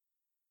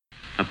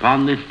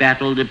Upon this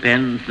battle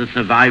depends the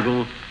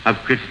survival of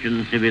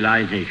Christian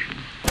civilization.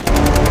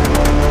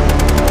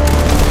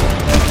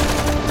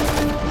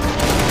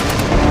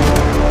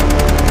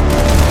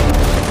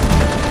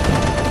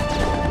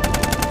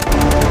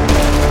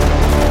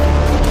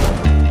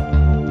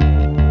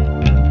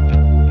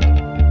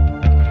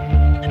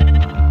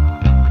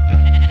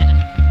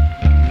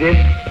 This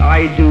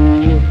I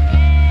do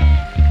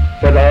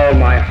with all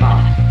my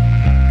heart.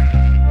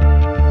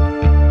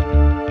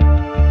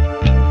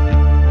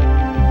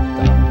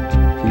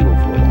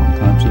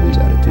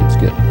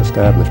 Get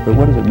established, but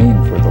what does it mean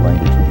for the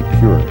language to be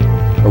pure?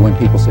 Or when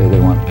people say they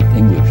want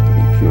English to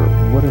be pure,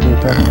 what are they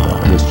talking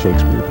about? Is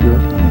Shakespeare pure?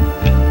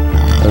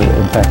 I mean,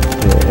 in fact,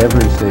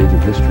 every stage of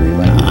history,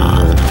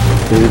 languages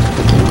there is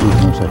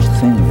no such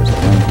thing as a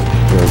language.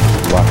 There's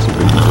lots of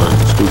different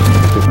ways of speaking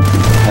that different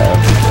people have,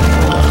 which are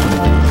more or less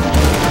similar.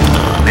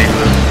 Men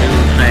will still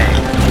say,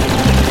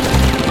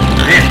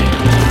 this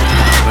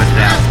was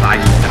their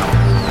fighting power.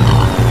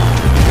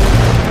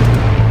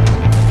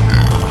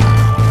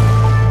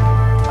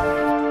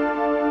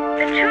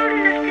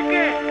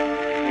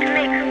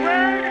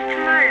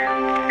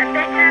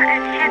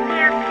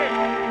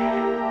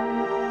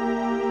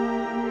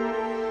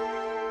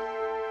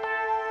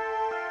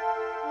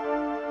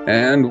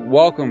 And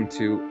welcome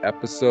to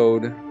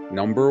episode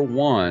number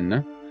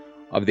 1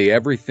 of the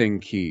Everything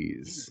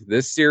Keys.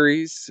 This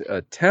series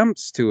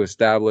attempts to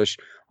establish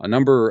a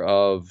number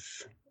of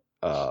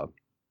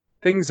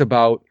things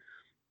about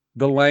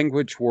the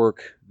language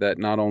work that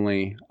not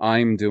only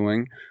I'm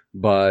doing,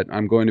 but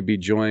I'm going to be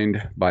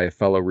joined by a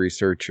fellow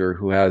researcher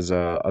who has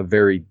a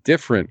very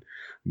different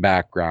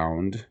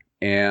background.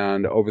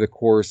 And over the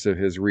course of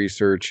his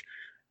research,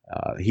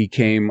 he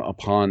came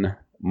upon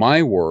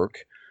my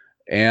work.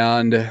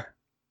 And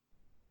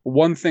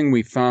one thing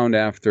we found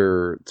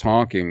after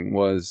talking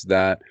was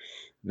that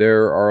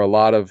there are a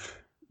lot of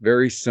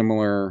very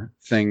similar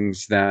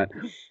things that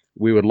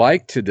we would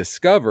like to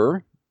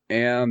discover,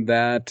 and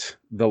that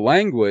the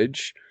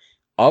language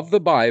of the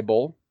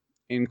Bible,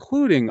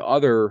 including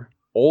other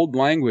old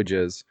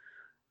languages,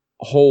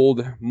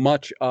 hold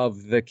much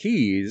of the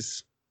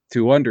keys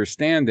to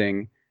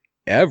understanding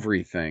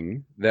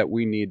everything that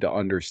we need to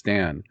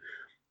understand.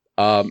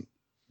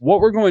 What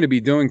we're going to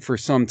be doing for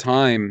some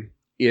time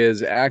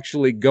is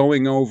actually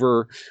going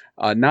over,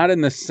 not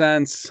in the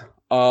sense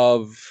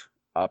of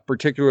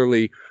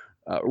particularly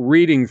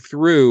reading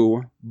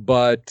through,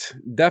 but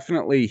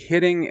definitely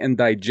hitting and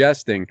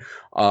digesting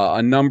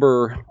a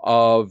number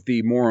of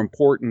the more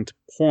important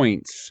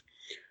points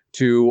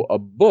to a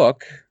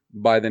book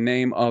by the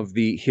name of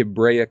The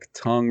Hebraic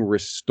Tongue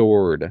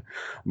Restored,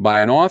 by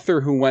an author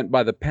who went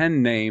by the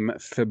pen name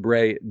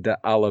Fibre de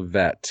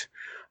Olivet.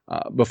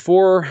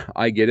 Before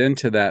I get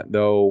into that,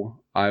 though,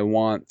 I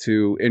want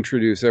to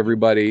introduce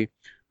everybody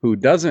who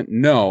doesn't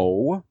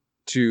know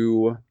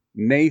to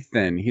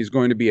Nathan. He's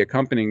going to be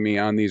accompanying me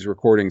on these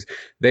recordings.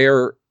 They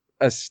are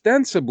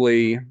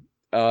ostensibly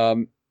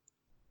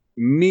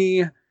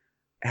me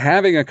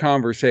having a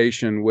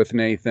conversation with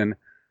Nathan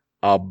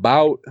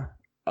about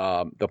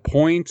the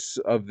points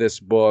of this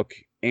book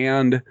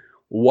and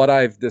what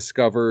I've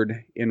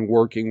discovered in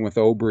working with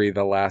Obry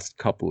the last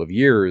couple of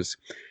years.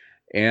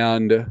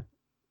 And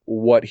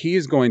what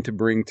he's going to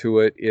bring to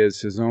it is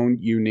his own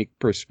unique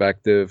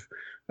perspective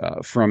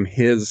from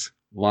his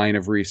line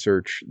of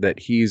research that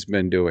he's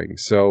been doing.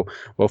 So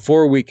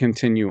before we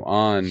continue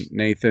on,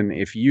 Nathan,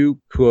 if you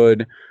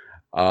could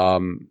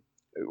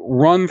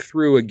run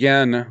through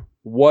again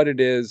what it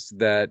is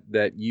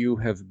that you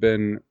have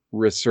been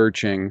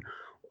researching,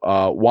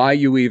 why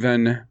you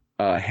even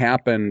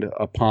happened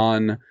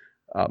upon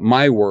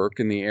my work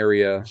in the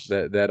area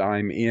that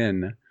I'm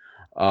in,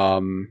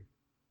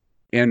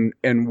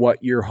 and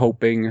what you're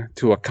hoping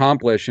to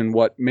accomplish, and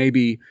what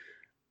maybe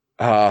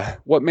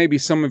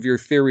some of your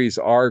theories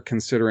are,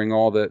 considering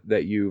all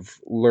that you've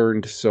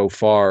learned so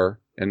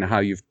far and how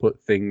you've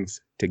put things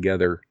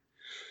together.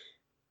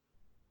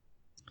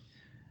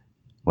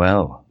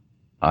 Well,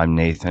 I'm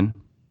Nathan.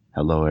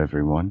 Hello,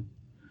 everyone.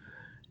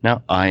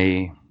 Now,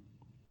 I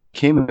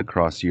came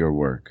across your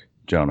work,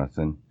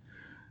 Jonathan,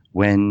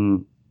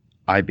 when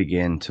I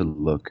began to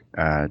look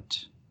at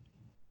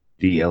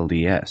the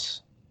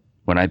LDS.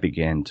 When I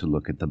began to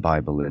look at the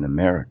Bible in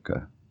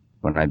America,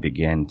 when I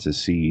began to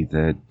see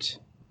that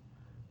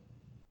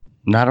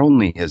not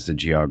only has the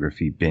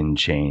geography been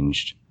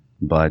changed,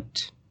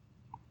 but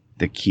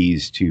the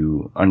keys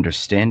to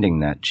understanding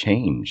that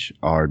change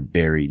are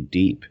buried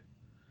deep.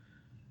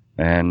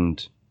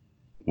 And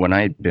when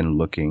I'd been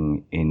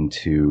looking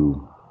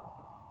into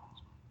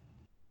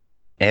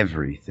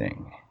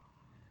everything,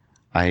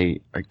 I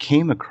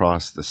came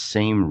across the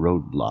same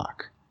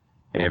roadblock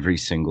every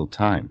single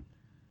time.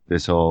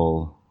 This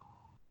all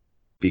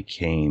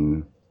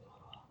became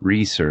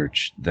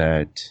research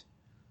that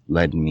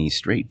led me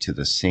straight to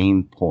the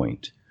same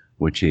point,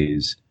 which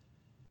is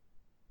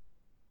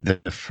the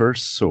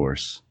first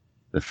source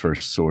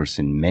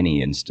in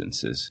many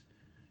instances,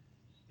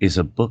 is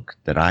a book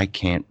that I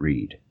can't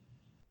read.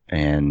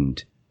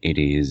 And it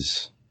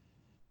is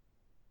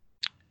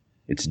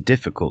it's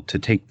difficult to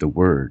take the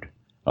word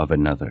of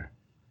another,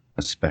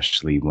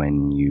 especially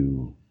when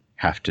you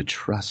have to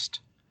trust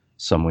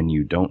someone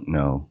you don't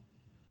know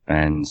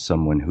and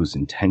someone whose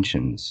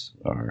intentions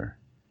are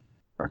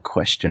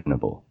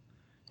questionable,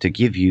 to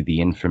give you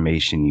the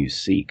information you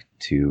seek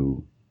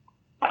to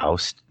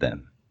oust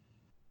them.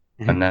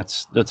 And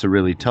that's a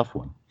really tough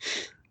one.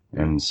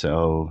 And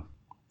so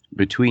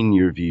between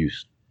your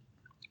views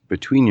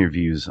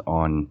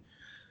on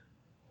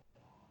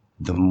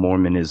the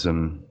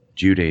Mormonism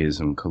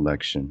Judaism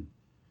collection,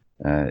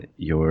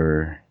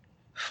 your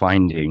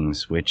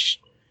findings,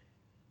 which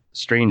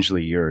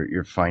strangely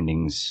your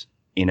findings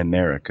in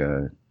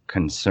America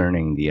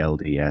concerning the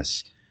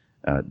LDS,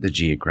 the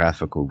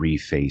geographical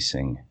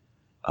refacing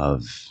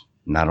of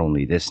not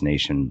only this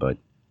nation but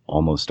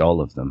almost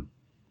all of them,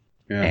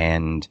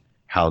 and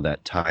how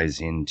that ties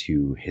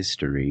into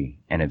history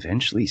and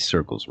eventually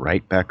circles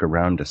right back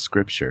around to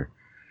scripture.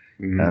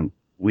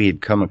 We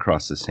had come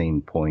across the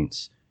same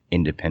points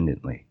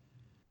independently.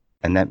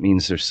 And that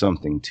means there's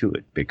something to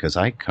it, because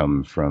I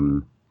come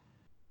from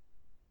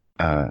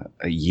a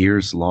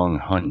years-long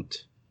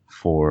hunt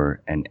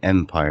for an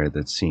empire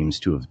that seems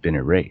to have been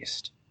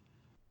erased.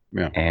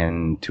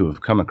 And to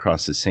have come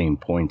across the same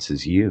points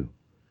as you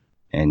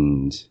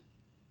and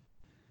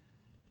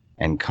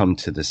come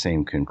to the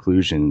same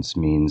conclusions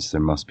means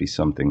there must be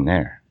something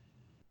there.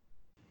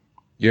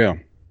 Yeah,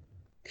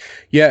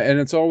 and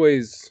it's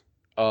always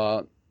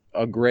a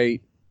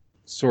great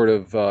sort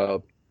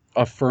of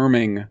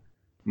affirming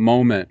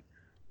moment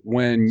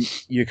when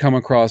you come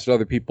across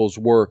other people's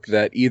work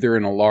that either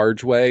in a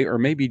large way or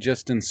maybe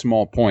just in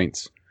small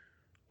points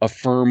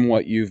affirm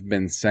what you've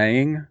been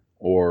saying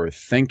or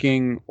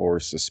thinking or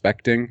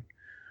suspecting.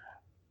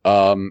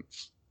 And,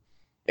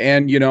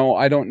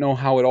 I don't know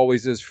how it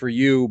always is for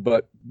you,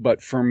 but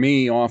for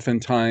me,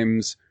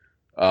 oftentimes,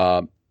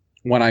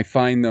 when I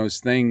find those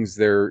things,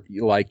 they're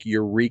like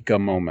eureka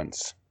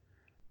moments.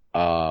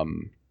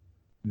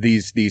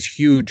 These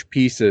huge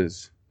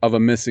pieces of a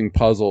missing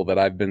puzzle that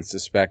I've been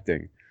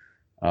suspecting,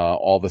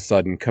 all of a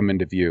sudden come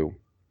into view.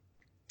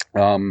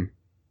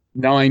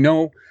 Now I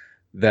know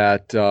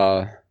that,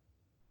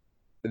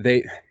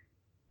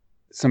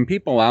 some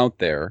people out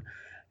there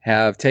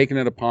have taken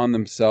it upon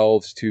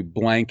themselves to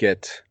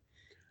blanket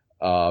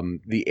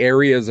the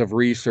areas of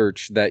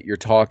research that you're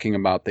talking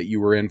about, that you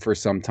were in for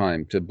some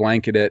time, to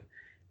blanket it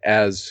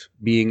as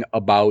being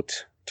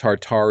about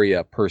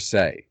Tartaria per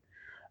se.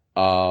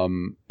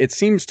 It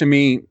seems to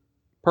me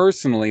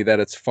personally that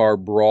it's far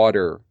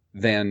broader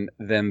than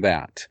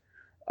that,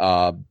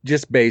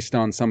 just based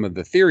on some of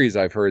the theories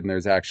I've heard, and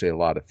there's actually a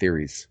lot of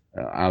theories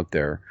out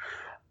there.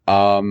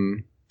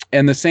 And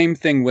the same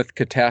thing with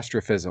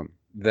catastrophism,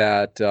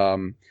 that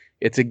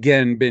it's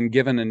again been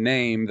given a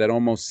name that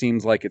almost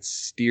seems like it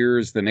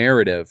steers the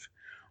narrative,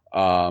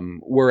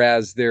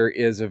 whereas there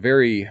is a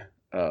very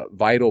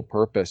vital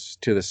purpose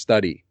to the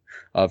study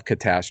of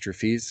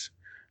catastrophes,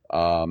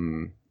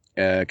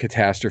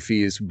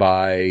 catastrophes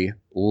by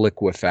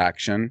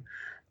liquefaction,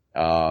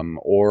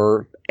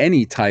 or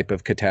any type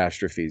of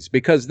catastrophes,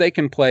 because they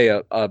can play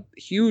a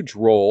huge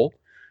role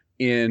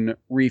in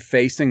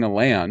refacing a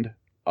land.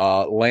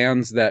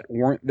 Lands that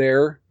weren't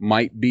there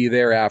might be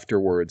there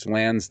afterwards.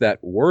 Lands that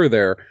were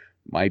there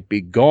might be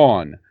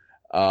gone.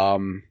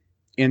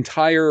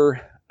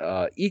 Entire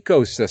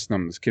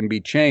ecosystems can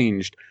be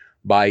changed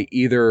by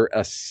either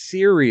a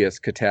serious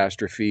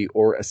catastrophe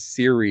or a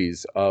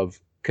series of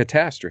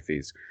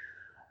catastrophes.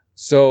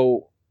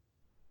 So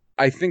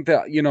I think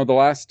that, the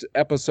last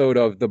episode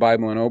of the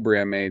Bible and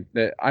Obri I made,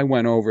 that I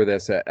went over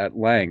this at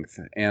length,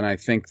 and I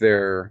think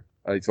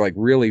it's like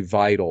really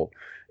vital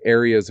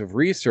areas of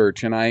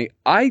research, and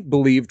I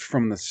believed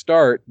from the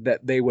start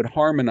that they would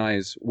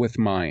harmonize with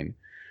mine.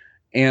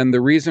 And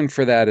the reason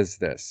for that is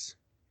this.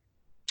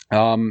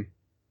 What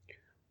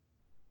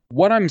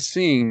I'm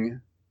seeing,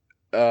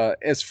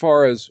 as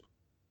far as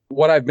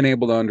what I've been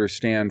able to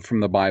understand from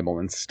the Bible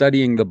and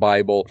studying the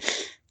Bible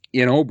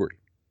in Obri,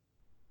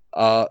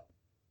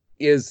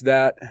 is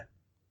that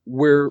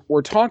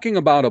we're talking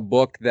about a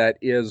book that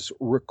is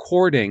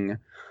recording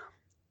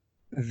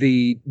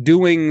the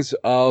doings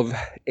of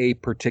a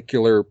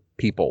particular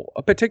people,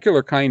 a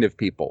particular kind of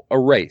people, a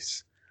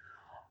race.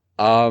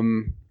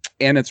 And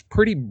it's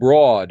pretty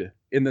broad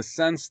in the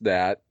sense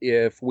that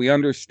if we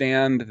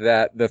understand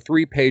that the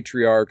three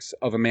patriarchs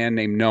of a man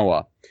named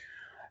Noah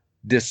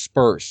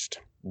dispersed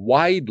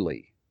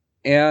widely,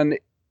 and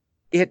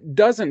it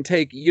doesn't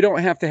take, you don't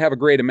have to have a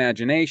great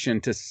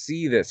imagination to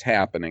see this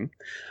happening,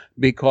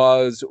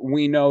 because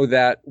we know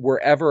that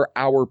wherever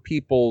our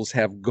peoples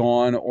have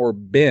gone or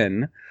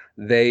been,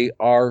 they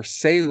are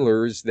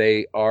sailors,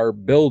 they are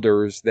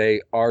builders,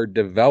 they are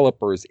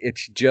developers.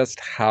 It's just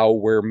how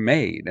we're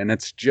made, and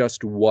it's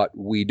just what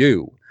we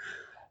do.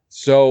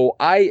 So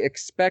I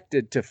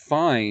expected to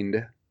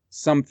find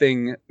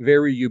something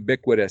very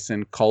ubiquitous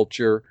in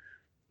culture,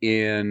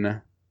 in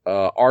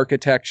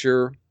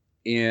architecture,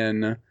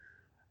 in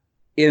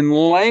in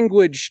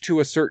language to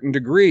a certain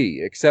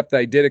degree, except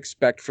I did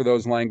expect for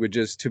those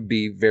languages to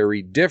be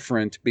very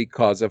different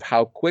because of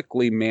how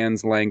quickly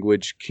man's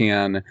language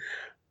can,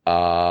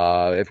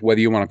 if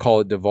whether you want to call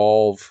it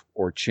devolve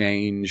or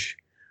change.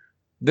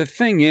 The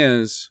thing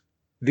is,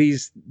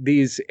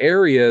 these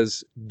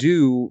areas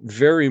do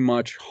very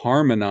much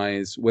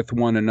harmonize with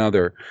one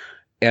another.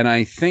 And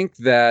I think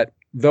that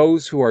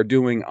those who are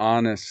doing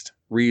honest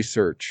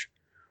research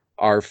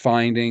are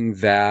finding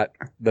that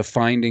the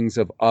findings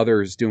of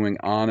others doing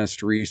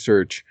honest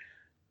research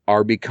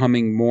are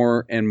becoming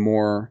more and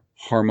more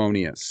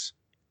harmonious.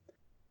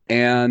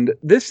 And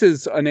this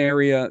is an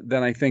area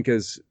that I think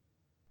is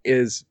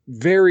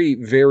very,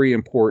 very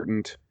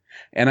important.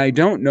 And I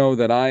don't know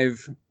that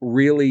I've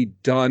really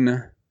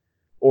done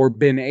or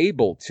been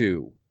able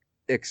to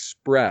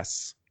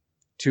express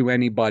to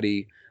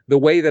anybody the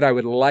way that I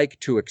would like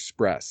to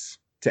express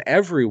to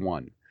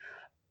everyone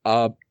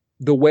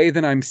the way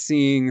that I'm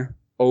seeing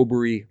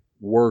Obry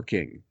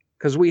working.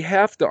 Because we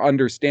have to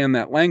understand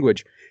that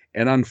language.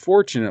 And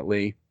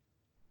unfortunately,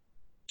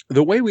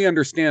 the way we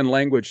understand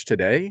language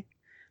today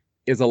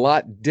is a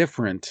lot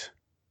different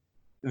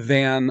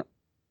than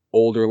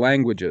older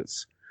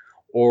languages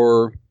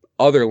or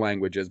other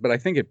languages. But I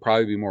think it'd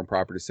probably be more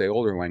proper to say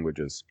older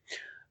languages.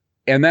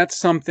 And that's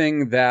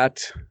something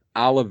that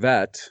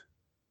Olivet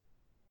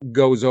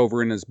goes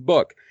over in his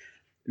book.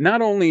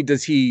 Not only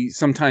does he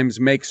sometimes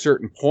make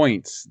certain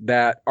points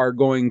that are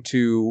going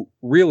to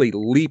really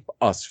leap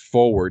us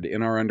forward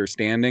in our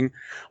understanding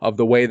of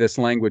the way this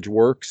language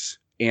works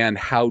and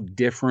how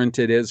different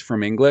it is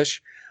from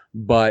English,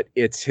 but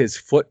it's his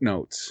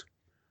footnotes,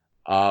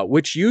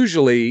 which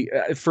usually,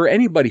 for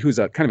anybody who's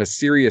a kind of a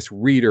serious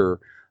reader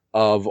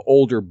of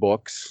older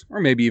books, or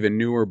maybe even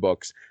newer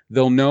books,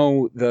 they'll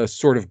know the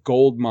sort of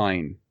gold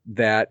mine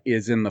that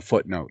is in the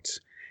footnotes.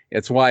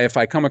 It's why if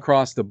I come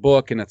across the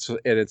book and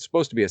it's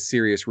supposed to be a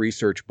serious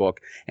research book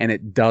and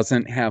it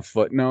doesn't have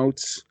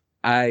footnotes,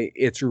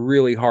 it's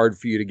really hard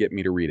for you to get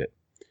me to read it,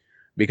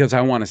 because I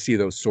want to see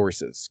those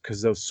sources,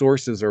 because those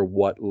sources are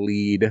what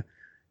lead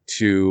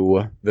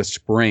to the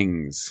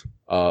springs,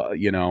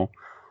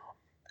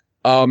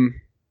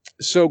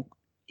 So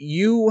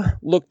you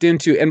looked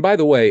into, and by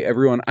the way,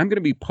 everyone, I'm going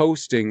to be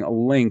posting a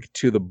link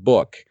to the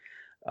book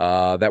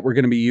that we're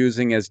going to be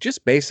using as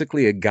just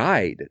basically a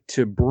guide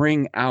to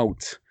bring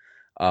out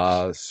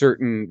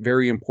certain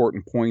very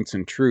important points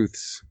and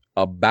truths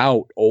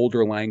about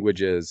older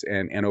languages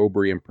and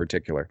Obry in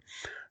particular,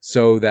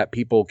 so that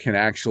people can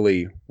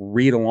actually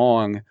read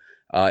along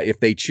if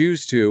they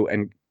choose to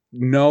and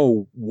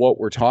know what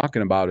we're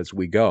talking about as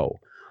we go.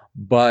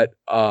 But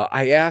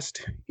I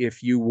asked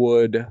if you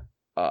would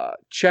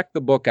check the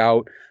book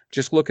out,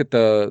 just look at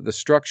the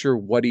structure,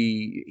 what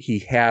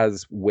he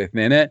has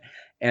within it,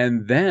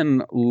 and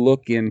then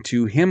look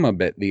into him a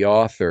bit, the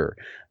author,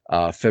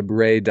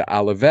 Fabre de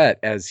Olivet,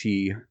 as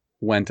he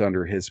went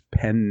under his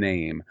pen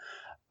name.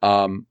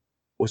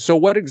 So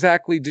what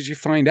exactly did you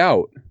find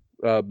out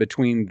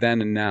between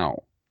then and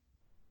now?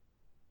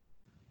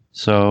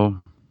 So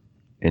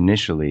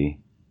initially,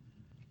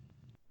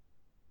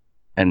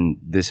 and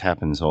this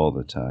happens all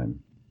the time,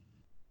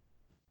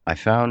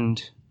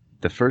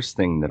 the first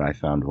thing that I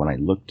found when I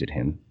looked at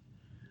him,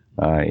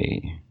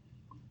 I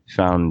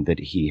found that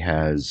he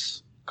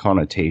has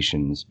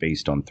connotations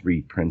based on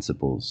three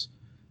principles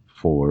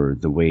for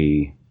the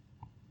way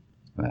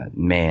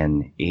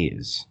man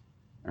is.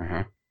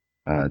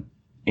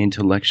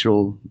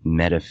 Intellectual,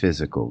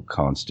 metaphysical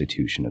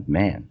constitution of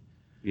man.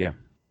 Yeah.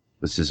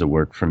 This is a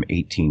work from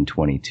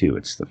 1822.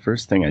 It's the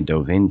first thing I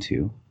dove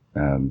into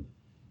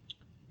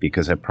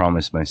because I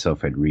promised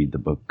myself I'd read the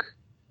book,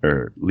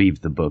 or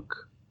leave the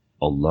book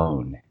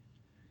alone,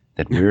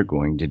 that we're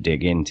going to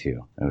dig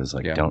into. I was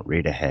like, Don't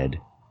read ahead,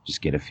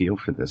 just get a feel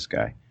for this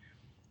guy.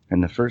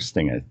 And the first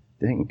thing I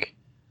think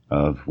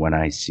of when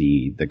I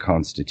see the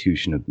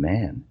Constitution of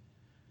Man,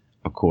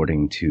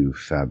 according to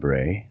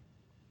Fabre,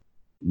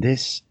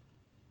 this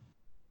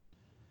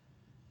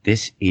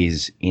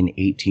is in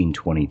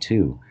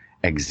 1822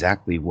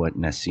 exactly what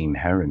Nassim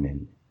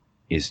Haramein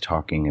is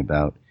talking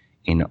about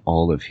in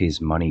all of his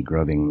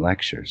money-grubbing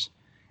lectures,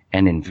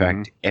 and in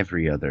fact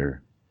every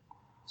other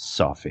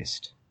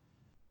sophist.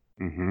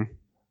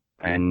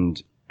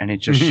 And it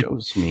just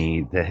shows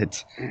me that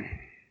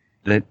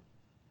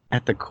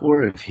at the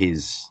core of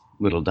his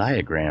little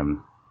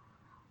diagram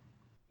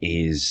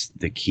is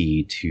the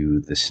key to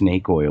the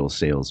snake oil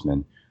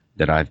salesman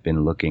that I've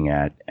been looking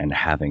at and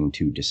having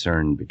to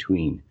discern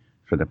between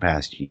for the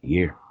past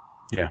year.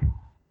 Yeah.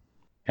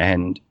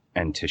 And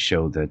to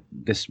show that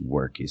this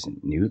work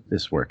isn't new,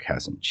 this work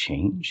hasn't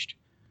changed.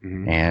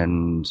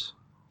 And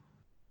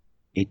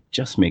it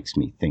just makes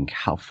me think,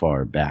 how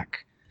far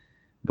back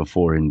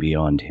before and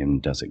beyond him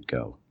does it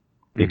go?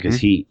 Because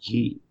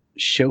he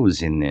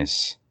shows in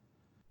this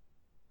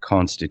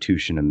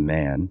Constitution of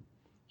Man,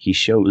 he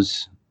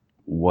shows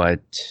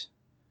what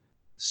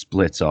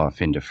splits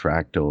off into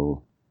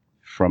fractal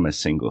from a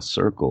single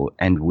circle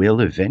and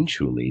will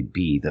eventually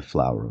be the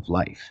flower of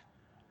life,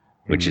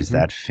 which is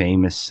that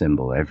famous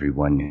symbol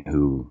everyone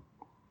who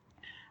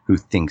who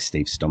thinks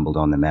they've stumbled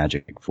on the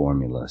magic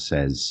formula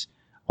says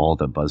all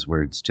the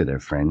buzzwords to their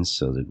friends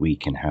so that we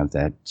can have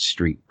that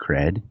street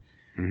cred.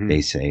 Mm-hmm. They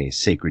say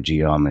sacred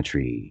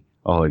geometry.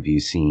 Oh, have you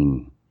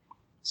seen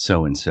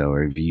so-and-so?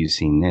 Or have you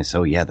seen this?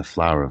 Oh, yeah, the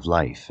flower of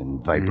life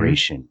and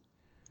vibration.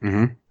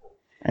 Mm-hmm.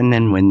 And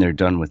then when they're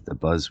done with the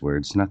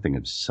buzzwords, nothing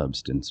of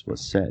substance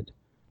was said.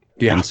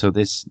 Yeah. And so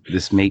this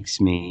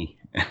makes me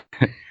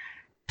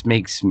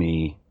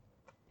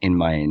in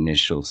my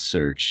initial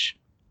search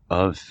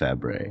of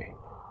Fabre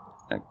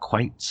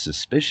quite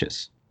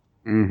suspicious.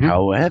 Mm-hmm.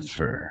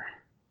 However,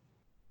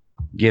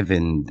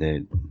 given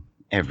that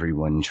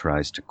everyone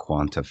tries to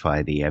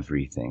quantify the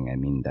everything, I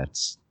mean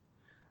that's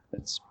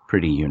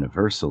pretty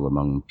universal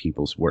among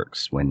people's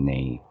works when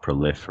they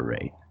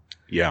proliferate.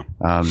 Yeah.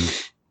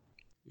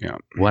 Yeah.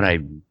 What I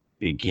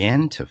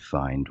began to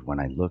find when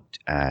I looked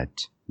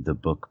at the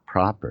book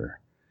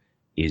proper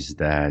is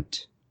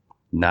that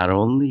not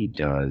only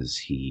does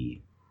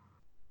he,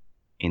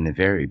 in the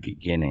very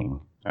beginning,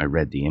 I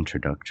read the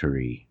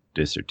introductory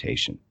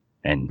dissertation,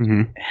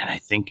 and I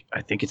think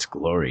it's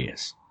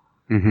glorious.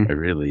 Mm-hmm. I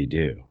really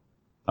do.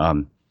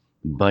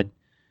 But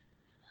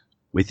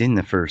within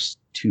the first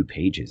 2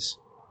 pages,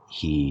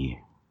 he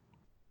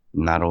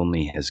not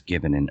only has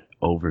given an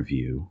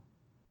overview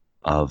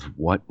of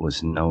what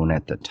was known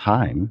at the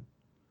time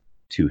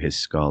to his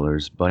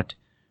scholars, but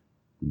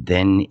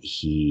then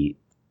he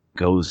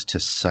goes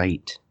to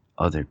cite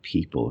other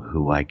people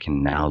who I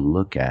can now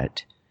look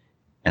at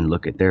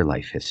their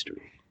life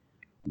history.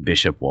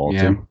 Bishop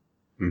Walton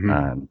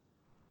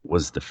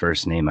was the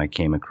first name I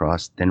came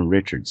across, then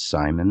Richard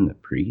Simon, the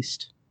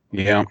priest.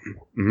 Yeah.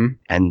 Mm-hmm.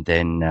 And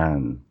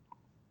then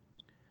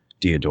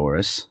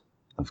Diodorus,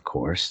 of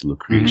course,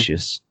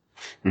 Lucretius.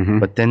 Mm-hmm.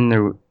 But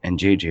then and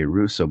J.J.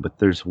 Rousseau, but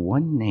there's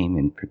one name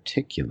in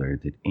particular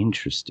that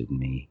interested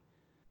me.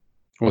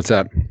 What's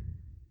that?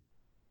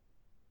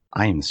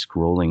 I am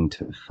scrolling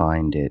to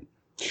find it.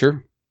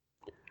 Sure.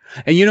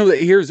 And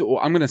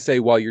I'm going to say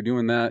while you're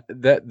doing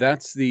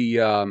that's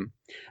the,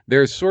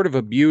 there's sort of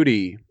a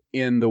beauty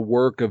in the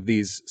work of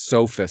these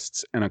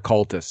sophists and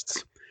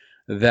occultists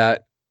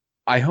that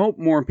I hope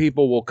more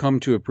people will come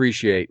to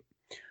appreciate.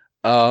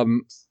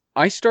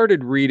 I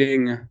started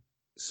reading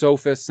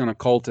sophists and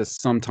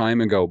occultists some time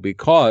ago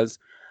because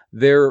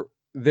there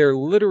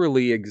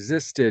literally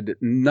existed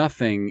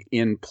nothing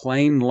in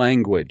plain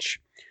language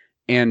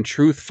and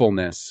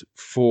truthfulness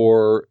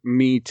for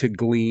me to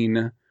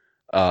glean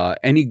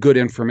any good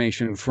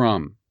information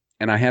from,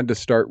 and I had to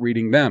start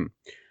reading them.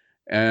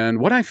 And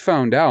what I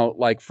found out,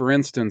 like for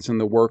instance, in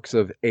the works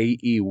of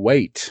A.E.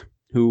 Waite,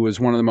 who was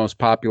one of the most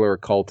popular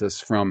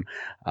occultists from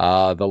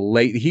the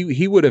late,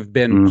 he would have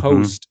been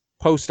post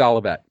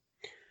Olivet,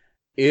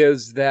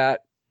 is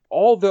that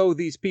although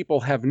these people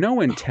have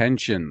no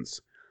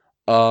intentions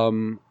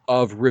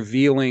of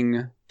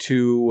revealing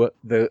to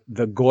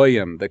the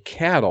goyim, the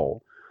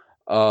cattle,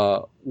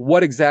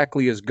 what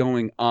exactly is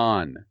going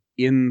on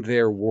in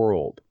their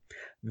world,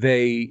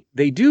 they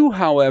do,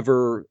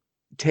 however,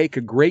 take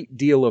a great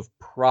deal of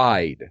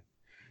pride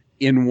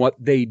in what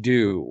they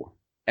do,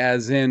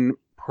 as in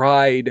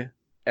pride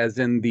as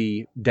in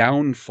the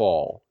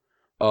downfall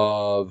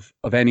of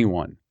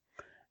anyone.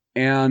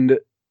 And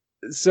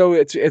so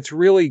it's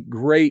really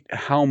great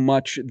how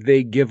much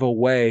they give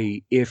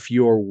away if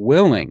you're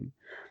willing,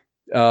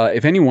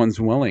 if anyone's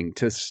willing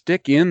to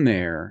stick in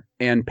there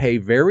and pay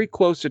very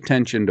close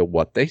attention to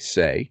what they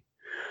say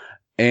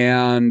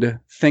and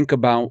think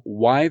about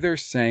why they're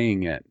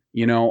saying it.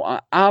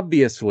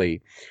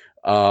 Obviously,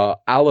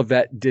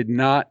 Olivet did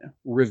not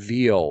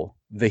reveal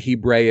the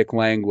Hebraic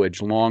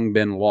language, long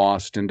been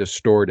lost and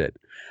distorted.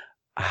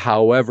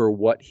 However,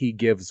 what he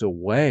gives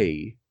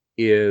away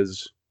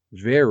is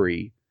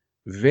very,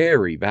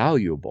 very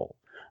valuable.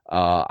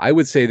 I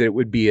would say that it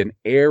would be an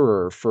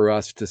error for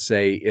us to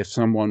say, if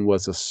someone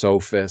was a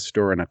sophist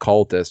or an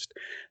occultist,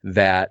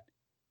 that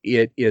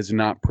it is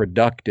not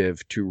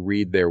productive to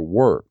read their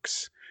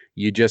works.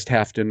 You just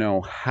have to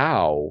know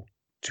how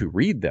to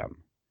read them.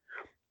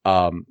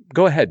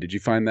 Go ahead. Did you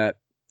find that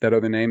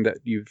other name that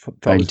you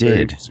thought was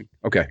very interesting?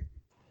 Okay.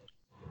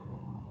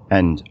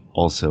 And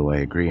also, I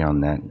agree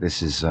on that.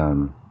 This is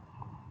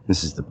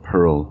the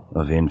pearl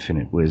of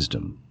infinite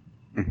wisdom.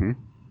 Mm-hmm.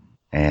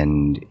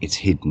 And it's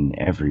hidden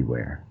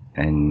everywhere.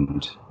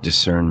 And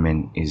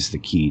discernment is the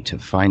key to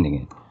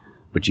finding it.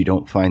 But you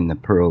don't find the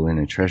pearl in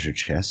a treasure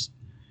chest.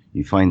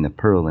 You find the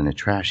pearl in a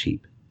trash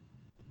heap.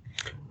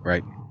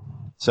 Right.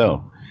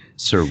 So,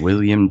 Sir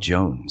William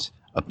Jones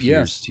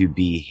appears to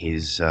be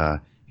his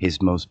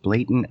most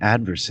blatant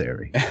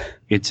adversary.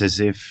 It's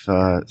as if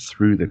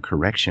through the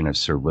correction of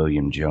Sir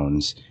William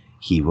Jones,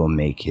 he will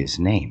make his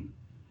name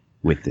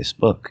with this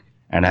book.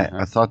 And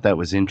I thought that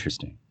was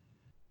interesting.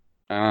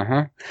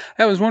 I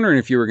was wondering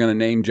if you were going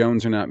to name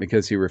Jones or not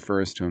because he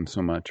refers to him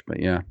so much, but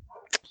yeah.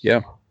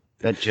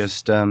 That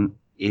just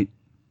it,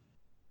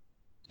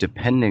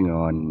 depending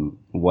on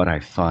what I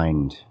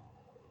find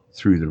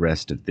through the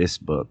rest of this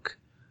book,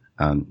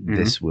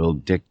 this will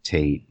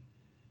dictate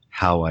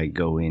how I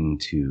go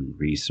into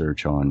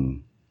research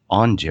on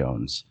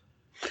Jones.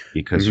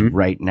 because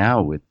right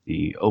now with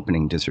the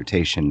opening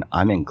dissertation,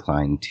 I'm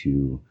inclined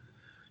to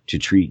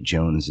treat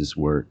Jones's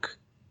work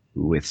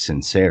with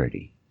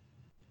sincerity,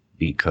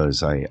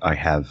 because I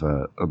have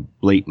a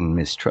blatant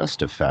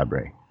mistrust of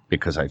Fabre,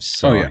 because I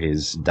saw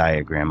his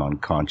diagram on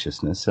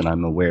consciousness and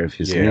I'm aware of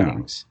his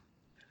leanings.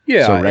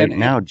 Yeah. So right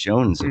now,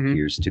 Jones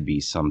appears to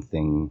be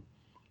something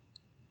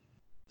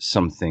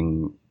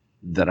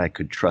that I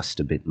could trust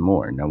a bit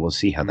more. Now we'll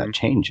see how that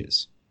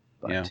changes.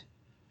 But. Yeah.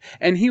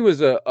 And he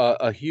was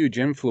a huge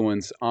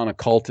influence on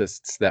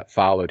occultists that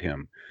followed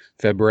him.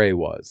 Fabre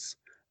was.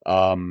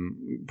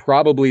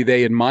 Probably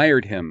they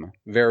admired him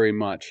very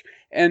much.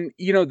 And,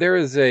 there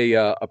is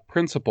a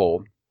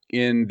principle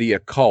in the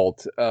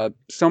occult.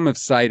 Some have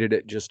cited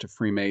it just to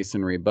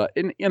Freemasonry, but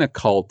in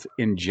occult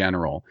in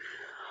general,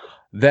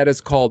 that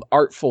is called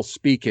artful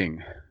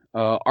speaking.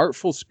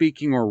 Artful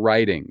speaking or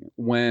writing,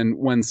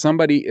 when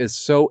somebody is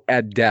so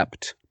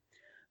adept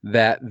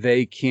that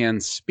they can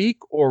speak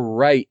or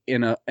write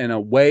in a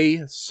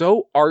way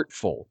so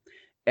artful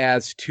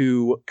as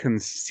to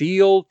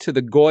conceal to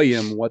the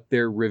goyim what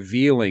they're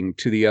revealing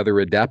to the other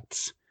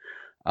adepts,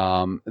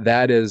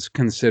 that is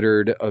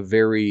considered a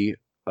very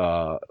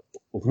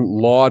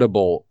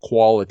laudable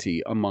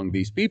quality among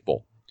these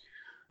people.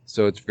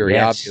 So it's very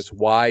obvious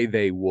why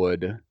they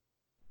would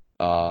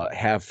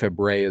have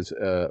Fabre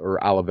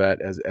or Olivet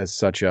as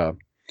such an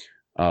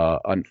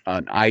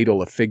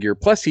idol, a figure.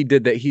 Plus, he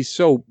did that. He's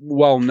so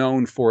well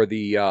known for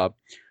the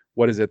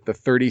the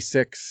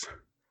 36.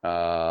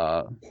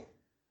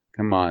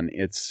 Come on,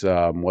 it's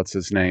what's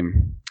his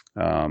name?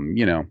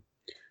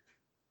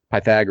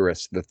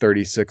 Pythagoras, the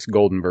 36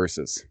 golden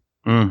verses.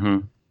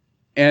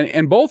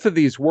 And both of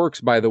these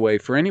works, by the way,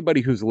 for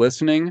anybody who's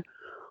listening,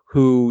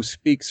 who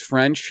speaks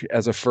French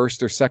as a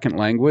first or second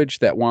language,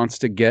 that wants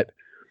to get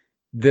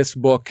this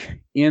book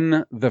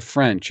in the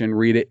French and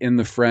read it in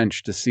the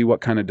French to see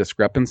what kind of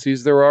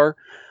discrepancies there are,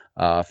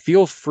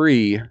 feel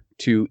free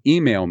to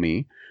email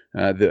me.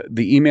 The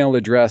email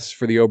address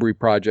for the Obry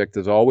Project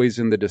is always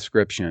in the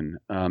description.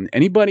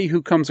 Anybody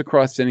who comes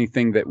across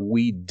anything that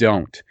we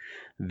don't,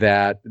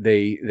 that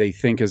they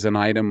think is an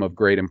item of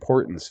great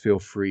importance, feel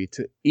free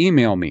to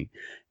email me,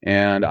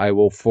 and I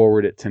will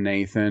forward it to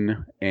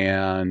Nathan,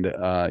 and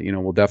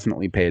we'll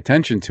definitely pay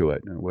attention to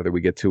it, whether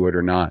we get to it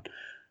or not.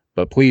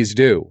 But please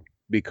do,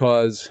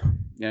 because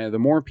the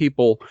more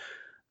people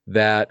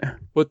that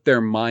put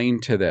their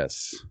mind to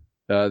this,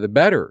 the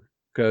better,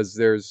 because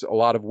there's a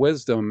lot of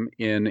wisdom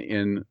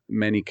in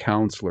many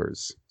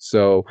counselors.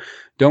 So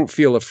don't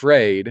feel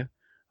afraid.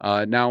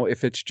 Now,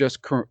 if it's just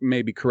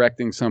maybe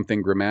correcting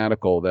something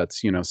grammatical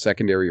that's,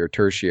 secondary or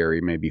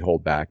tertiary, maybe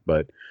hold back,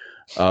 but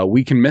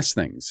we can miss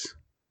things,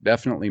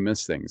 definitely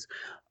miss things.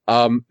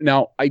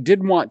 Now, I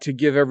did want to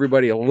give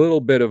everybody a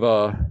little bit of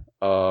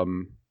the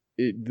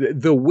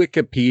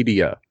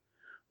Wikipedia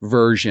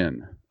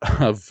version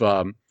of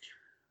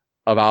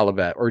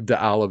Olivet, or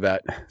de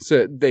Olivet,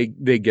 so they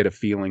get a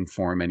feeling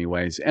for him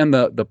anyways. And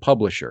the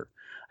publisher,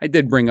 I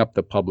did bring up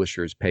the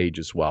publisher's page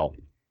as well,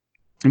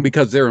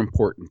 because they're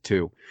important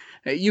too.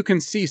 You can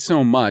see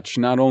so much,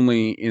 not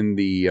only in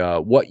the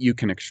what you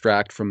can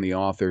extract from the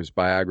author's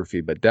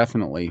biography, but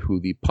definitely who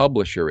the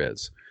publisher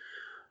is.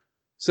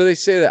 So they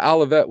say that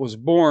Olivet was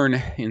born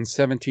in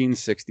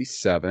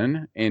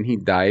 1767 and he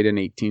died in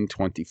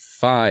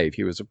 1825.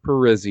 He was a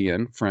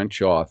Parisian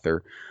French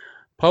author,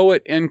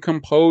 poet, and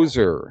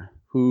composer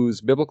whose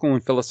biblical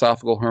and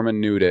philosophical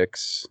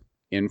hermeneutics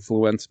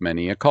influenced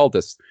many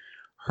occultists.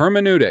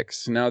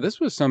 Hermeneutics. Now, this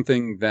was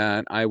something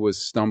that I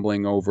was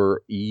stumbling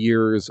over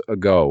years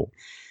ago,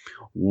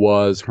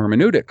 was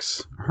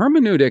hermeneutics.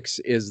 Hermeneutics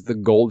is the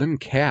golden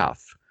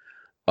calf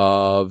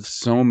of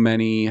so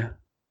many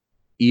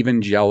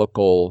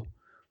evangelical,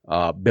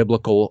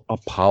 biblical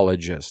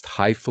apologists,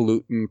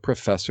 highfalutin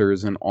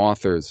professors and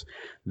authors.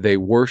 They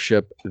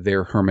worship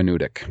their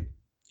hermeneutic.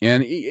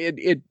 And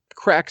it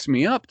cracks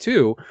me up,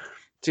 too,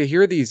 to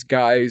hear these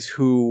guys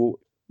who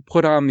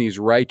put on these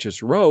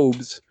righteous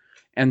robes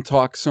and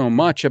talk so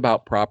much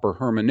about proper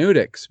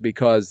hermeneutics,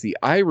 because the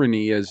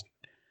irony is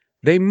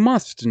they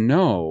must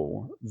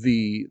know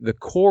the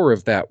core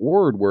of that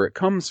word, where it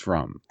comes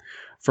from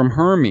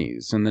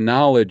Hermes, and the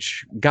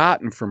knowledge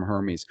gotten from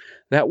Hermes.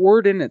 That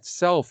word in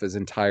itself is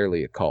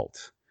entirely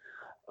occult.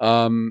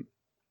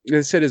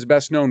 They said his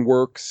best known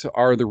works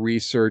are the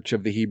research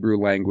of the Hebrew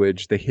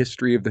language, the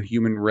history of the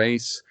human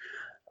race,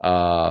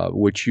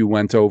 which you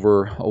went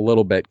over a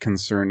little bit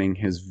concerning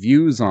his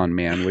views on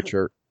man, which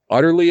are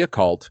utterly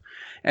occult.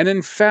 And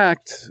in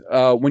fact,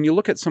 when you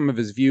look at some of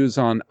his views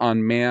on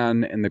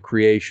man and the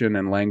creation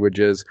and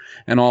languages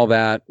and all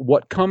that,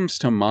 what comes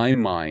to my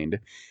mind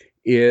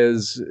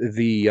is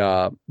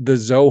the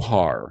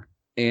Zohar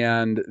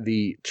and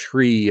the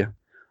tree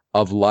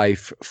of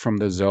life from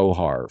the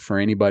Zohar, for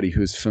anybody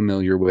who's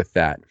familiar with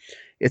that.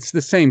 It's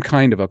the same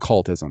kind of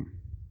occultism.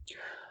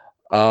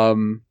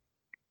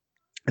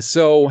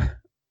 So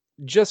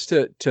just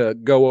to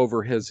go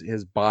over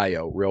his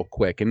bio real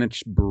quick, and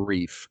it's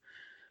brief,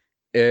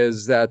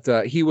 is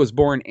that he was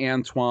born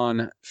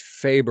Antoine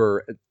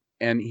Faber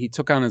and he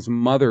took on his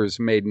mother's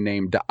maiden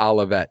name, de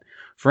Olivet.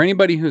 For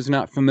anybody who's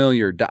not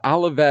familiar, de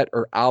Olivet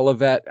or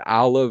Olivet,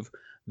 Olive,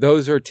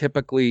 those are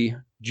typically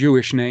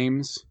Jewish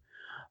names.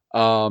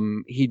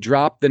 He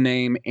dropped the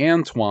name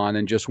Antoine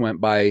and just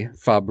went by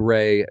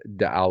Fabre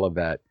de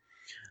Olivet.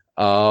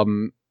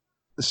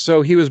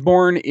 So he was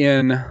born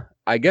in,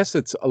 I guess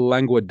it's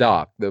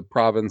Languedoc, the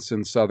province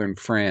in southern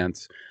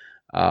France.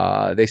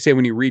 They say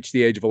when he reached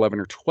the age of 11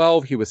 or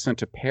 12, he was sent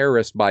to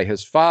Paris by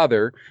his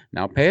father.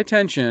 Now pay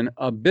attention,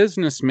 a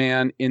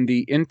businessman in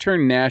the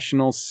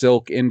international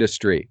silk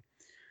industry.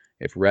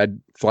 If red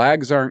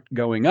flags aren't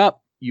going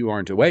up, you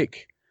aren't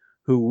awake.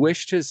 Who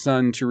wished his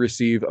son to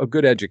receive a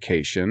good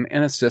education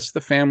and assist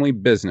the family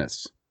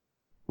business.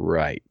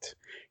 Right.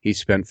 He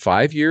spent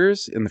 5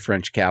 years in the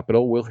French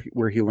capital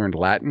where he learned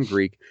Latin,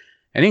 Greek,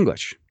 and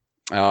English.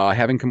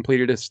 Having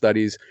completed his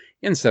studies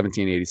in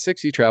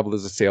 1786, he traveled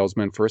as a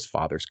salesman for his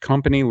father's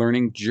company,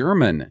 learning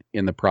German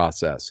in the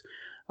process.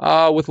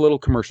 With little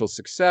commercial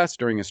success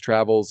during his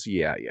travels,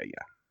 yeah.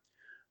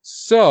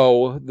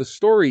 So the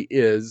story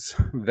is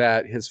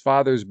that his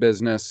father's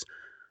business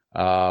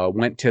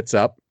went tits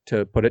up,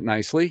 to put it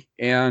nicely,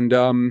 and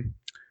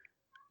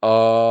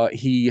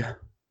he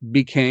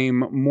became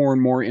more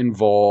and more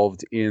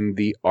involved in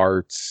the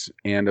arts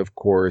and, of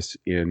course,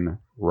 in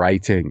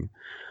writing.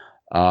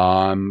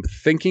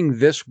 Thinking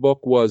this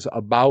book was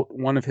about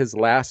one of his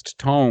last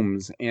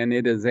tomes, and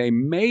it is a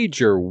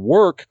major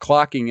work,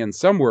 clocking in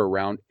somewhere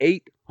around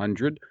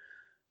 800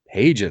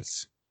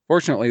 pages.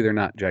 Fortunately, they're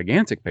not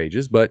gigantic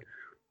pages, but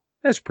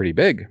that's pretty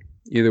big,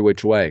 either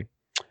which way.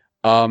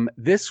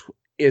 This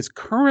is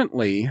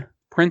currently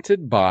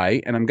printed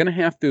by, and I'm going to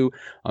have to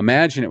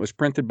imagine it was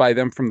printed by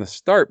them from the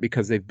start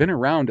because they've been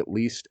around at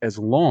least as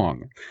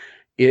long.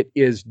 It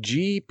is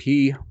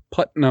G.P.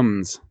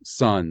 Putnam's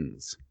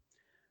Sons.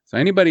 So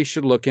anybody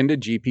should look into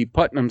G.P.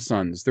 Putnam's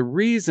Sons. The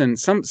reason,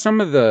 some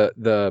of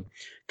the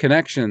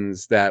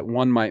connections that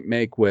one might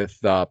make with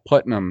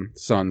Putnam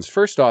Sons.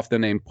 First off, the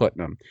name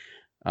Putnam.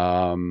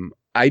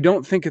 I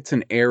don't think it's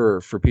an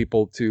error for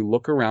people to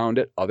look around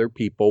at other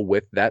people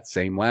with that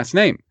same last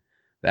name.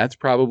 That's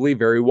probably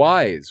very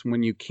wise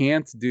when you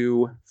can't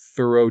do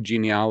thorough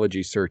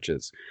genealogy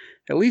searches.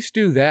 At least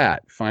do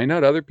that. Find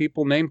out other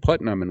people named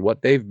Putnam and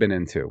what they've been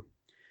into.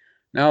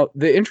 Now,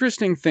 the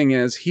interesting thing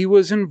is he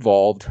was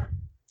involved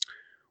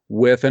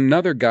with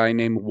another guy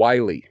named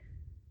Wiley,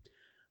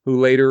 who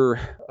later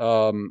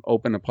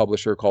opened a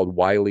publisher called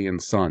Wiley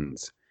and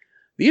Sons.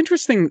 The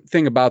interesting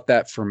thing about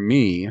that for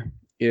me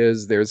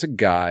is there's a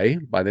guy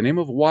by the name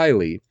of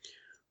Wiley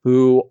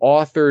who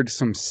authored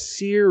some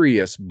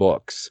serious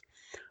books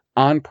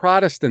on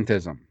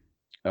Protestantism.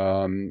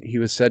 He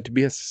was said to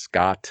be a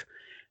Scot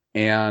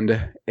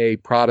and a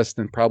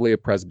Protestant, probably a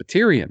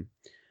Presbyterian.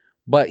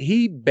 But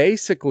he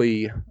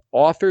basically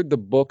authored the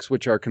books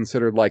which are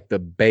considered like the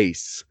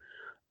base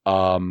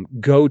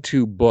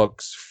go-to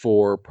books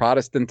for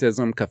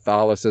Protestantism,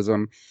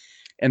 Catholicism,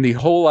 and the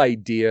whole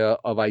idea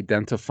of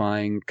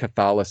identifying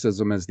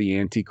Catholicism as the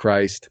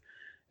Antichrist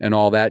and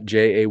all that,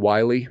 J.A.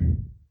 Wiley.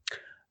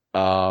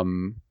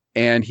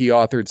 And he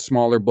authored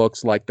smaller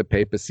books like The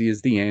Papacy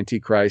is the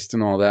Antichrist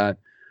and all that.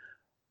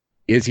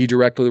 Is he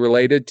directly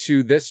related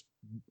to this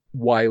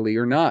Wiley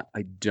or not?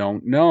 I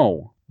don't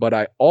know. But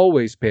I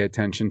always pay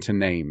attention to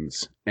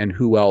names and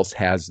who else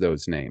has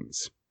those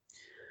names.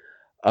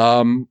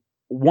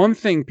 One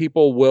thing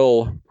people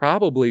will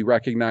probably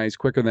recognize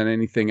quicker than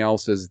anything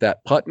else is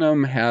that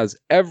Putnam has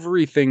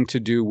everything to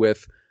do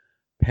with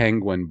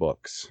Penguin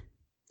books.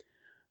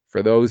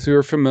 For those who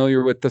are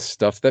familiar with the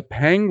stuff that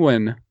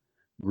Penguin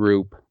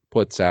Group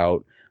puts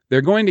out,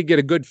 they're going to get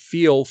a good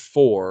feel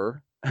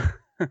for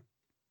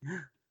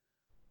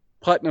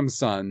Putnam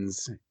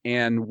Sons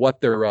and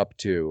what they're up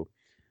to.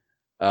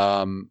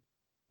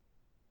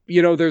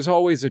 There's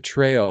always a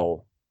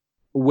trail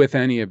with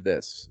any of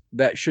this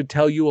that should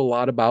tell you a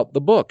lot about the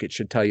book. It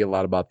should tell you a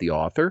lot about the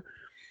author,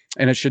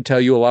 and it should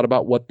tell you a lot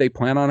about what they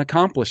plan on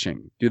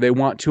accomplishing. Do they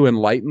want to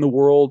enlighten the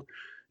world?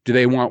 Do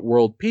they want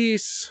world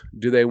peace?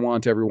 Do they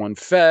want everyone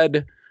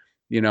fed?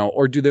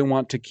 Or do they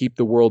want to keep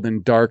the world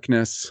in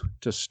darkness,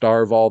 to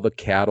starve all the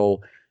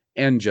cattle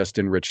and just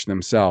enrich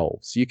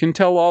themselves? You can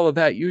tell all of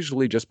that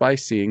usually just by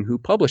seeing who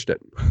published it.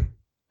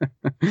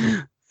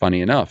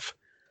 Funny enough.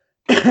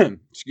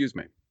 Excuse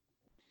me.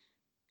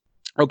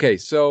 Okay,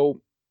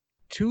 so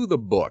to the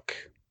book.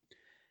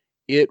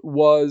 It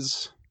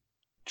was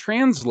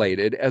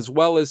translated, as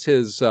well as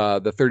his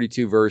the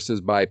 32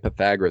 verses by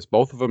Pythagoras,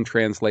 both of them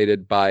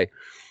translated by,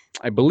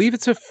 I believe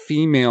it's a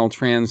female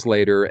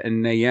translator,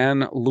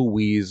 Nayan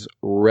Louise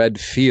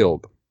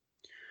Redfield.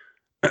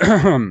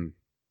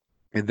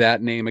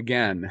 That name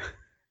again.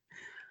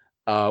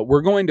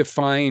 We're going to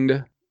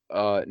find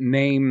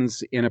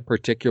names in a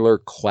particular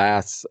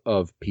class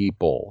of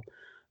people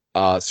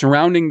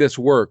surrounding this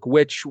work,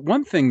 which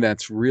one thing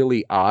that's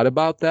really odd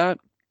about that,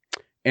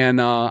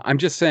 and I'm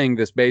just saying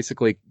this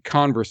basically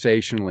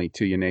conversationally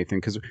to you, Nathan,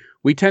 because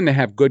we tend to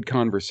have good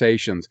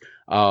conversations.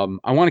 I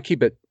want to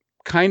keep it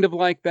kind of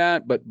like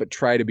that, but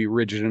try to be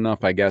rigid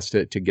enough, I guess,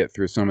 to get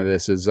through some of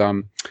this. Is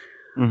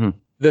Mhm.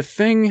 The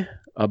thing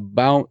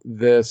about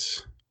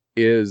this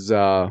is,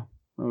 what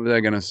was I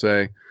going to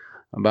say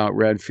about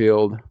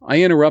Redfield?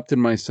 I interrupted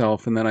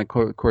myself, and then of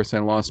course I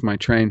lost my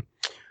train.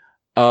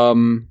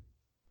 Um,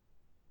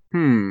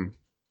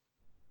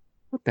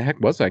 what the heck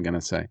was I going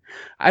to say?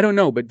 I don't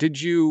know, but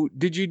did you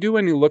do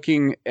any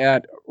looking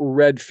at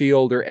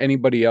Redfield or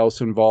anybody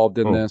else involved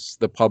in Oh, this?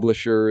 The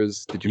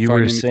publishers? Did you you find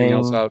were anything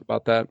else saying out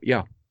about that?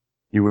 Yeah,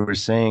 you were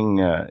saying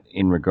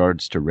in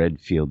regards to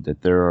Redfield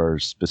that there are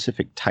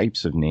specific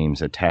types of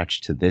names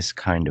attached to this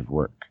kind of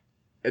work.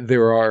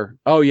 there are.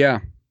 Oh yeah,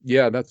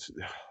 yeah. That's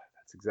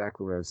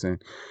exactly what I was saying.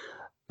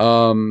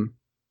 Um,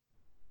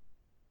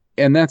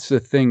 and that's the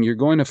thing. You're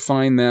going to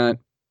find that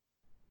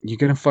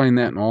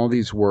in all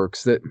these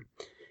works, that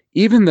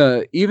even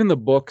the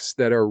books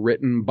that are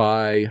written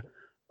by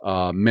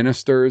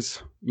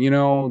ministers,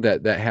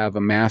 that have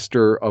a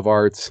master of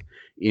arts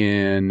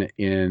in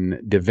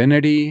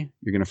divinity.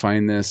 You're going to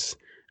find this.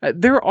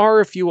 There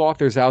are a few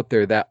authors out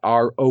there that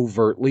are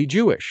overtly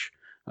Jewish.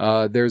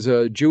 There's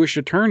a Jewish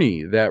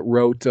attorney that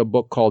wrote a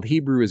book called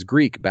Hebrew is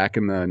Greek back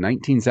in the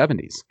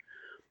 1970s.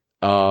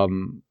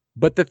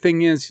 But the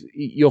thing is,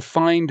 you'll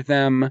find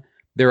them,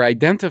 they're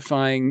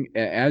identifying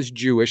as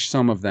Jewish,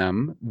 some of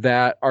them,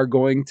 that are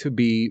going to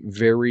be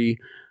very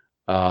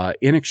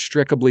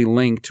inextricably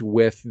linked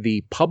with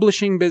the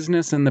publishing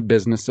business and the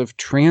business of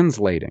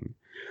translating.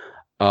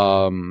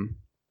 To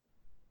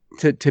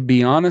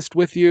be honest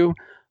with you,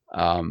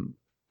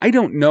 I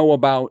don't know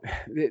about,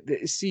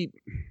 see,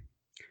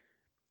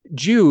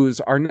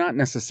 Jews are not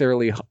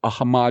necessarily a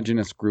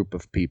homogenous group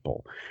of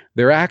people.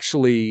 They're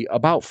actually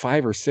about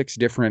 5 or 6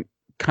 different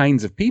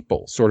kinds of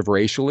people, sort of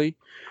racially.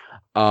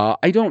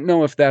 I don't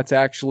know if that's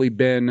actually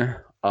been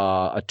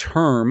a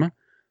term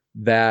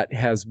that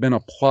has been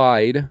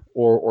applied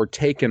or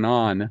taken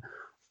on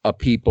a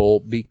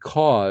people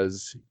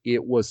because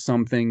it was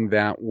something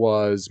that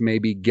was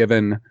maybe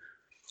given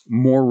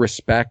more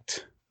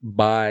respect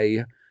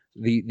by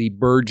the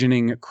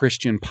burgeoning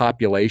Christian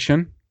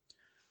population.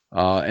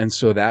 And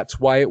so that's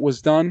why it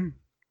was done.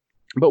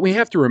 But we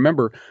have to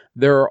remember,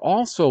 there are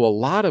also a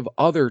lot of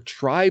other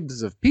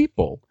tribes of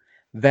people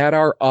that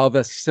are of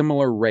a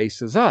similar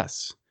race as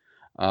us.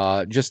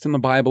 Just in the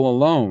Bible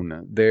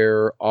alone,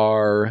 there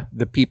are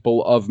the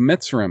people of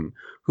Mitzrayim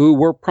who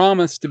were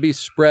promised to be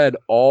spread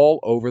all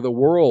over the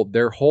world.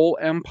 Their whole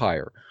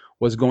empire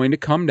was going to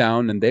come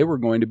down and they were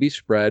going to be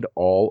spread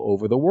all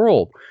over the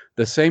world.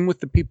 The same with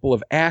the people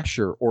of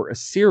Asher or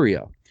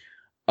Assyria.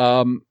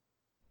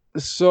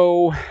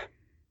 So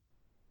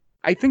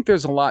I think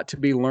there's a lot to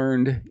be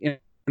learned in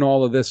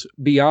all of this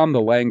beyond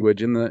the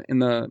language, in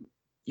the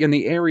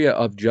area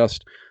of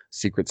just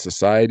secret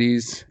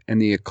societies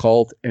and the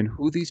occult and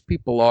who these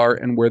people are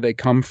and where they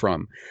come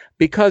from.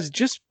 Because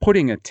just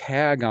putting a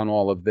tag on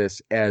all of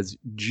this as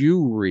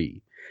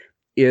Jewry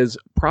is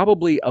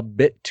probably a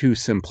bit too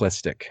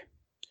simplistic.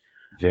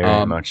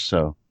 Very much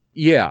so.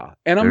 Yeah,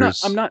 and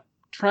I'm not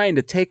trying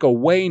to take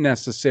away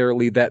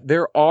necessarily that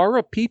there are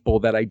a people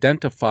that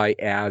identify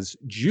as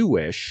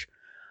Jewish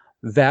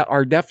that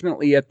are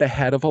definitely at the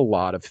head of a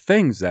lot of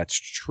things. That's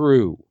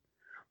true.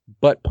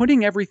 But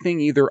putting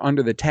everything either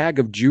under the tag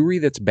of Jewry,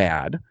 that's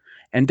bad,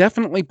 and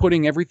definitely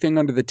putting everything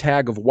under the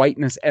tag of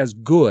whiteness as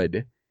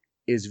good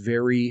is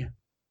very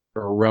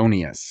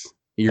erroneous.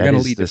 You're going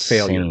to lead to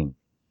failure.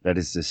 That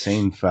is the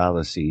same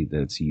fallacy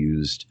that's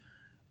used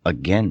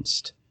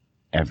against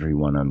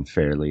everyone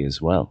unfairly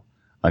as well.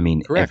 I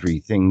mean, Correct.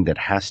 Everything that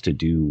has to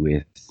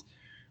do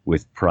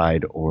with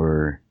pride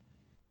or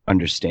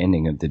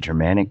understanding of the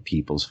Germanic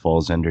peoples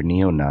falls under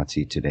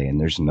neo-Nazi today, and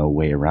there's no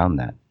way around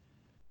that.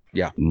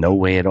 Yeah. No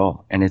way at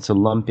all. And it's a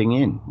lumping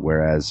in,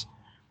 whereas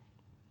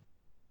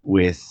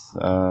with,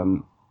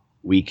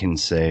 we can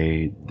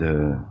say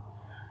the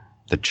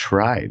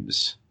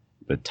tribes,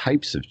 the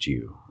types of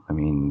Jew, I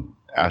mean,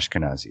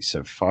 Ashkenazi,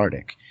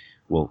 Sephardic.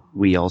 Well,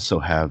 we also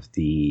have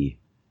the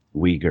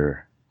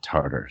Uyghur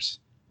Tartars.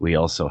 We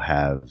also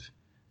have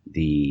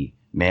the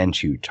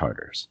Manchu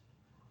Tartars.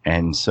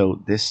 And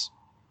so this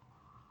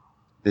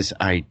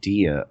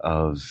idea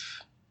of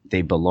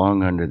they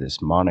belong under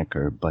this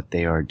moniker, but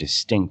they are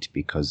distinct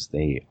because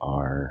they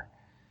are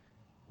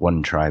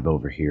one tribe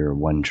over here,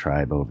 one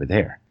tribe over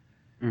there.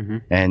 Mm-hmm.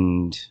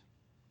 And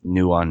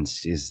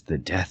nuance is the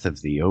death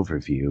of the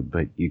overview,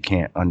 but you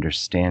can't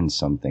understand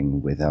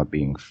something without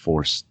being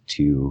forced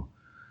to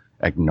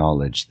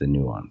acknowledge the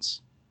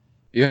nuance.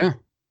 Yeah.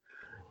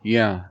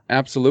 Yeah,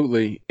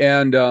 absolutely.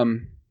 And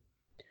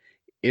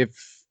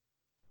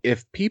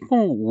if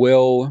people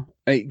will,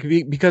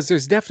 because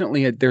there's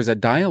definitely there's a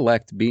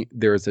dialectic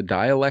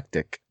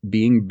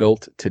being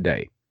built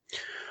today.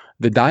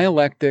 The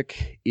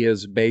dialectic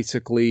is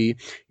basically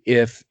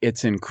if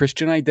it's in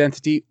Christian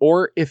identity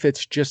or if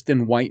it's just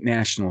in white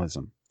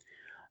nationalism.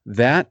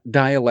 That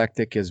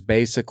dialectic is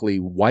basically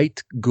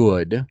white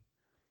good,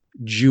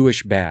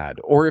 Jewish bad,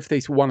 or if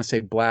they want to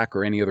say black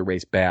or any other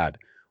race bad.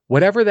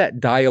 Whatever that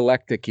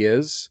dialectic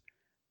is,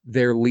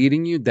 they're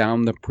leading you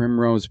down the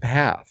primrose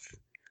path,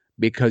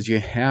 because you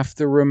have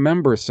to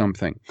remember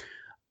something.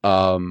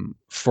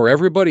 For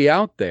everybody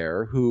out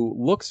there who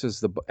looks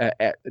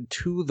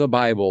to the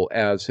Bible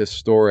as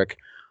historic,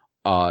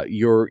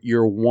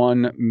 your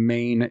one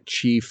main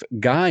chief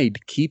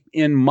guide, keep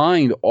in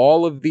mind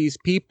all of these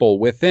people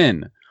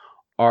within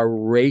are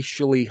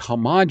racially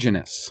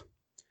homogenous.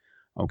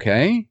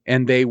 Okay?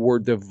 And they were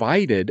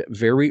divided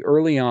very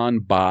early on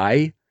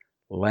by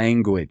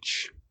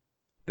language.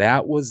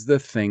 That was the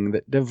thing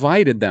that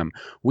divided them.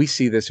 We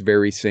see this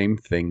very same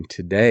thing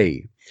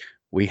today.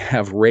 We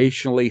have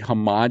racially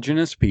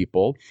homogenous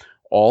people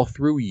all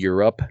through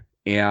Europe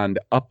and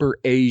Upper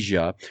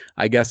Asia,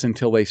 I guess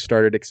until they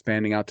started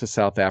expanding out to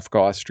South Africa,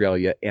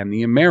 Australia, and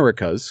the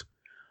Americas,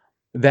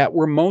 that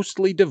were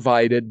mostly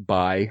divided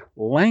by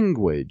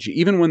language,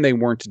 even when they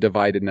weren't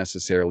divided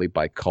necessarily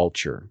by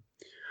culture.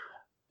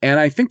 And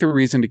I think the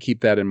reason to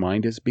keep that in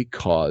mind is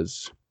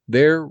because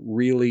there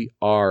really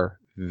are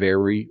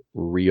very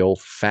real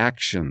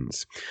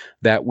factions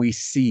that we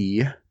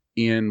see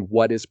in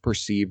what is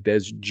perceived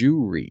as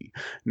Jewry,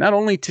 not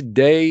only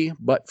today,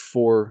 but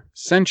for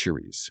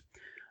centuries.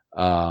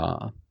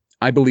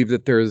 I believe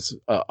that there's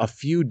a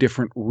few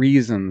different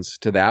reasons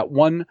to that.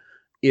 One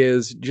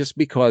is just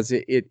because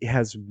it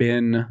has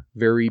been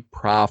very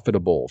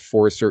profitable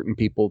for certain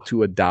people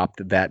to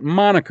adopt that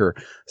moniker,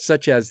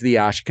 such as the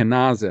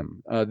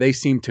Ashkenazim. They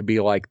seem to be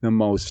like the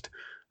most,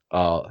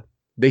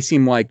 they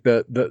seem like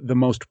the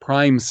most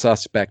prime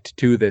suspect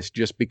to this,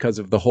 just because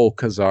of the whole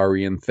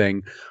Khazarian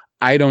thing.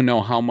 I don't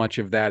know how much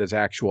of that is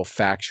actual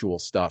factual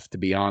stuff, to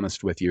be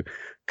honest with you.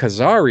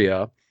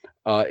 Khazaria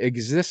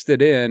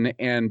existed in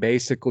and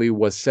basically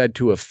was said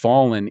to have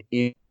fallen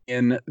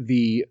in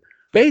the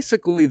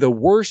basically the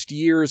worst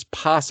years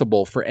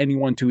possible for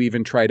anyone to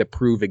even try to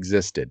prove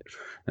existed.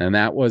 And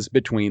that was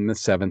between the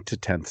 7th to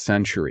 10th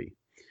century.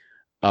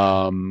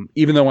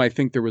 Even though I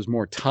think there was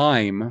more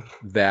time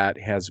that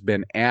has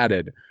been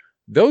added,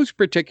 those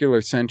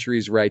particular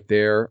centuries right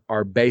there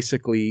are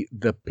basically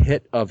the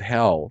pit of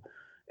hell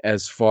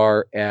as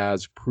far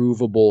as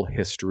provable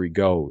history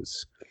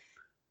goes.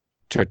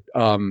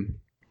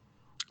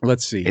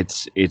 Let's see.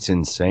 It's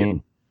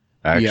insane,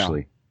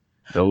 actually.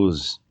 Yeah.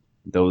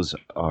 Those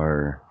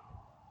are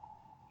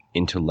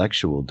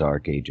intellectual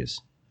dark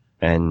ages,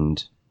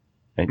 and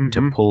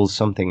to pull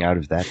something out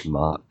of that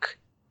muck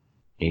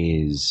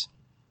is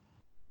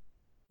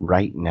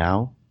right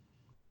now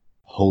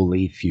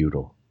wholly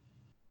futile.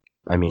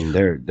 I mean,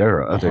 there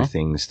are other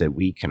things that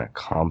we can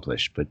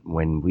accomplish, but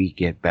when we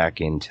get back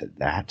into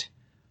that,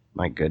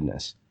 my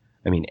goodness.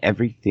 I mean,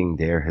 everything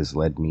there has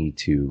led me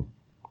to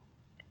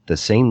the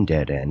same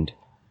dead end,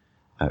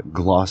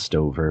 glossed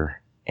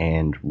over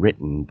and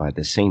written by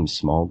the same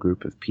small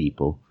group of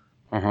people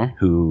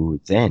who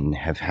then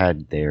have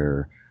had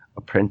their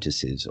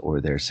apprentices or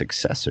their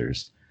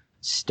successors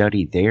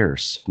study their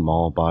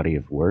small body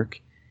of work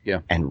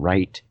and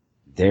write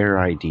their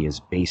ideas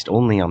based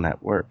only on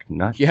that work,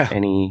 not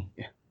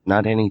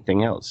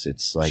anything else.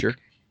 It's like,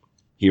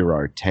 here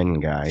are 10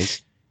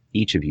 guys.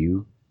 Each of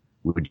you,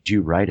 would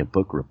you write a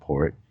book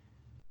report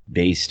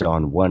based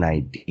on one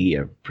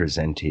idea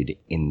presented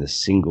in the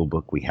single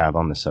book we have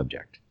on the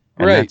subject?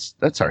 And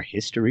that's our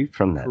history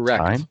from that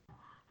time.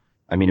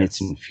 I mean,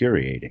 it's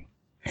infuriating.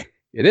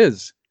 It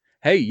is.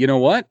 Hey, you know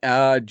what?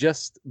 And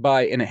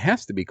it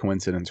has to be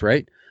coincidence,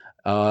 right?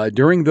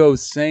 During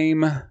those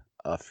same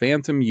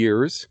phantom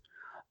years,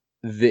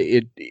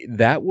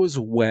 that was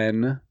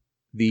when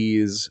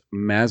these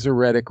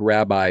Masoretic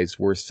rabbis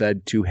were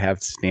said to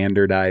have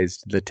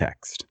standardized the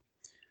text.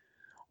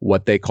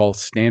 What they call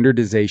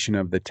standardization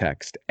of the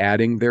text,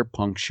 adding their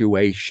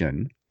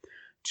punctuation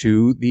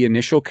to the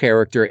initial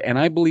character. And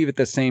I believe at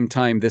the same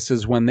time, this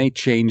is when they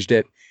changed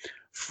it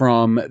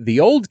from the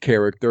old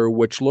character,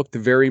 which looked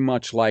very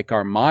much like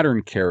our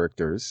modern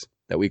characters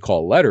that we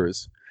call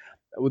letters.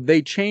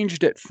 They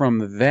changed it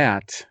from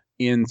that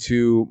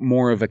into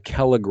more of a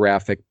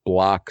calligraphic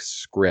block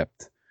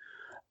script.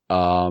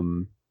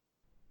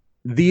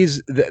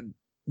 This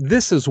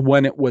is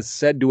when it was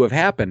said to have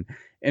happened.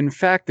 In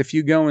fact, if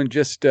you go and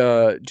just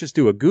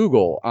do a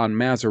Google on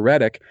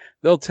Masoretic,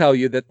 they'll tell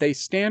you that they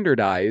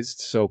standardized,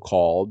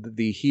 so-called,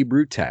 the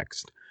Hebrew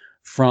text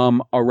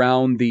from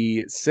around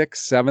the 6th,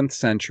 7th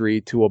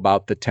century to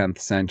about the 10th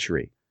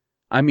century.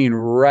 I mean,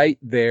 right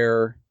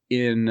there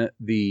in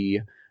the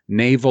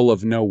navel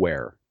of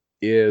nowhere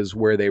is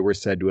where they were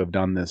said to have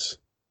done this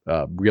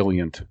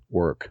brilliant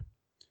work.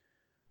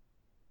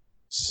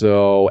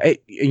 So,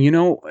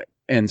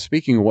 and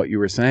speaking of what you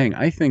were saying,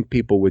 I think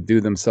people would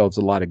do themselves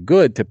a lot of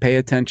good to pay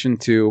attention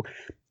to,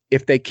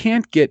 if they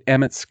can't get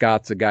Emmett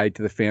Scott's A Guide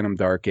to the Phantom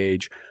Dark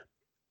Age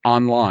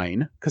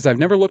online, because I've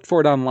never looked for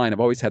it online. I've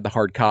always had the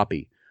hard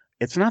copy.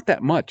 It's not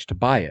that much to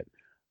buy it.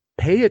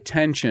 Pay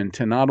attention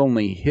to not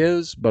only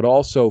his, but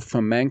also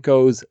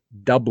Fomenko's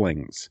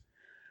doublings.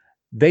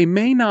 They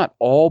may not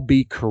all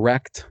be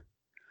correct,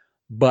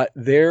 but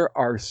there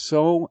are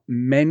so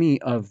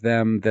many of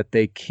them that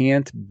they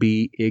can't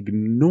be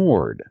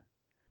ignored.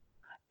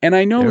 And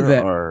I know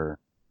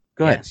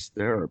Go ahead. Yes,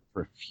 there are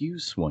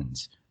profuse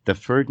ones. The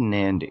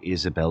Ferdinand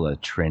Isabella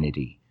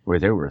Trinity, where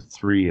there were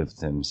 3 of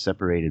them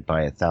separated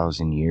by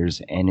 1,000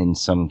 years, and in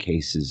some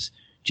cases,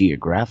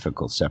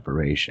 geographical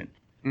separation.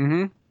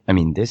 Mm-hmm. I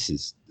mean, this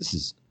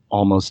is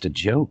almost a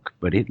joke,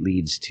 but it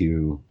leads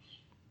to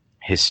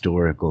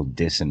historical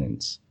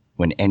dissonance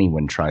when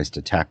anyone tries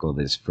to tackle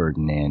this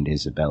Ferdinand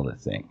Isabella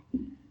thing.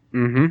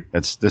 Mm-hmm.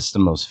 That's the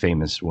most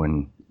famous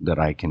one that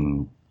I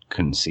can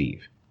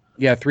conceive.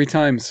 Yeah, 3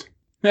 times.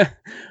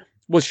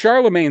 Well,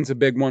 Charlemagne's a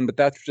big one, but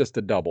that's just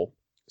a double.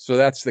 So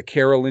that's the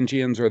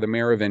Carolingians or the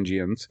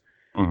Merovingians.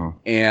 Mhm.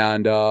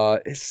 And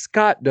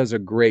Scott does a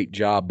great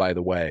job, by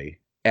the way,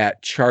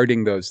 at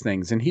charting those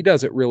things. And he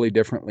does it really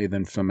differently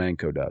than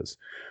Fomenko does.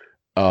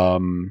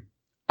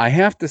 I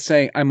have to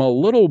say I'm a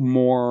little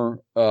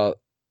more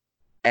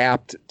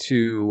apt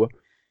to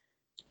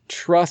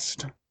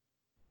trust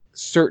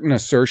certain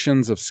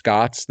assertions of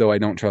Scott's, though I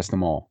don't trust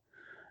them all,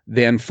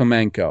 than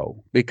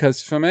Fomenko.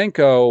 Because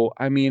Fomenko,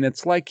 I mean,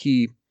 it's like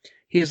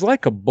he's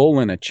like a bull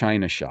in a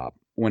china shop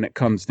when it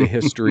comes to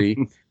history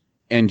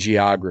and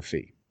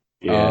geography.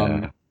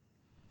 Yeah.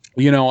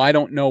 I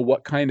don't know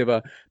what kind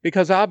of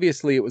because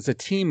obviously it was a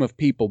team of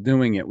people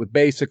doing it with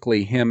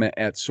basically him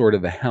at sort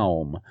of the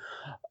helm.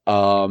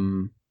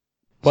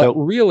 But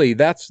really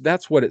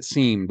that's what it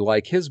seemed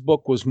like. His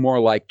book was more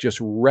like just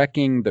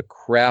wrecking the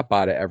crap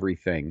out of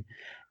everything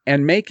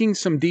and making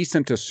some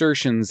decent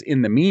assertions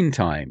in the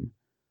meantime.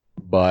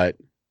 But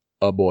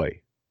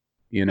boy,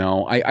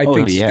 I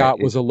think Scott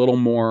was a little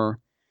more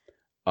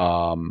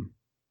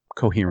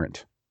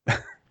coherent.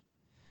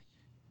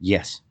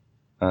 Yes.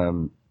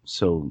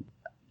 So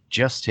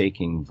just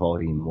taking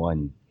volume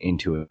 1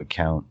 into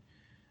account,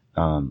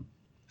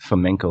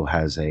 Fomenko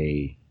has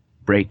a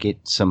break it,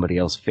 somebody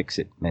else fix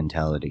it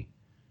mentality.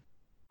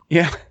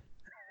 Yeah.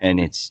 And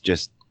it's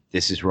just,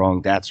 this is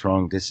wrong, that's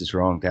wrong, this is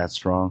wrong,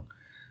 that's wrong.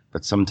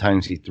 But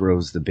sometimes he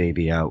throws the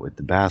baby out with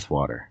the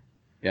bathwater.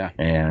 Yeah.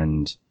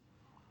 And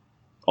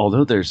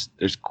although there's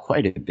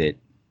quite a bit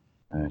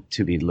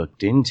to be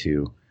looked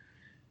into,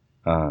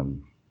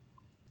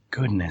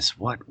 goodness,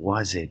 what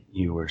was it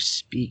you were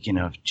speaking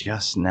of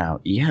just now?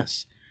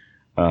 Yes.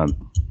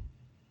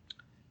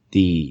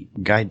 The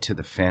Guide to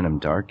the Phantom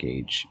Dark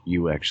Age,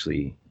 you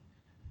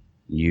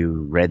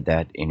read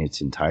that in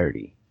its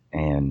entirety.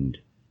 And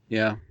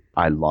yeah,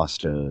 I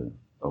lost a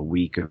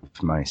week of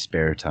my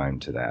spare time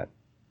to that.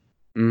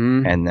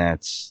 Mm-hmm. And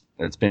that's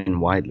been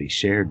widely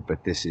shared,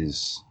 but this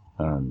is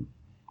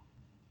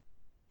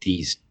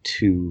these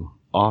 2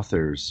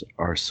 authors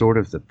are sort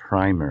of the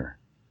primer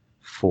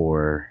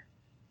for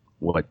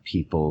what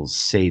people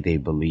say they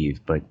believe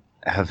but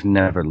have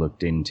never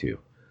looked into.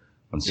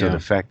 And so the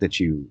fact that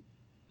you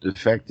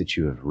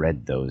have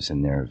read those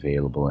and they're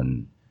available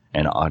in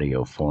an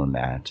audio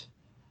format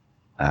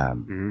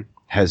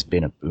has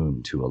been a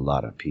boon to a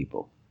lot of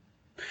people.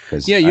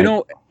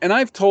 Yeah, and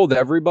I've told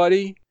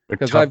everybody,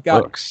 because I've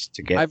got books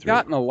to get through.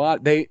 Gotten a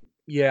lot. And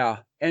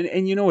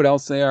you know what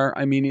else they are?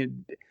 I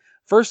mean,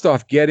 first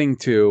off, getting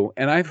to,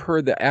 and I've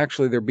heard that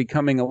actually they're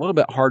becoming a little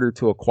bit harder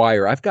to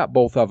acquire. I've got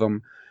both of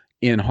them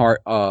in not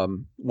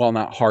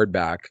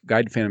hardback,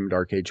 Guide to Phantom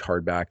Dark Age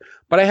hardback,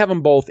 but I have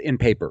them both in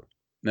paper.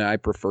 Now, I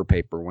prefer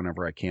paper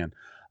whenever I can.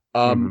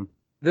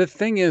 The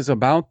thing is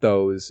about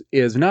those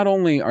is not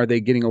only are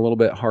they getting a little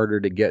bit harder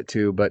to get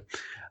to, but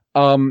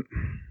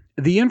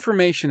the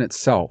information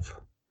itself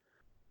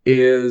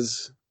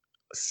is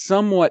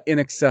somewhat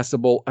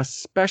inaccessible,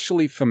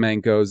 especially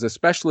Fomenko's,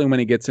 especially when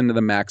he gets into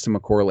the maxima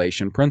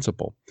correlation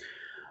principle.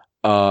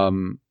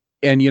 And,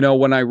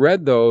 when I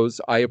read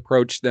those, I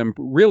approached them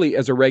really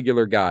as a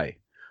regular guy.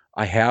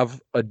 I have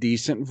a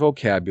decent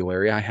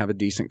vocabulary. I have a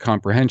decent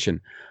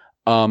comprehension.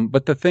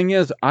 But the thing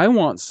is, I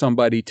want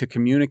somebody to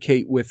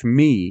communicate with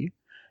me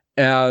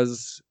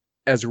as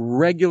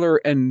regular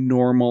and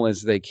normal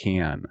as they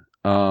can.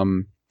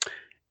 And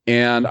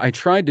I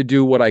tried to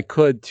do what I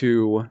could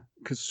to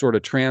sort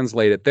of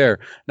translate it there.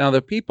 Now,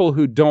 the people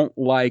who don't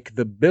like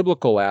the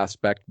biblical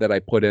aspect that I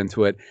put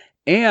into it,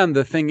 and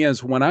the thing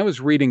is, when I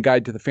was reading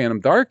Guide to the Phantom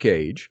Dark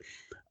Age,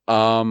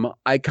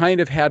 I kind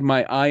of had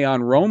my eye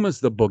on Rome as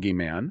the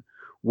boogeyman,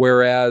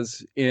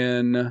 whereas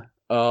in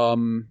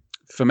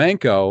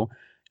Fomenko,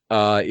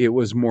 it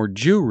was more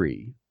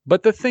Jewry.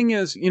 But the thing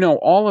is,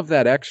 all of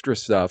that extra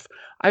stuff,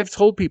 I've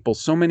told people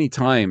so many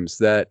times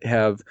that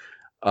have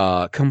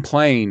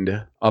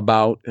complained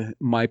about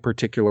my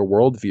particular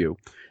worldview.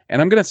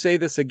 And I'm going to say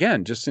this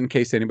again, just in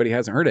case anybody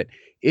hasn't heard it.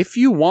 If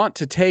you want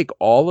to take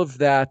all of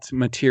that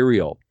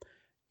material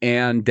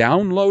and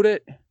download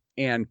it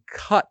and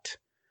cut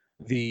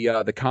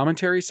the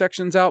commentary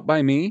sections out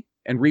by me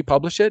and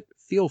republish it,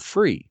 feel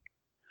free.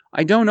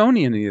 I don't own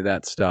any of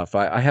that stuff.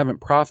 I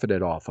haven't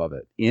profited off of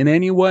it in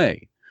any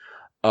way.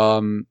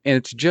 And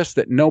it's just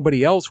that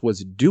nobody else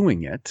was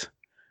doing it.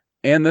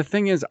 And the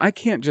thing is, I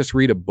can't just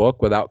read a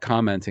book without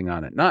commenting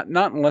on it. Not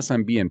unless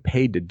I'm being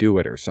paid to do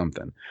it or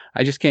something.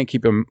 I just can't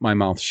keep my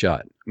mouth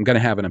shut. I'm going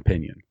to have an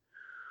opinion.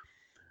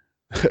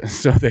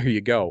 So there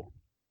you go.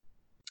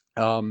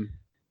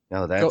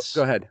 No, that's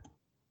go ahead.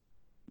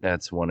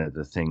 That's one of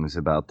the things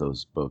about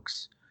those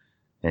books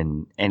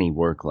and any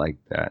work like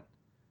that.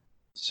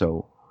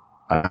 So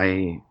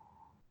I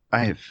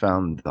have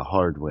found the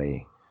hard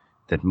way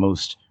that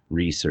most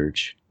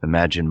research,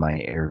 imagine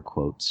my air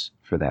quotes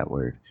for that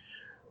word,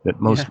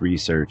 that most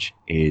research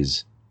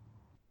is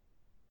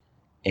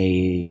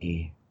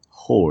a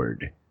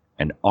horde,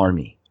 an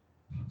army,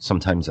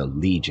 sometimes a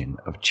legion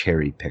of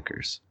cherry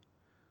pickers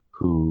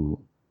who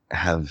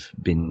have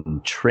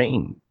been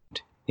trained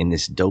in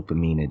this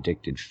dopamine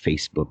addicted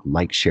Facebook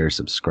like, share,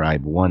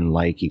 subscribe, one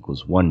like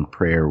equals one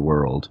prayer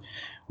world,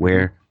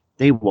 where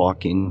they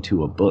walk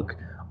into a book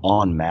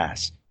en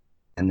masse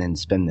and then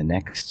spend the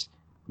next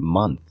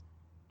month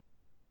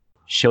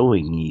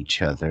showing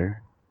each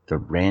other the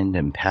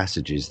random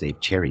passages they've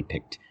cherry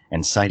picked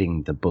and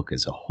citing the book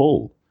as a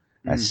whole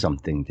as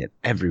something that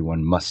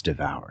everyone must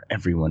devour,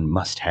 everyone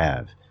must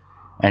have.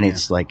 And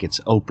it's like it's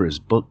Oprah's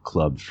book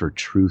club for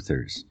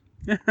truthers.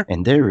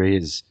 And there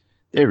is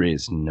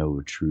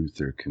no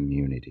truther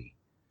community.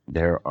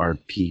 There are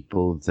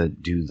people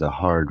that do the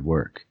hard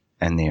work,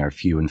 and they are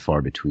few and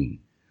far between.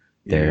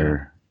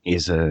 There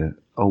is a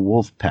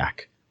wolf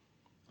pack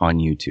on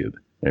YouTube.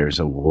 There's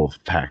a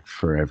wolf pack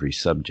for every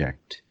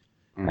subject.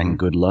 And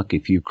good luck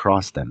if you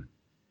cross them.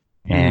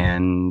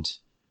 And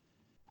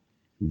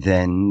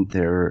then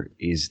there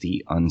is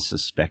the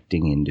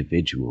unsuspecting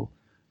individual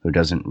who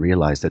doesn't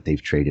realize that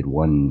they've traded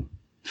one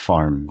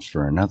farm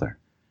for another.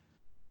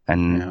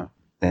 And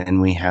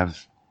then we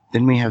have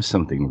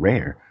something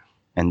rare,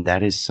 and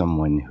that is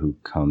someone who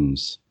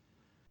comes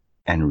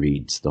and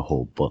reads the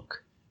whole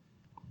book.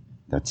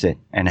 That's it.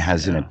 And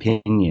has an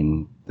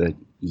opinion that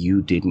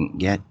you didn't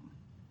get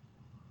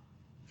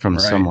from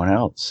someone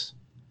else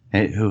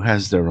who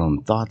has their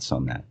own thoughts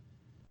on that.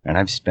 And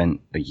I've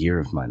spent a year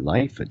of my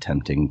life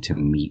attempting to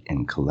meet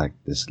and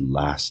collect this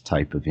last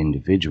type of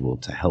individual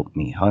to help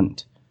me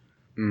hunt.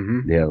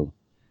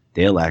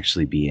 They'll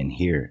actually be in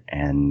here,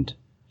 and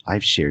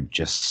I've shared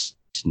just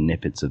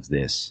snippets of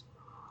this.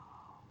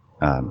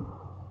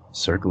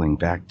 Circling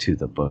back to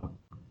the book,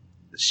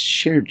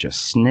 shared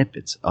just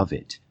snippets of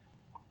it,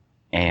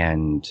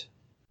 and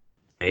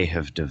they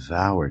have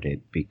devoured it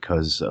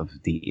because of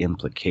the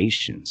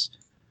implications.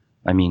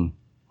 I mean,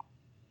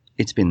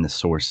 it's been the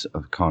source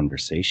of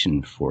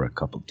conversation for a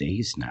couple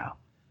days now.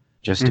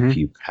 Just a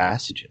few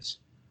passages.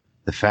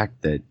 The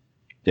fact that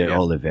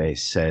Olivet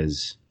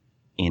says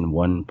in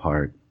one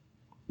part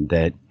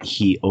that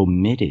he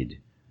omitted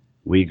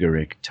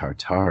Uyghuric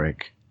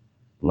Tartaric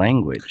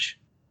language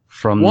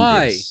from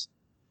this.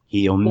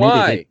 He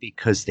omitted it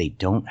because they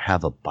don't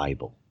have a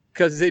Bible.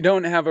 Because they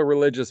don't have a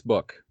religious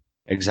book.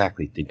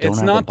 Exactly. They don't it's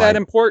have not a Bible. that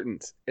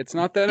important. It's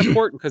not that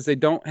important because they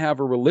don't have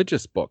a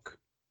religious book.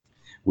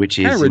 Which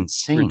is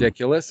insane.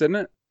 Ridiculous, isn't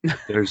it?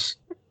 There's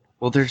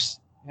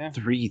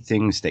three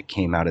things that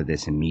came out of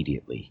this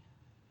immediately.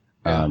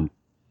 My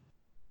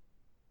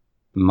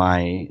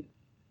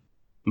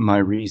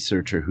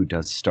researcher who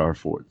does star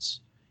forts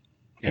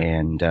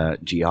and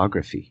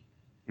geography,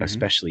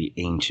 especially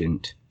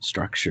ancient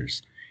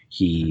structures,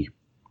 he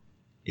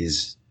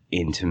is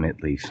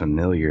intimately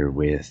familiar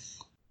with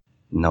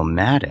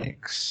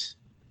nomadics,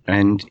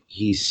 and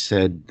he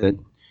said that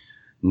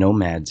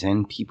nomads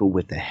and people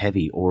with a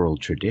heavy oral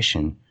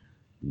tradition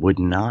would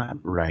not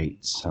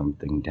write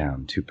something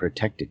down to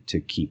protect it,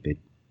 to keep it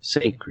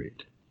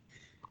sacred,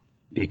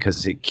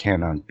 because it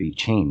cannot be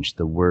changed.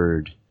 The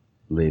word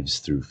lives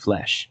through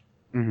flesh.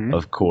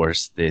 Of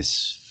course,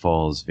 this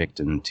falls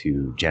victim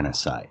to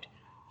genocide,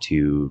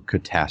 to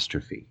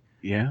catastrophe.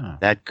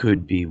 That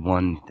could be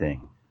one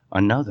thing.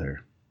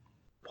 Another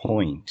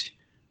point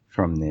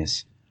from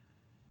this,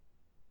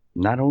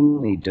 not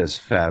only does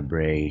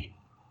Fabre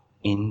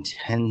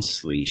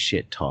intensely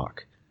shit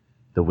talk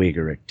the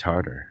Uyghuric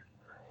Tartar,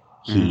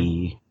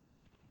 he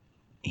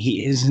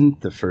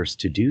isn't the first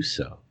to do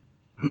so.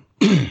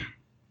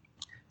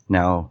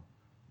 Now,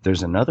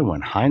 there's another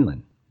one,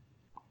 Heinlein,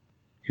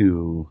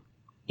 who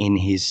in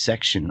his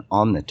section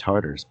on the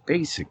Tartars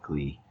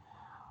basically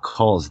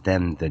calls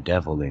them the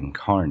devil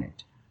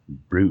incarnate,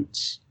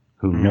 brutes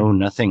who know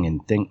nothing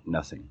and think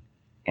nothing,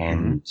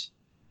 and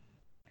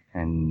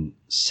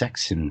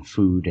sex and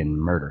food and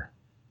murder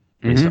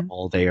is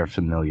all they are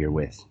familiar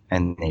with,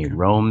 and they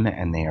roam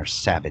and they are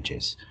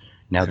savages.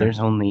 Now there's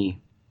only,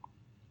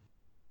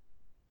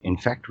 in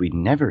fact, we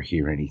never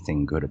hear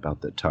anything good about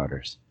the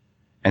Tartars,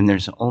 and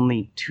there's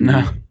only two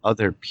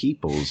other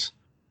peoples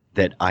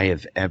that I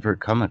have ever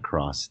come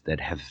across that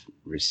have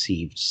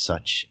received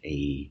such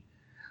a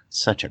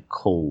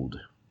cold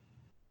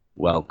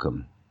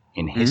welcome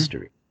in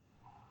history.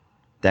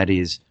 That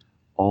is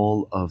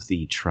all of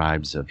the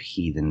tribes of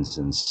heathens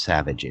and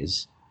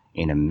savages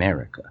in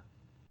America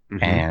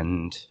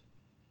and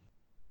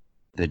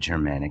the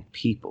Germanic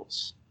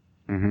peoples.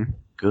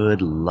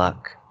 Good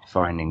luck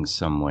finding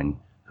someone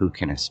who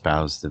can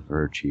espouse the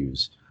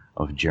virtues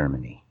of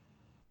Germany.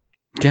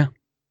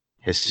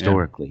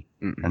 Historically.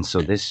 And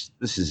so this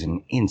is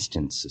an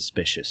instant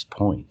suspicious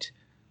point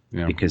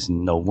because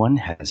no one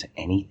has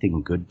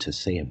anything good to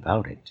say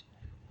about it.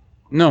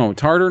 No,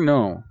 Tartar,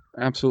 no.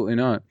 Absolutely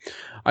not.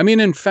 I mean,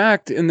 in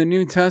fact, in the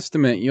New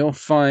Testament, you'll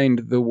find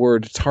the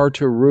word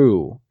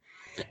Tartaru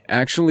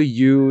actually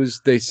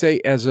used, they say,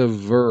 as a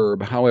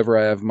verb. However,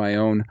 I have my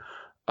own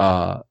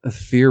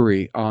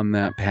theory on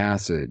that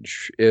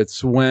passage.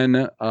 It's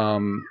when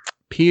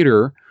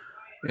Peter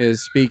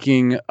is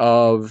speaking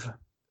of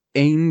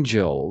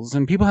angels,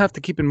 and people have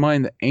to keep in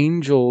mind that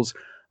angels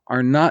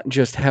are not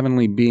just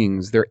heavenly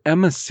beings, they're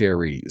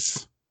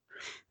emissaries,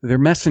 they're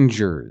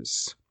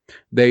messengers.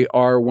 They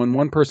are, when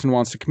one person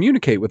wants to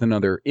communicate with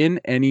another in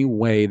any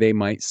way, they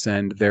might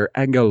send their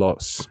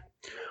angelos,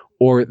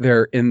 or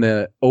they're in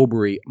the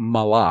Obri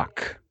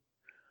malak.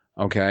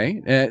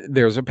 Okay,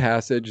 there's a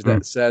passage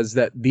that says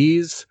that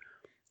these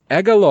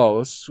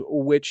angelos,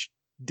 which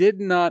did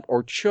not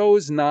or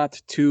chose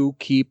not to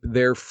keep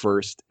their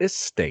first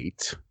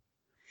estate,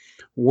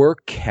 were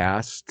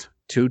cast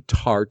to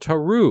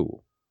Tartaru.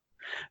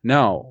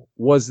 Now,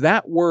 was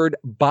that word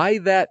by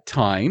that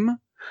time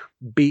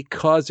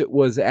because it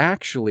was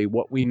actually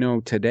what we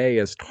know today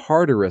as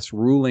Tartarus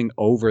ruling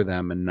over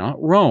them and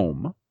not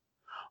Rome?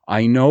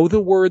 I know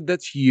the word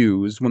that's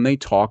used when they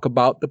talk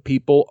about the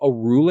people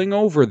ruling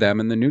over them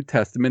in the New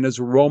Testament is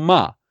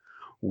Roma,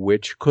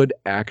 which could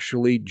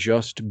actually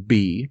just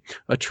be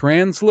a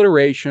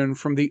transliteration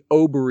from the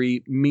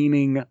Obri,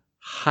 meaning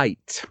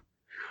height.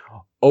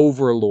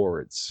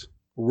 Overlords,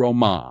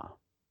 Roma.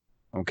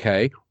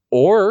 Okay?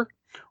 Or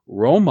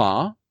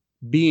Roma,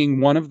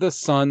 being one of the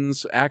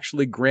sons,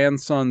 actually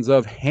grandsons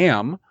of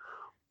Ham,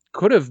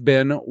 could have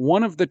been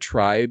one of the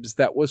tribes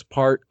that was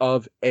part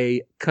of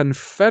a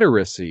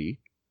confederacy,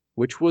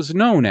 which was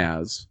known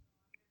as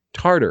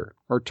Tartar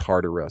or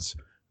Tartarus.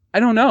 I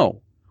don't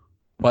know,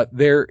 but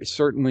there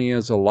certainly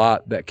is a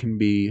lot that can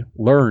be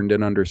learned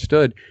and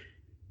understood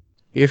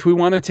if we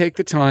want to take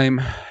the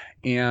time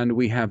and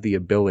we have the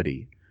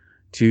ability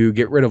to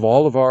get rid of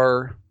all of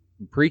our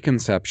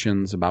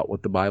preconceptions about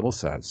what the Bible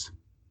says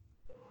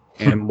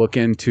and look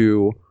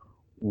into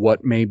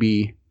what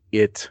maybe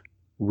it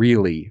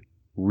really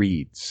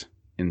reads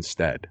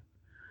instead.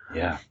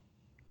 Yeah.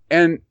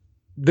 And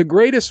the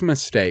greatest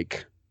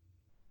mistake,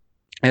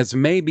 as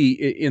maybe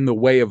in the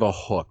way of a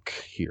hook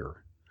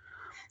here,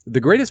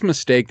 the greatest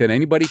mistake that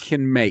anybody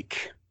can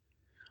make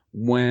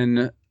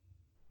when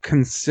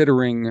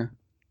considering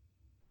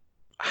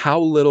how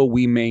little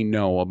we may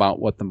know about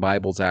what the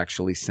Bible's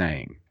actually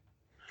saying.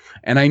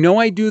 And I know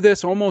I do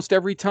this almost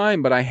every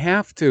time, but I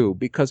have to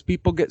because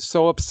people get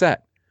so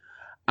upset.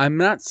 I'm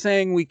not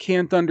saying we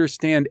can't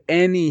understand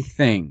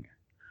anything.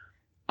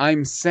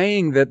 I'm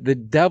saying that the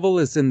devil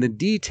is in the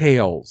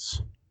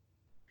details.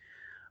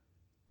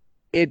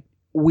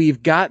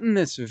 We've gotten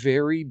this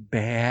very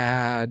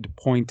bad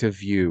point of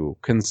view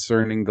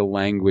concerning the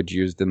language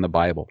used in the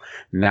Bible,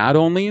 not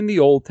only in the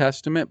Old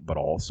Testament, but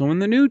also in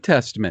the New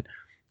Testament.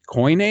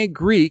 Koine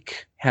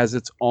Greek has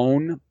its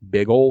own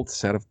big old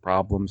set of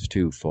problems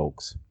too,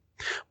 folks.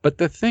 But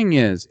the thing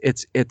is,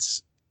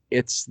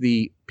 it's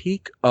the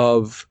peak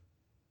of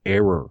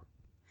error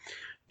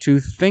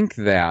to think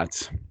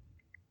that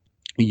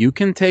you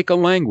can take a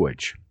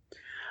language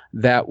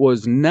that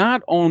was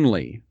not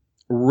only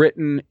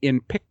written in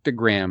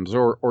pictograms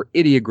or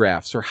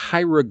ideographs or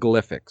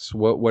hieroglyphics,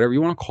 whatever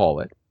you want to call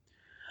it,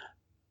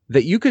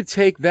 that you could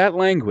take that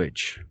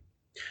language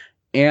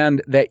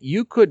and that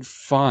you could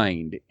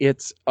find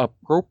its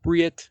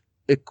appropriate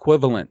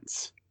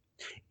equivalents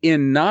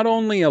in not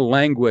only a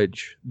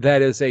language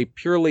that is a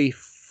purely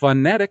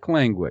phonetic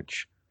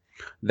language,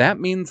 that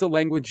means a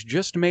language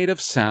just made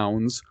of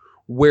sounds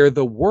where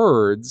the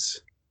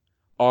words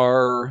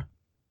are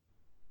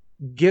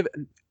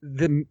given,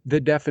 the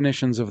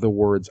definitions of the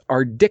words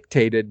are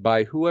dictated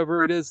by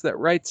whoever it is that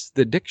writes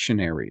the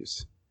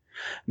dictionaries.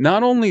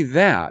 Not only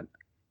that,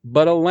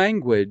 but a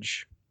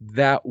language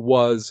that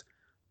was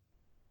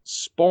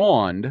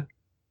spawned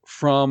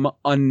from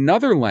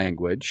another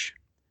language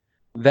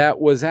that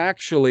was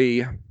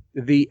actually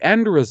the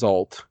end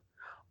result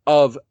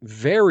of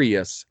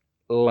various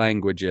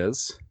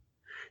languages.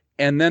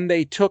 And then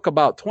they took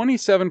about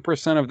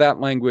 27% of that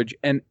language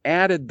and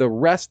added the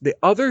rest, the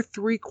other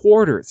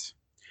 3/4.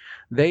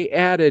 They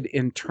added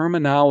in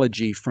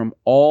terminology from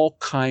all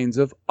kinds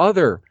of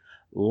other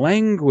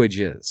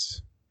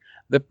languages.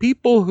 The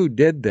people who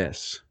did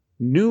this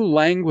knew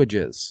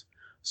languages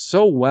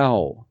so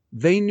well.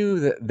 They knew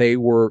that they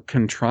were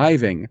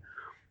contriving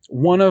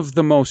one of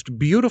the most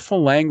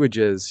beautiful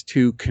languages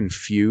to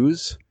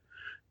confuse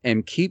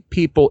and keep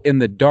people in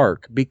the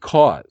dark,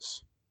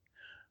 because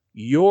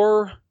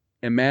your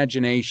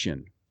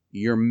imagination,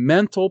 your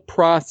mental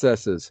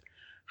processes,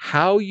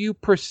 how you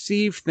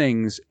perceive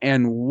things,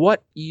 and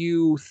what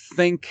you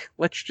think,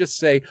 let's just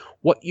say,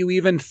 what you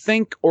even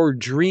think or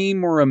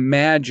dream or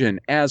imagine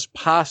as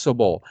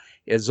possible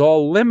is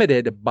all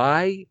limited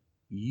by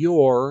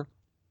your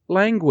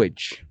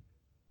language.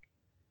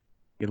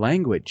 Your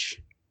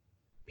language.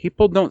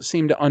 People don't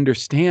seem to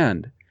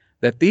understand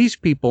that these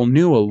people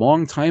knew a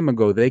long time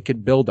ago they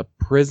could build a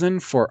prison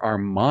for our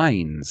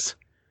minds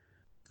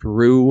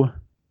through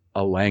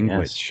a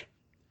language. Yes.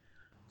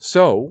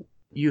 So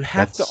you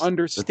have to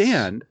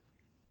understand.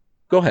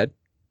 Go ahead.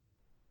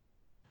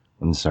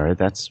 I'm sorry.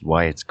 That's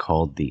why it's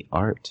called the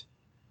art.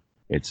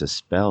 It's a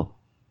spell.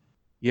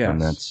 Yes.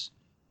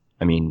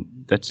 And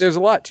that's There's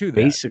a lot to that.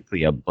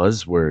 basically a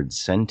buzzword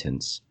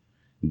sentence,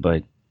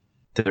 but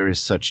there is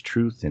such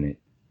truth in it.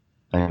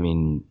 I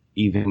mean,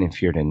 even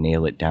if you're to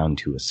nail it down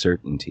to a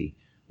certainty,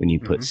 when you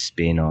put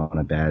spin on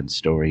a bad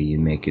story, you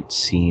make it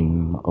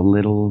seem a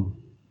little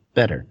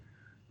better.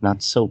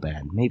 Not so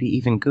bad, maybe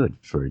even good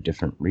for a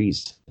different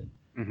reason.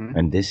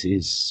 And this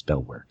is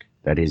spell work.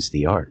 That is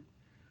the art.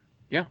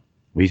 Yeah.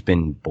 We've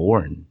been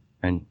born,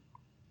 and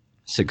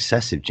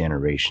successive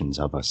generations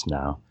of us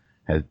now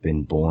have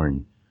been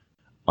born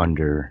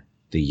under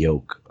the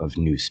yoke of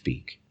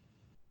Newspeak.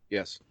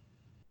 Yes.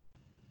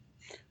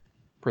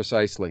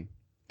 Precisely.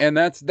 And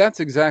that's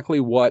exactly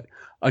what,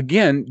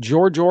 again,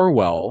 George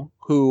Orwell,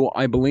 who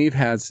I believe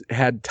has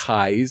had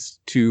ties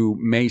to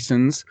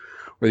Masons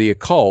or the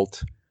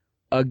occult,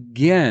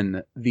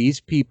 again, these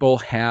people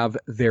have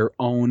their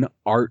own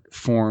art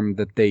form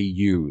that they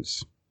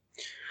use.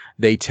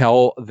 They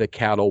tell the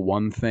cattle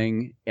one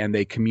thing and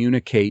they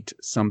communicate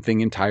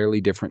something entirely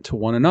different to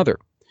one another.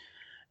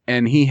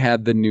 And he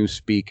had the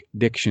Newspeak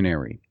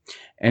dictionary.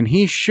 And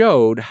he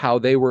showed how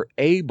they were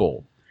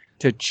able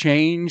to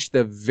change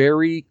the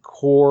very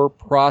core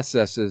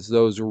processes,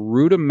 those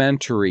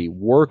rudimentary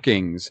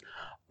workings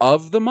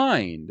of the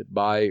mind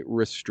by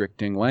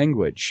restricting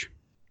language.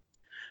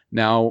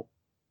 Now,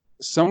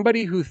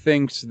 somebody who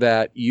thinks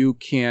that you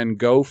can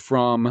go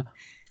from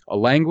a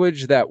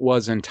language that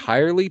was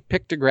entirely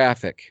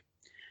pictographic,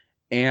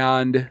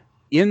 and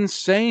in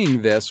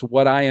saying this,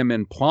 what I am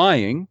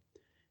implying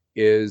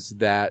is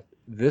that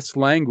this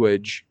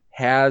language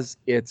has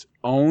its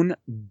own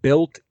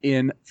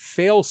built-in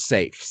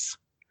fail-safes.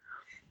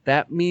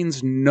 That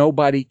means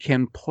nobody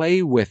can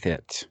play with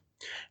it.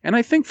 And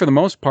I think for the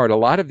most part, a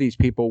lot of these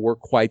people were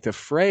quite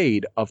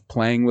afraid of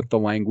playing with the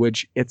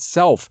language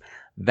itself.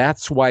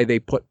 That's why they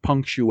put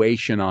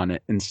punctuation on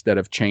it instead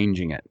of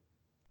changing it.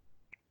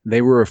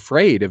 They were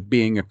afraid of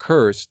being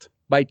accursed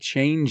by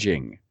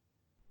changing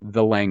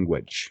the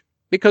language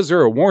because there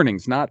are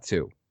warnings not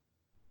to.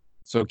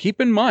 So keep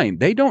in mind,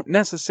 they don't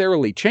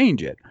necessarily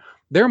change it.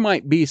 There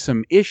might be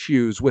some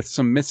issues with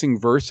some missing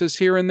verses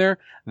here and there.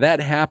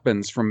 That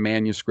happens from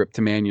manuscript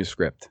to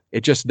manuscript.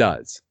 It just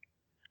does.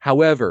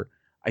 However,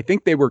 I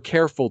think they were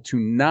careful to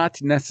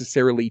not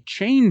necessarily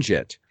change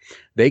it.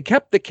 They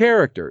kept the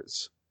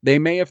characters. They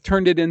may have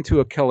turned it into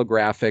a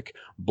calligraphic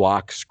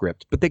block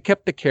script, but they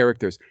kept the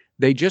characters.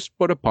 They just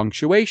put a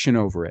punctuation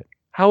over it.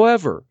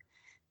 However,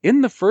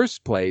 in the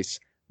first place,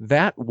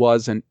 that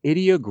was an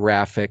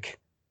ideographic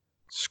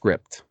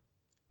script.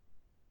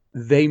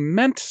 They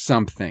meant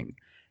something.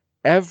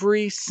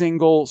 Every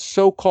single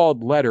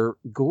so-called letter,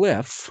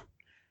 glyph,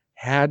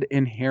 had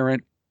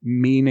inherent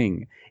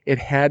meaning. It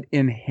had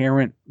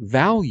inherent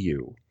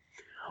value.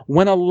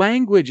 When a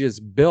language is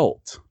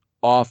built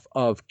off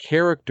of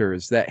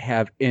characters that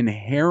have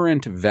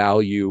inherent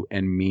value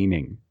and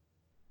meaning,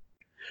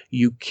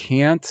 you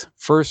can't,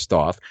 first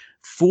off,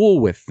 fool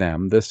with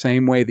them the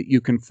same way that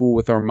you can fool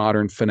with our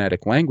modern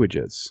phonetic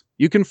languages.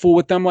 You can fool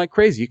with them like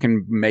crazy. You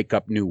can make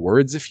up new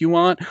words if you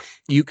want.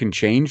 You can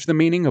change the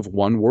meaning of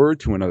one word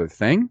to another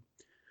thing.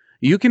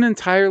 You can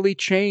entirely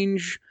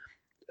change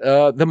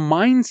the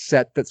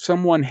mindset that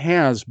someone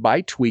has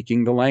by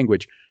tweaking the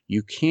language.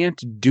 You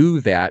can't do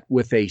that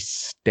with a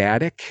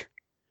static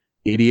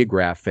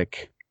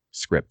ideographic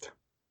script.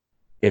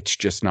 It's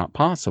just not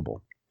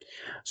possible.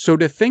 So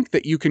to think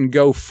that you can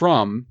go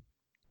from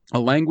a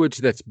language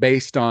that's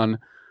based on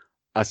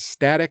a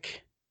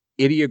static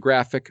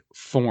ideographic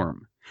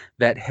form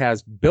that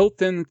has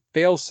built-in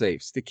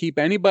fail-safes to keep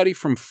anybody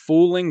from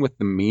fooling with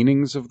the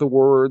meanings of the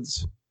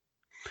words,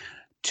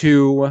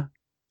 to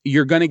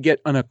you're going to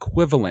get an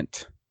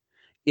equivalent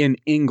in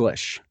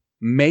English,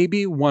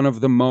 maybe one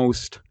of the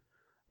most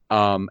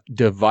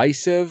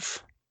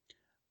divisive,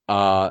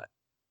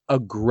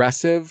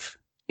 aggressive,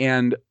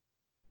 and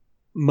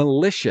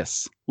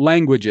malicious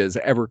languages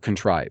ever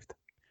contrived.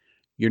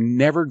 You're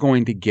never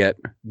going to get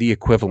the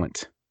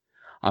equivalent.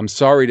 I'm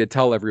sorry to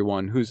tell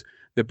everyone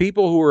the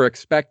people who are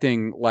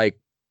expecting like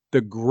the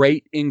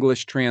great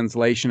English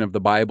translation of the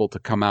Bible to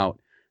come out,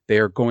 they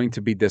are going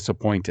to be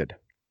disappointed.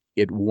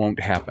 It won't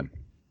happen.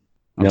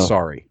 I'm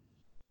sorry.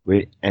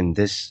 Wait, and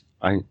this,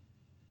 I'm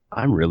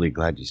really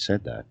glad you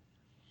said that.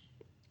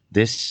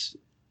 This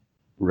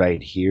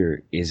right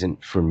here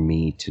isn't for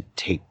me to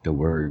take the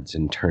words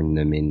and turn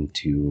them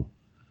into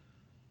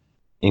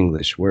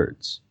English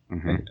words.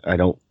 I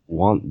don't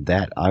want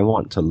that. I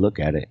want to look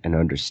at it and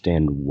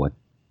understand what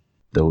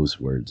those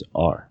words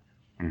are.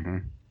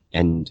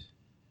 And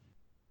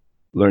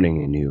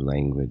learning a new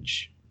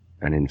language,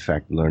 and in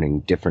fact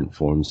learning different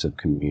forms of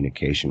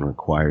communication,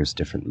 requires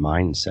different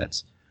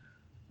mindsets.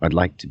 I'd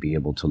like to be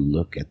able to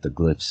look at the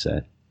glyph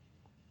set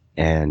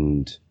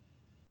and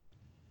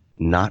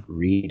not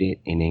read it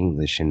in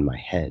English in my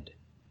head.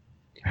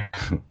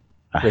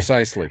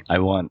 Precisely. I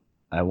want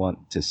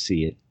to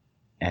see it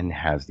and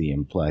have the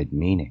implied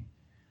meaning.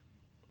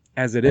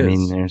 As it is. I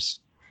mean,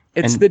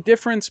 it's the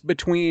difference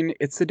between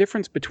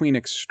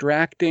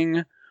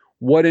extracting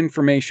what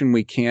information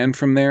we can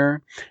from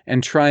there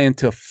and trying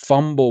to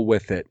fumble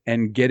with it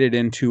and get it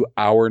into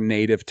our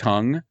native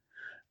tongue.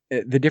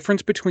 The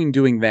difference between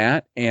doing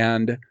that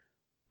and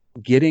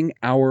getting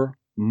our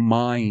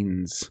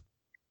minds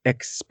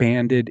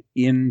expanded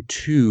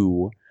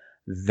into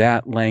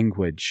that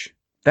language,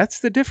 that's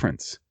the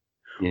difference.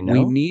 You know?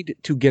 We need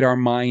to get our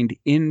mind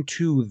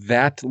into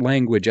that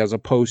language as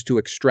opposed to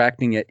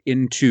extracting it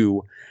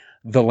into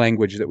the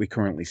language that we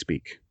currently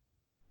speak.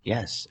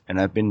 Yes,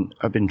 and I've been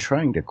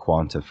trying to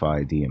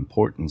quantify the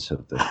importance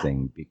of the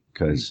thing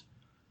because,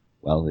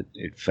 well,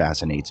 it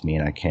fascinates me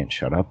and I can't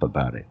shut up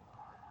about it.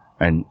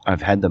 And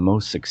I've had the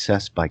most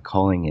success by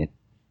calling it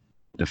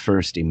the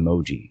first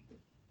emoji.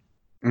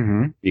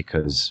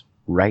 Because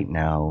right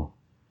now,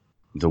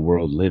 the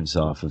world lives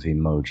off of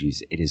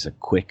emojis. It is a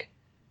quick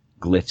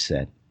glyph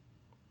set.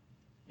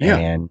 Yeah.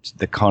 And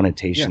the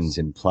connotations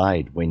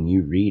implied when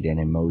you read an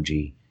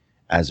emoji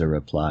as a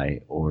reply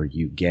or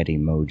you get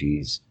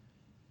emojis,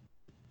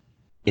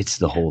 it's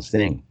the whole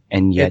thing.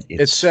 And yet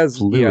it says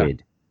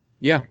fluid.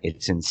 Yeah.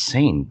 It's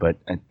insane, but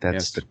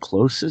that's the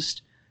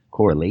closest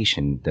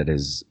correlation that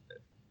has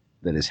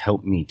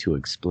helped me to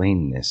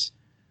explain this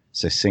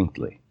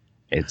succinctly.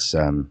 It's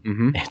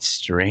it's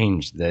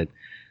strange that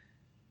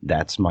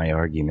that's my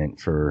argument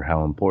for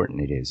how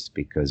important it is,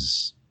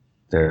 because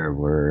there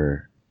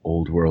were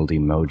old world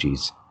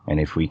emojis,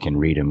 and if we can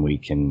read them, we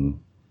can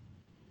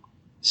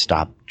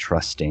stop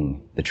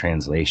trusting the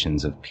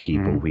translations of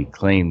people we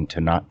claim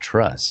to not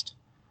trust.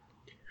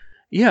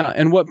 Yeah,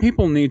 and what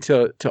people need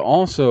to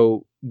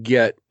also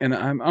get, and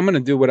I'm going to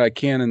do what I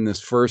can in this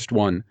first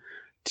one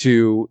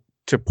to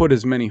put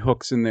as many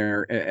hooks in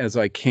there as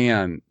I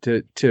can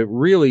to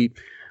really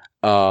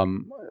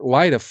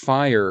light a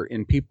fire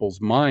in people's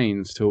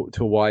minds to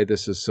why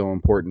this is so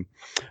important.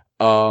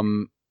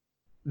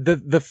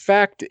 The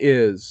fact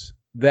is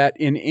that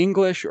in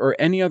English or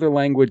any other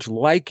language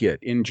like it,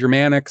 in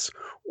Germanics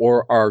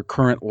or our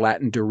current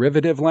Latin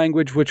derivative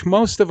language, which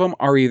most of them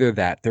are either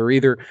that. They're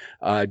either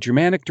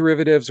Germanic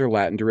derivatives or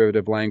Latin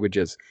derivative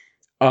languages.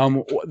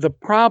 The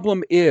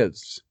problem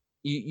is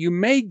you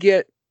may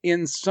get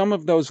in some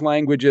of those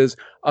languages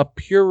a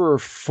purer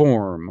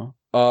form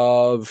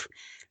of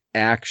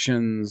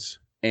actions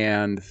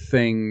and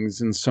things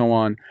and so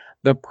on.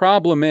 The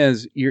problem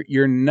is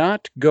you're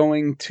not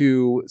going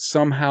to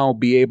somehow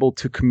be able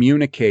to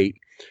communicate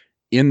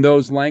in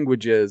those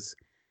languages.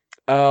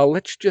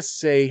 Let's just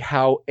say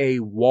how a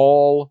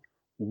wall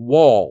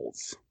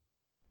walls,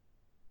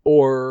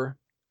 or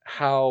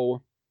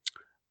how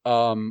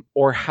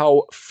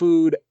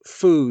food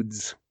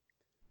foods.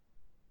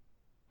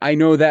 I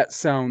know that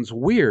sounds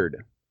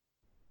weird,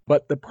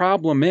 but the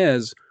problem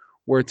is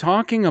we're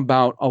talking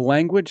about a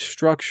language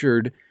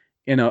structured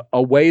in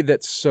a way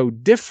that's so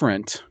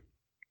different.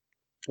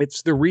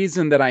 It's the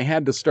reason that I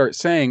had to start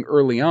saying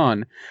early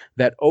on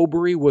that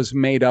Obry was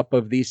made up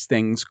of these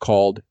things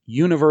called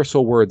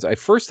universal words.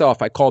 First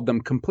off, I called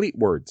them complete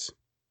words,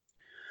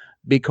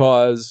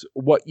 because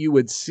what you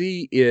would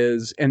see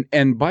is,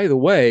 and by the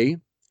way,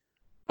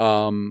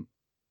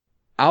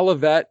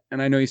 Olivet,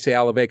 and I know you say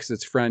Olivet because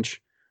it's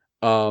French,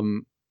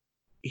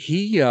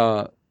 he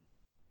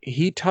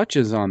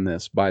touches on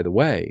this, by the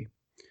way,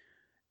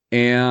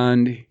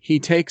 and he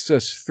takes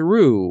us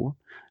through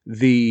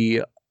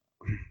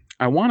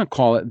I want to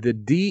call it the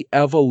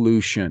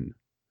de-evolution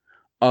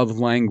of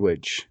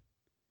language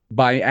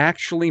by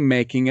actually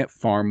making it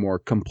far more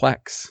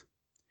complex.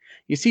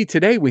 You see,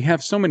 today we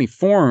have so many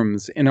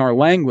forms in our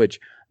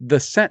language. The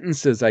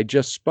sentences I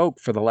just spoke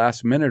for the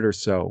last minute or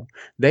so,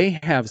 they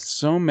have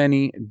so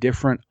many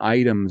different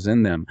items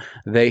in them.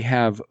 They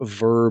have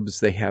verbs,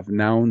 they have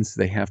nouns,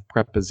 they have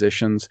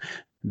prepositions,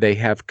 they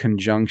have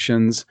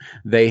conjunctions,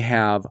 they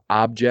have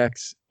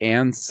objects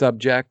and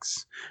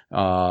subjects.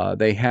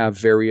 They have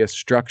various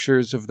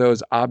structures of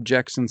those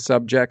objects and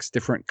subjects,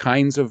 different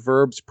kinds of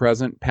verbs,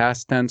 present,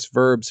 past tense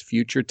verbs,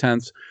 future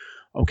tense.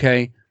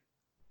 Okay.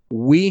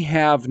 We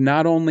have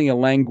not only a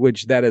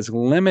language that has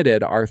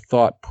limited our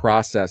thought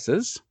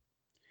processes,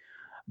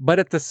 but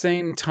at the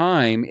same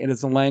time, it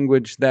is a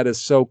language that is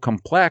so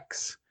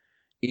complex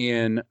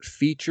in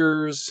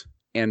features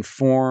and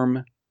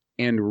form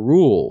and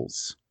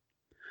rules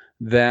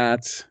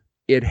that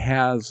it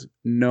has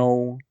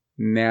no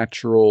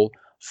natural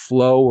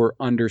flow or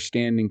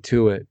understanding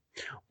to it.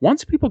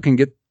 Once people can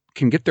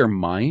get their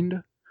mind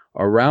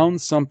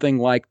around something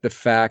like the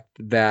fact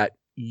that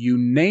you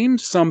name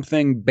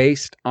something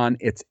based on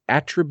its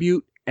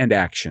attribute and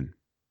action,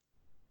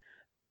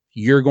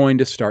 you're going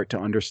to start to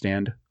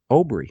understand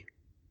Obry.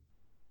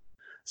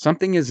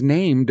 Something is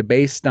named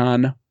based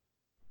on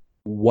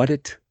what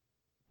it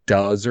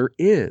does or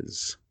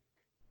is.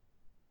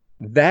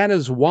 That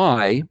is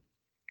why,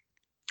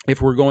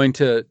 if we're going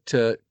to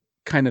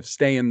kind of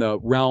stay in the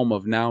realm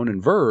of noun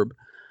and verb,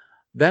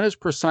 that is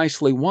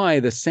precisely why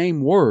the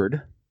same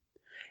word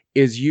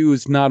is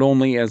used not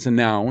only as a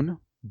noun,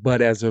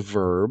 but as a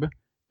verb,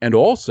 and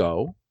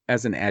also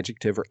as an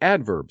adjective or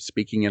adverb,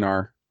 speaking in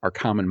our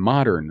common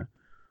modern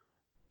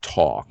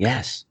talk.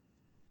 Yes.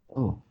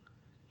 Oh,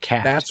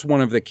 Cat. That's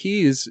one of the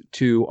keys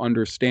to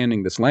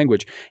understanding this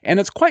language. And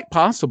it's quite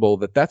possible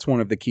that that's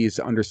one of the keys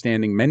to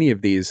understanding many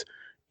of these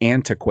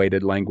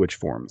antiquated language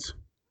forms.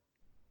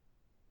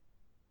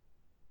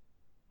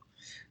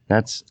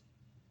 There's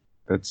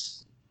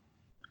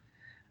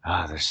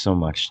so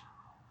much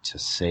to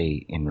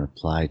say in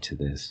reply to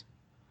this.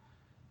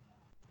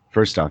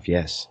 First off,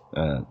 yes.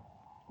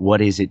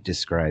 What is it?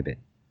 Describe it.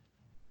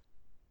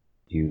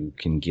 You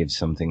can give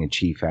something a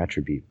chief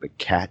attribute, but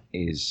cat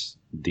is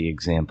the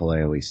example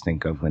I always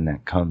think of when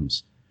that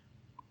comes.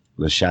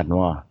 Le chat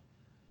noir,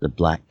 the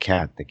black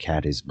cat. The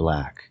cat is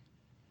black.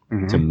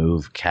 Mm-hmm. To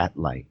move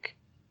cat-like.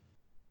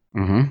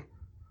 Mm-hmm.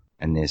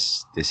 And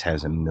this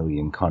has a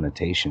million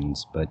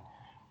connotations, but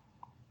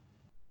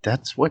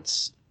that's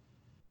what's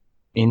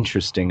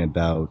interesting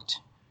about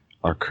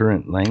our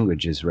current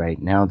languages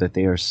right now, that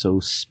they are so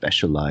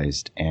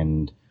specialized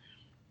and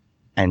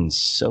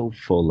so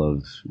full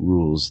of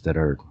rules that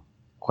are,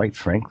 quite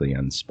frankly,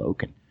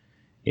 unspoken.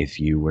 If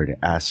you were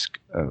to ask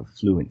a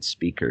fluent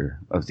speaker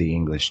of the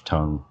English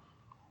tongue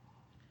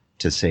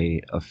to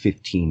say a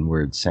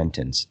 15-word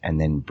sentence and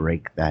then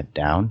break that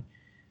down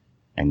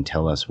and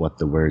tell us what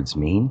the words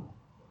mean,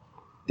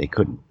 they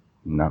couldn't.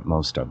 Not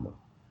most of them.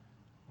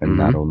 And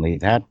not only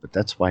that, but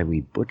that's why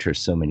we butcher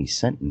so many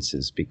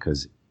sentences,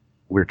 because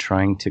we're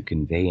trying to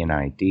convey an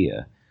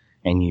idea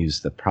and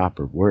use the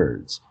proper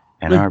words.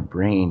 And our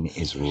brain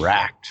is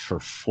racked for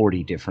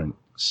 40 different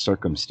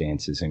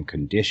circumstances and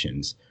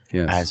conditions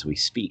as we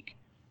speak.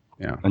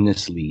 Yeah. And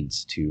this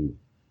leads to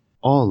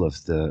all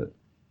of the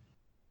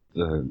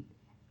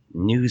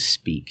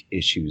newspeak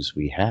issues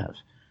we have.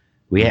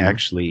 We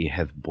actually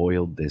have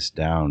boiled this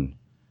down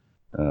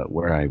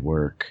where I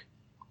work.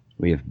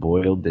 We have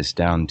boiled this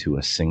down to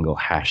a single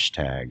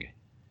hashtag,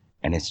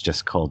 and it's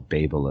just called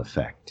Babel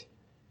effect.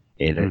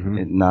 It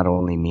not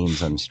only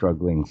means I'm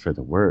struggling for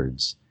the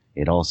words,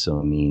 it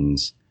also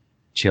means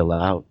chill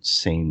out,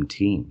 same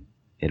team.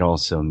 It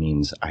also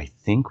means I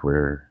think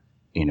we're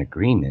in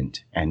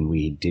agreement and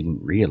we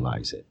didn't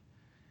realize it.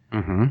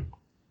 And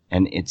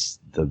it's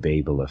the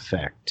Babel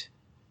effect.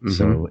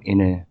 So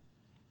in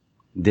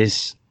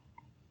this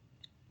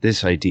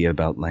idea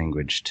about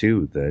language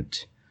too,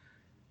 that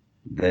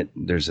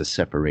there's a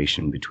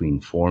separation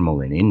between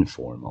formal and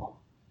informal.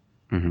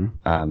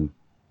 When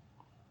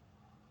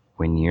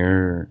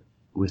you're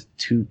with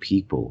two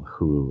people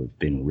who have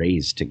been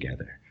raised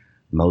together,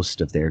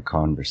 most of their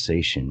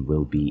conversation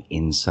will be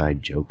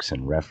inside jokes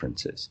and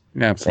references.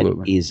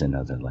 Absolutely. That is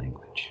another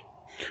language.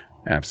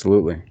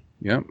 Absolutely.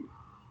 Yep.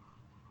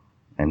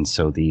 And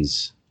so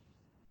these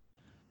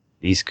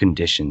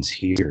conditions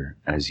here,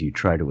 as you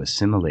try to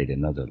assimilate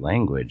another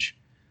language,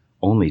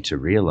 only to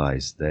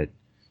realize that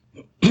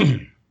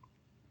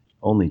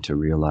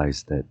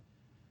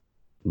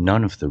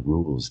none of the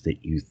rules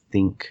that you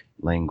think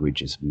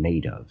language is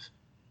made of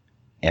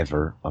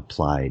ever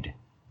applied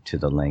to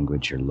the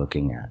language you're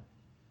looking at.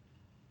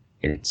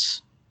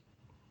 It's,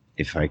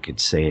 if I could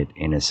say it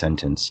in a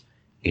sentence,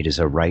 it is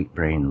a right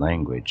brain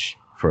language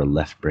for a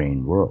left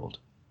brain world.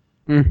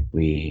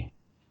 The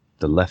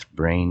left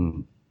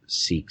brain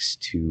seeks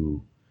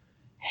to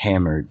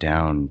hammer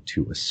down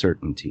to a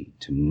certainty,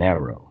 to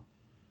narrow.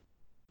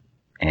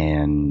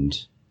 And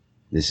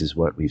this is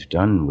what we've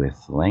done with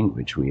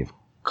language. We have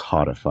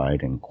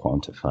codified and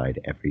quantified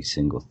every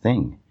single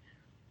thing.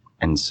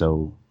 And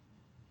so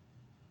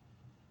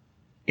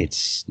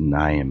it's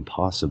nigh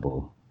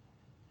impossible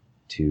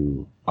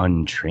to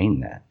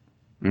untrain that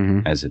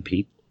as a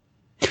people.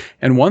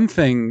 And one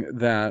thing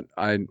that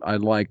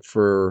I'd like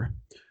for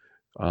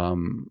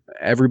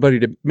everybody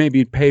to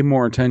maybe pay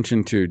more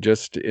attention to,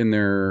 just in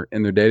their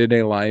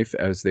day-to-day life,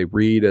 as they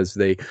read, as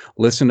they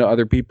listen to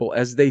other people,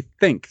 as they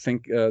think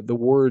the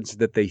words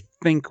that they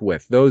think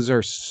with, those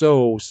are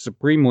so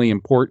supremely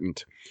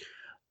important,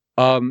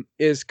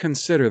 is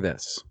consider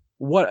this.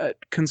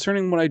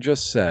 Concerning what I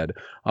just said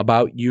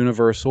about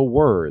universal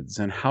words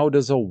and how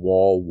does a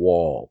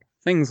wall,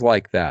 things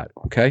like that,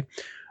 okay?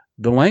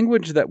 The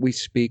language that we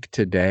speak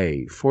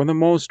today, for the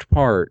most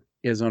part,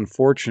 is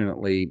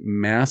unfortunately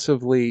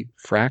massively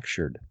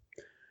fractured.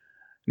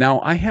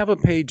 Now, I have a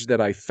page that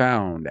I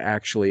found,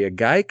 actually. A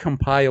guy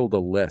compiled a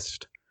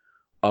list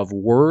of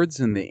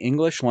words in the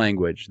English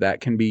language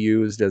that can be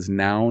used as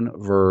noun,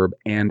 verb,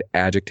 and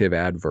adjective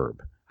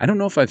adverb. I don't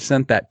know if I've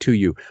sent that to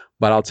you,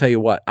 but I'll tell you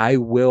what, I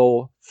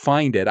will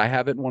find it. I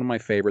have it in one of my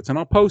favorites, and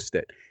I'll post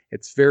it.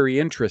 It's very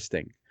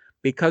interesting,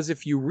 because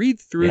if you read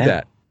through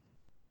that,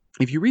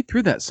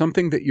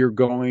 something that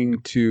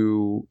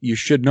you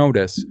should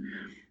notice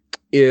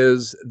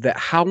is that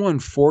how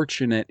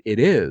unfortunate it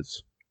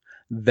is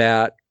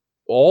that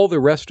all the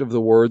rest of the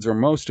words, or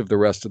most of the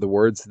rest of the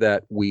words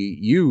that we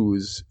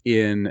use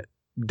in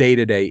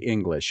day-to-day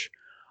English,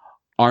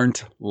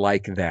 aren't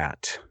like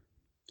that.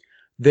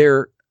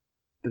 They're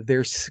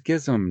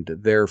schismed,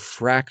 they're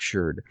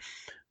fractured.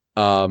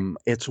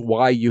 It's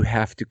why you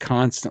have to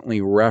constantly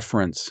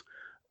reference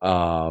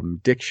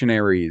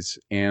dictionaries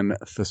and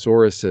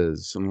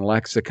thesauruses and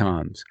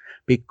lexicons,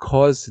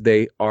 because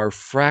they are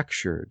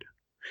fractured.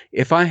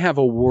 If I have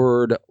a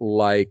word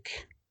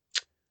like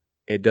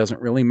it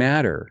doesn't really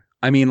matter.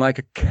 I mean, like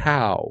a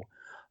cow.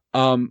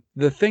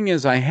 The thing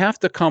is, I have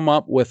to come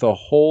up with a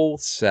whole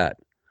set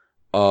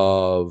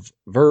of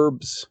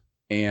verbs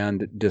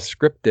and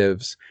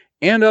descriptives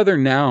and other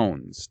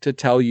nouns to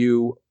tell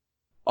you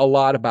a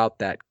lot about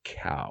that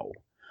cow.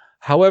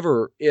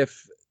 However,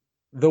 if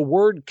the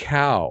word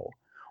cow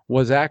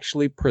was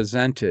actually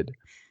presented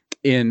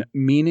in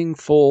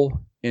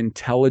meaningful,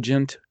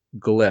 intelligent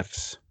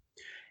glyphs,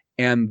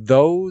 and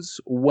those,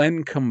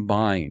 when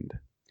combined,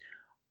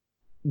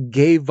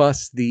 gave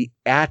us the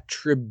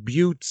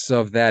attributes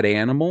of that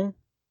animal,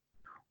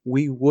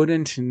 we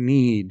wouldn't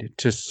need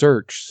to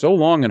search so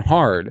long and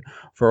hard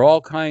for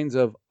all kinds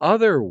of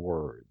other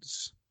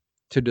words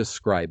to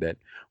describe it.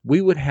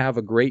 We would have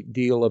a great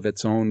deal of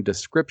its own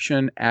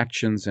description,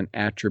 actions, and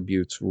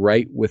attributes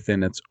right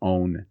within its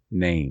own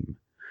name.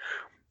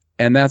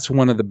 And that's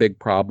one of the big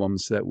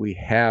problems that we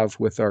have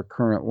with our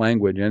current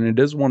language. And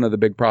it is one of the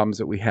big problems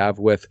that we have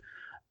with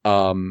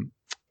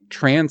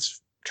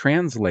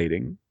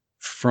translating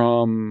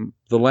from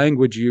the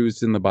language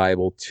used in the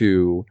Bible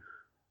to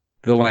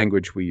the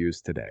language we use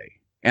today.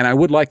 And I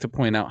would like to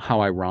point out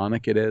how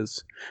ironic it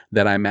is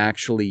that I'm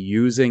actually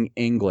using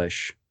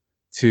English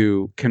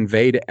to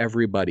convey to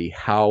everybody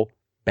how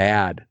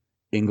bad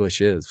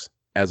English is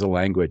as a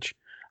language.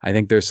 I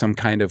think there's some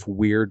kind of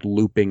weird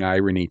looping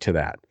irony to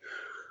that.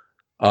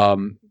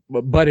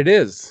 But it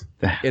is.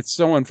 It's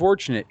so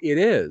unfortunate. It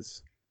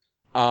is.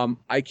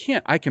 I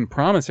can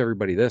promise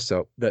everybody this,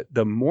 though, that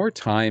the more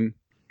time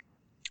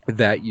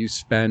that you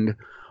spend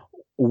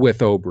with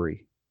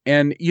Obry,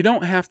 and you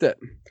don't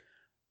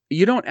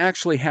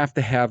actually have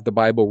to have the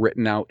Bible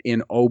written out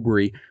in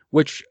Obry,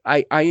 which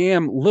I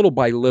am little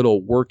by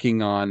little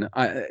working on.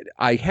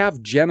 I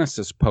have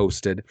Genesis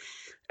posted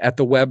at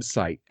the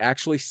website.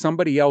 Actually,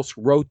 somebody else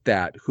wrote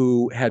that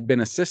who had been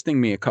assisting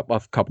me a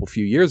couple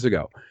few years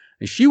ago.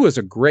 And she was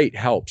a great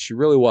help. She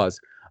really was.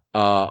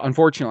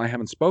 Unfortunately, I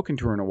haven't spoken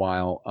to her in a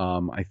while.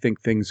 I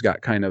think things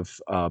got kind of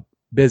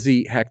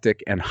busy,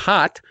 hectic, and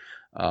hot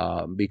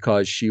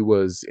because she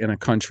was in a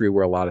country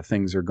where a lot of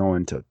things are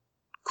going to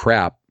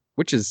crap,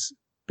 which is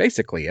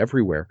basically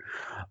everywhere.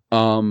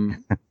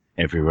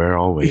 Everywhere,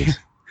 always.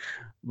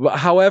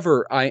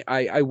 However,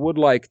 I would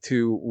like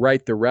to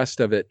write the rest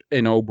of it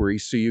in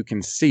Obry so you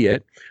can see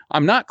it.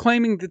 I'm not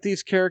claiming that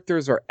these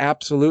characters are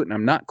absolute, and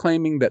I'm not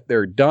claiming that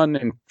they're done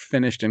and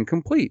finished and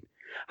complete.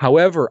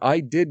 However, I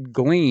did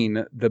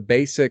glean the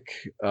basic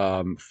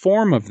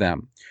form of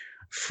them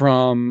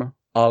from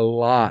a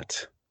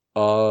lot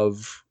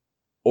of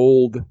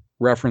old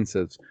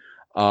references,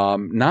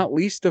 not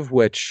least of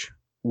which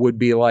would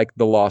be like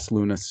the Los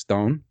Lunas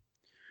stone,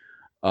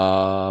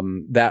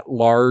 that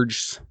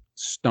large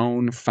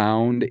stone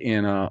found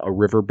in a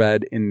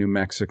riverbed in New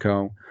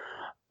Mexico.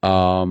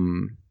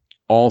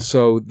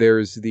 Also,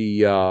 there's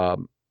the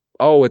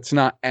it's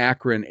not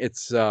Akron.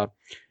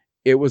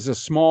 It was a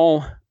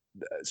small,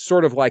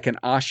 sort of like an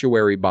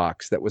ossuary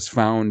box that was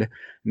found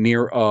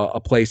near a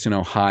place in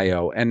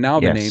Ohio, and now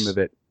the name of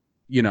it,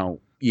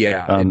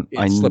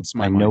 it slips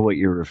my mind. I know what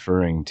you're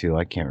referring to.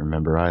 I can't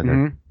remember either.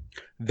 Mm-hmm.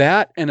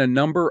 That and a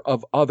number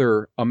of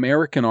other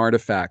American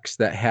artifacts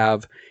that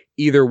have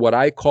either what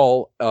I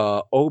call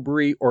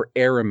Obry or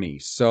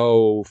Aramee.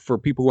 So for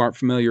people who aren't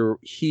familiar,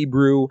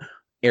 Hebrew,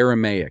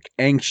 Aramaic,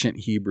 ancient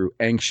Hebrew,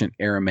 ancient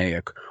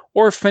Aramaic,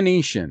 or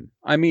Phoenician.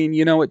 I mean,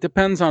 it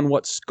depends on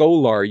what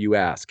scholar you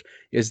ask.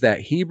 Is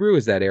that Hebrew?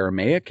 Is that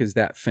Aramaic? Is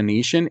that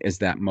Phoenician? Is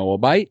that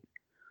Moabite?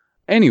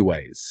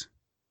 Anyways,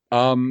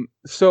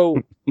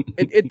 so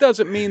it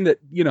doesn't mean that,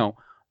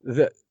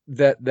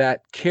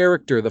 that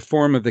character, the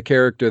form of the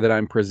character that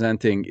I'm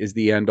presenting is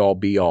the end all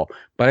be all.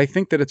 But I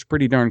think that it's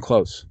pretty darn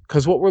close,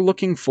 because what we're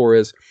looking for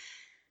is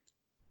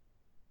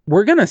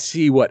we're going to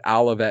see what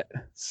Olivet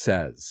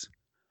says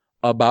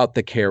about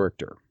the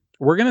character.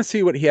 We're going to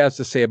see what he has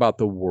to say about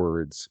the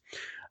words.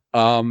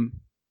 And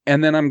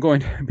then I'm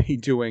going to be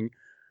doing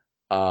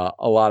a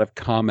lot of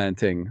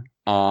commenting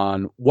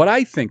on what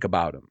I think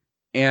about him,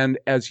 and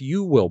as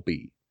you will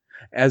be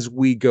as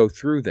we go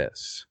through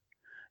this.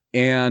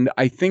 And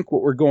I think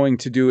what we're going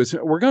to do is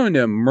we're going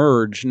to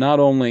merge not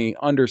only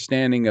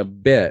understanding a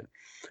bit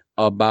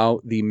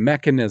about the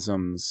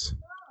mechanisms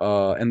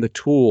and the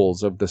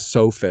tools of the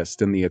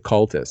sophist and the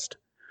occultist,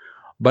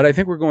 but I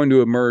think we're going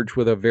to emerge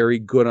with a very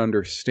good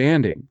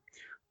understanding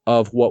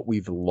of what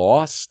we've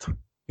lost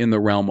in the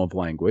realm of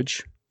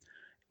language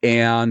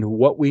and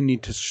what we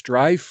need to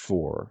strive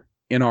for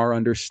in our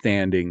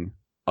understanding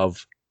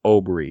of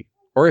Obry.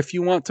 Or if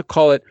you want to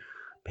call it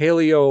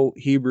Paleo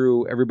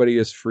Hebrew, everybody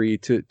is free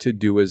to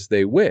do as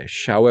they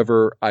wish.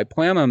 However, I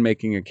plan on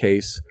making a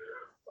case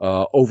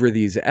over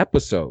these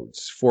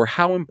episodes for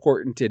how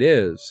important it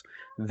is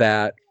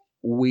that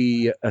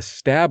we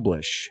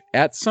establish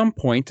at some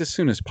point, as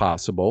soon as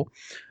possible,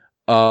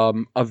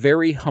 a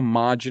very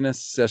homogeneous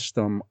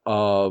system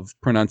of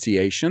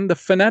pronunciation. The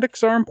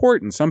phonetics are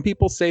important. Some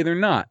people say they're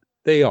not.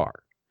 They are.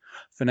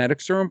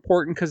 Phonetics are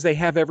important because they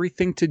have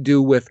everything to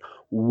do with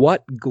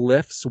what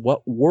glyphs,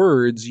 what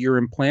words you're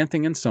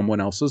implanting in someone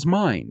else's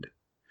mind.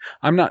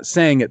 I'm not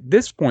saying at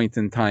this point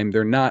in time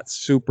they're not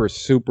super,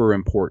 super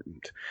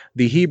important.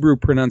 The Hebrew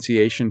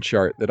pronunciation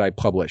chart that I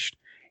published,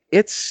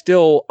 it's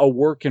still a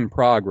work in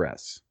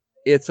progress.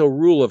 It's a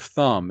rule of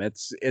thumb.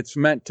 It's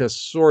meant to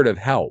sort of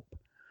help.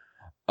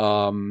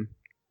 But,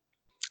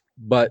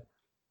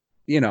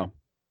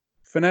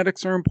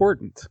 phonetics are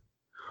important.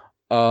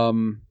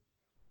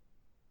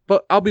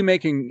 But I'll be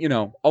making,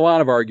 a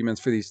lot of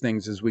arguments for these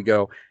things as we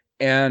go.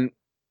 And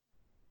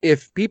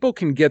if people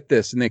can get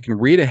this and they can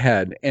read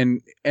ahead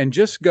and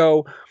just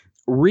go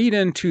read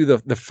into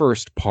the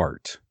first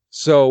part.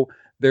 So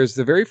there's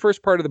the very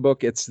first part of the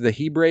book. It's the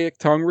Hebraic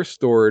Tongue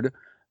Restored,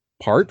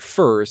 part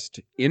first,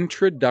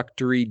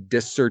 introductory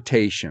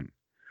dissertation.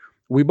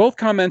 We both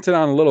commented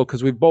on a little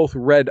because we've both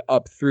read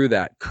up through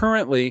that.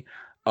 Currently,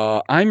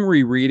 I'm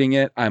rereading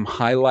it, I'm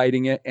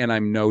highlighting it, and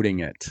I'm noting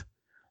it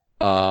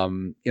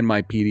in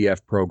my PDF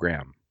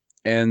program.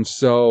 And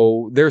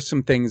so there's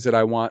some things that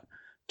I want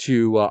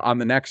to, on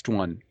the next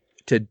one,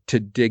 to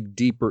dig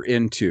deeper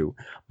into.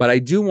 But I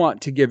do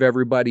want to give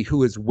everybody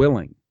who is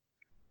willing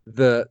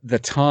the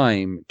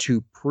time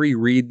to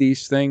pre-read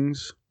these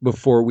things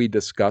before we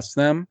discuss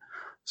them.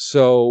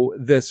 So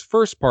this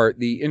first part,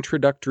 the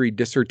introductory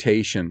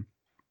dissertation,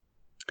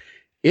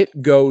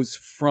 it goes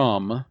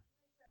from,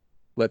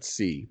 let's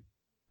see,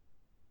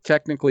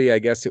 technically I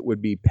guess it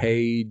would be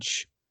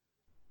page,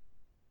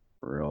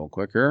 real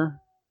quicker,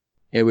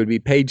 it would be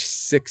page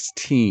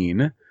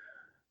 16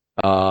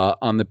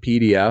 on the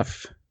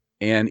PDF,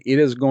 and it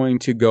is going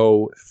to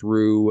go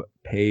through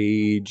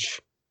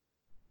page,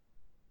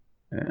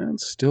 and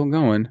it's still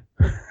going.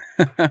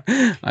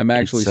 I'm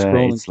actually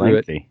scrolling through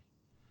lengthy. it.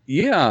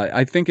 Yeah,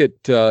 I think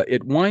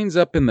it winds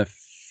up in the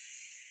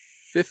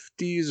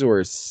 50s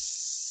or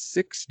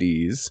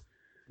 60s.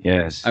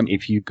 Yes,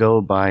 if you go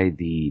by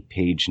the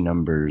page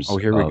numbers of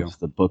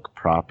the book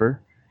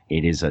proper,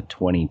 it is a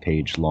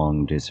 20-page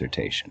long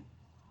dissertation.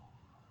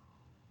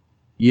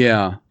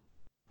 Yeah,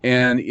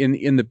 and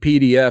in the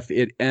PDF,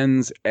 it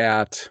ends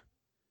at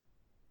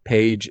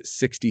page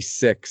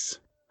 66.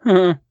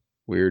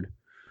 Weird.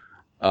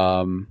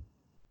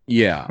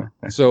 Yeah.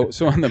 So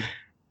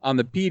on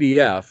the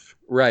PDF,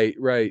 right.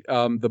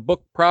 The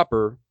book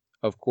proper,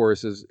 of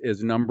course,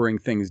 is numbering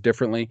things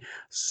differently.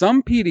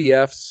 Some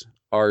PDFs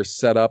are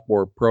set up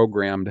or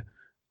programmed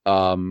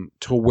to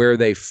where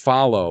they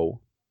follow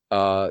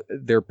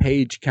their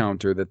page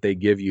counter that they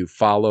give you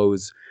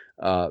follows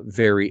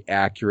very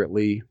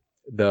accurately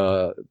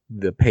the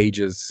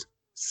pages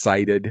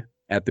cited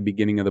at the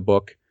beginning of the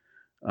book.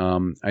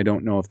 I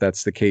don't know if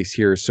that's the case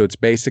here. So it's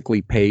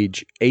basically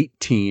page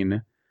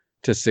 18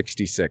 to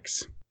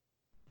 66.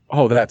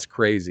 Oh, that's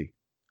crazy.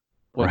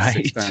 Well, right.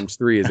 6 times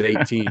 3 is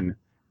 18.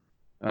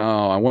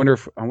 Oh, I wonder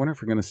if we're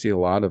going to see a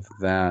lot of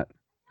that.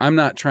 I'm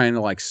not trying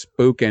to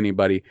spook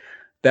anybody.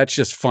 That's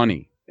just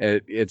funny.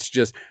 It's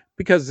just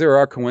because there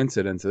are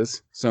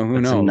coincidences. So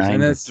who knows?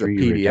 And it's a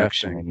PDF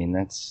reduction. thing. I mean,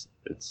 it's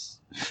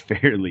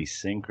fairly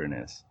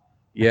synchronous.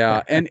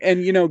 Yeah, and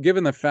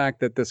given the fact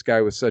that this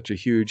guy was such a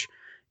huge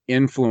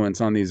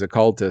influence on these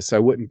occultists, I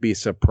wouldn't be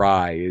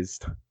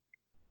surprised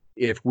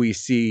if we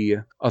see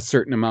a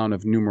certain amount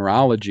of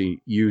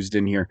numerology used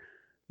in here.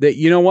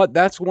 That,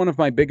 that's one of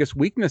my biggest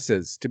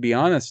weaknesses, to be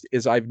honest,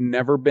 is I've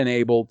never been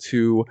able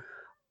to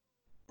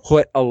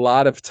put a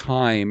lot of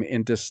time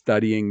into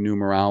studying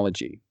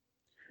numerology.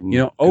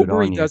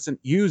 Obri doesn't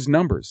use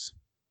numbers.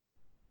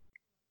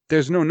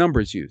 There's no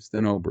numbers used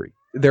in Obri.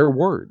 They're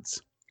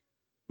words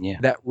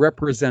that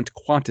represent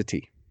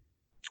quantity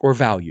or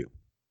value.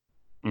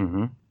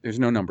 Mm-hmm. There's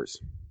no numbers.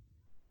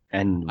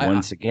 And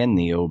once again,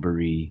 the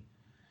Obri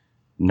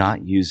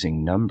not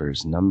using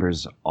numbers.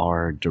 Numbers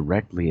are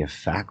directly a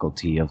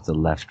faculty of the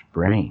left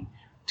brain.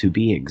 To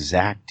be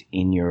exact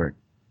in your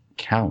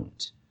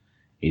count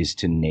is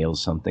to nail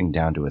something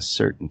down to a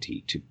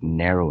certainty, to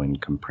narrow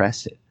and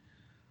compress it.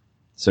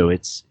 So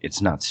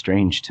it's not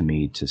strange to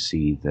me to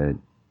see that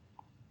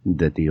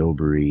the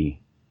Obri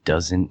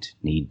doesn't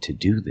need to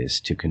do this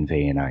to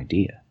convey an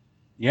idea.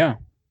 Yeah,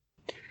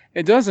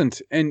 it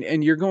doesn't.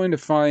 And you're going to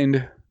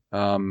find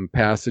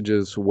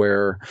passages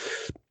where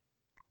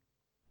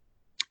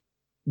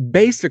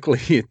basically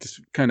it's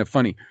kind of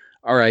funny.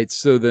 All right,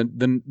 so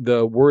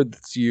the word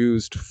that's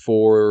used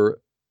for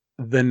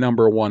the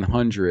number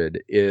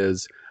 100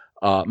 is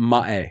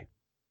ma'eh.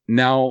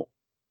 Now,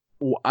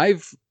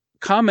 I've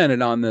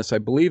commented on this, I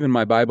believe, in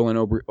my Bible and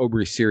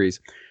Obri series,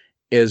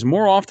 is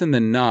more often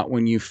than not,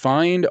 when you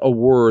find a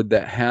word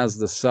that has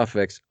the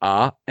suffix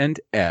a and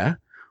e,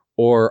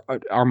 or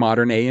our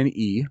modern a and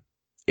e,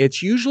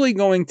 it's usually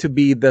going to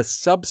be the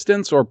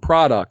substance or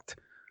product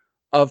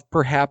of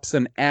perhaps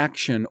an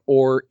action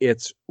or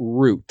its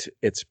root,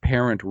 its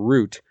parent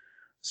root.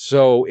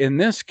 So in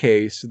this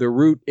case, the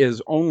root is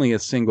only a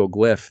single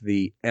glyph,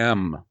 the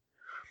M.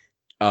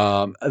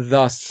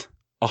 Thus,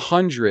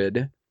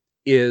 100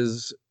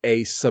 is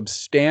a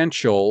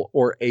substantial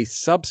or a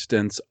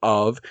substance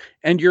of,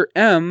 and your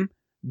M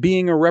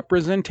being a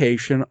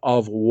representation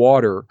of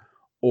water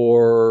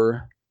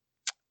or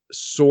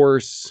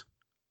source.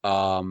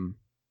 I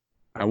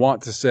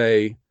want to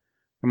say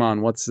come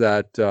on, what's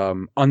that?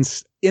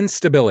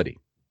 Instability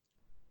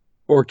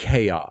or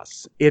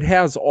chaos. It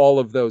has all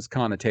of those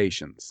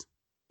connotations.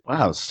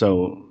 Wow,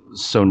 so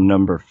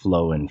number,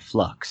 flow, and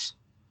flux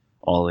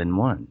all in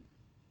one.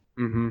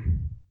 Mm-hmm.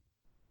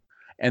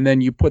 And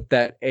then you put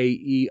that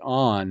AE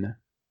on,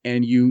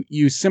 and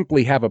you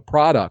simply have a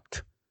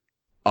product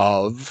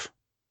of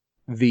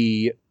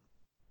the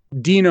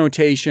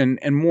denotation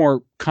and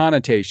more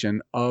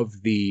connotation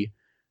of the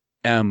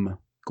M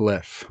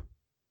glyph.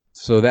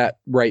 So that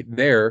right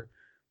there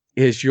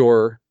is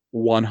your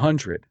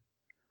 100.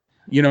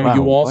 You know, Wow,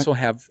 you also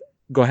have,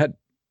 go ahead.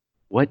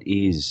 What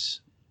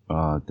is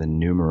the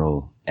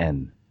numeral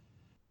M?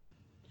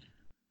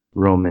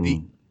 Roman.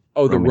 The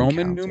Roman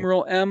counting.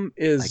 numeral M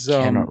is.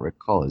 I cannot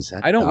recall. Is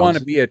that? I don't want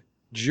to be a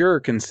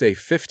jerk and say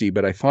 50,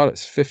 but I thought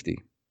it's 50.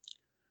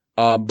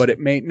 But it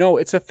may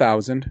it's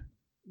 1,000.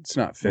 It's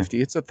not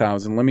 50. It's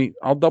 1,000.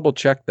 I'll double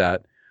check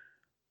that.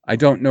 I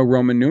don't know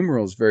Roman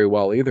numerals very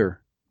well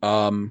either.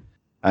 The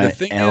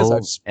thing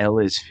is, L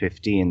is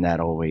 50, and that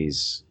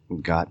always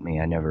got me.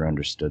 I never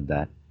understood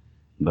that,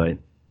 but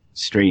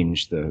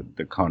strange the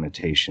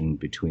connotation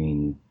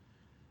between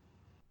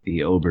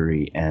the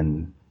Obery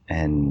M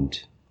and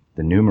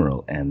the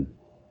numeral M.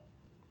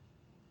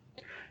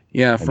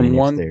 Yeah,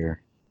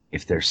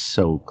 if they're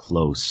so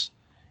close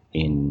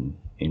in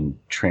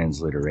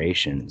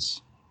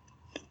transliterations.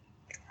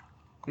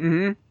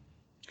 Mm-hmm.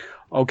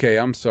 Okay,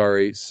 I'm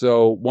sorry.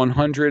 So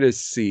 100 is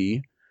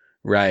C,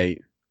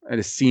 right? It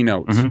is C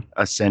notes. Mm-hmm.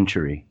 A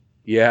century.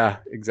 Yeah,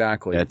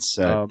 exactly. That's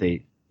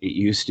it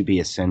used to be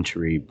a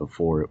century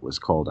before it was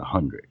called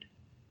 100.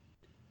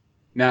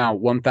 Now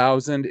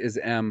 1,000 is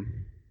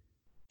M.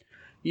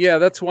 Yeah,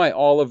 that's why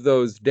all of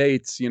those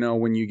dates,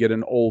 when you get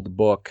an old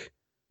book,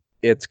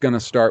 it's going to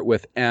start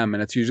with M,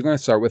 and it's usually going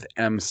to start with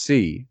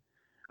MC.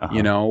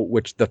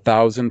 Which the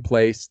 1,000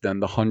 place, then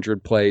the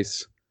 100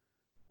 place,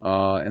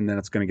 and then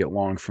it's going to get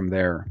long from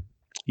there.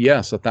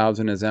 Yes,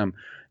 1,000 is M.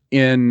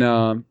 In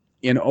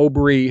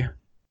Obery,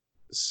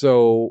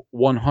 so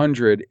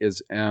 100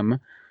 is M.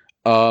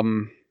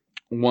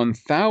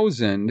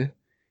 1,000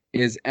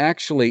 is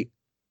actually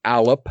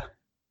Aleph.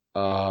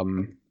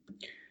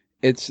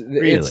 It's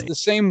the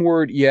same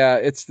word. Yeah,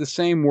 it's the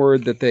same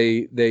word that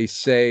they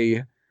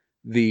say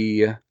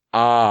the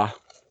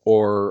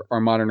or our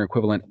modern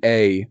equivalent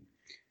A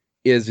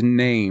is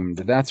named.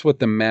 That's what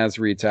the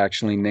Masoretes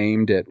actually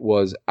named it,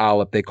 was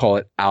Aleph. They call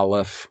it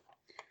Aleph.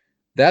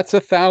 That's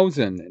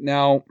 1,000.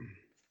 Now,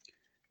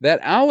 that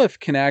Aleph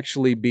can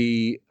actually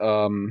be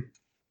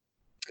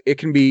it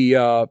can be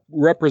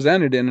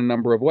represented in a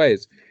number of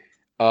ways.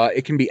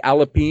 It can be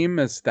Alephim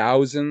as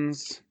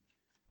thousands.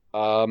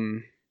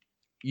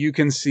 You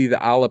can see the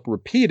Aleph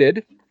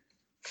repeated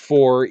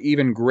for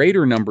even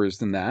greater numbers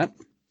than that.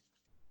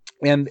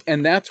 And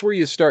that's where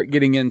you start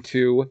getting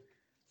into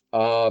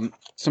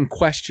some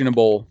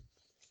questionable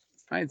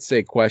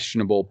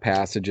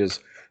passages,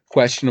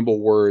 questionable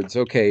words.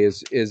 Okay,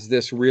 is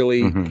this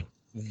really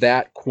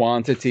that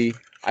quantity?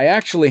 I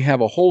actually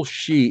have a whole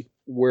sheet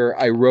where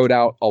I wrote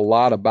out a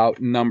lot about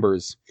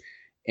numbers,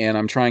 and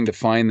I'm trying to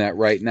find that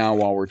right now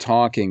while we're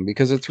talking,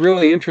 because it's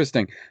really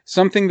interesting.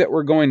 Something that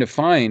we're going to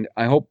find,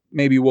 I hope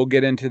maybe we'll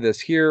get into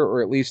this here,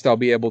 or at least I'll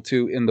be able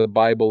to in the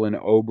Bible and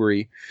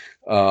Obery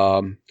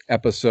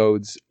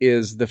episodes,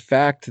 is the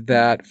fact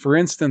that, for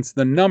instance,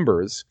 the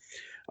numbers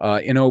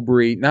in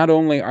Obery, not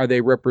only are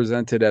they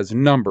represented as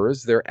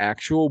numbers, they're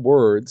actual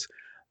words.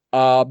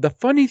 The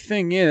funny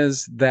thing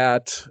is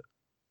that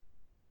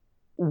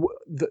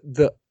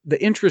the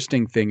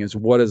interesting thing is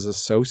what is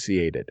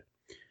associated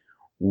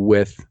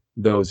with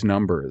those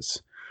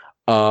numbers.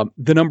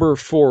 The number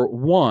for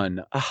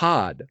 1,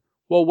 ahad.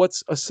 Well,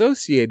 what's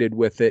associated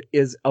with it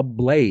is a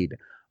blade,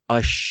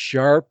 a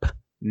sharp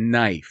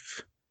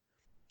knife.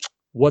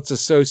 What's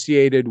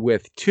associated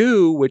with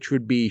 2, which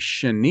would be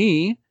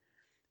shani,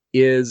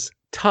 is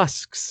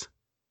tusks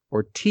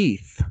or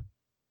teeth.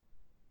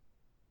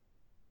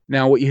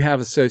 Now, what you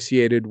have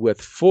associated with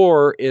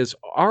 4 is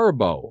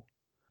arbo,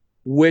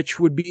 which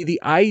would be the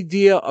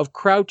idea of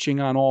crouching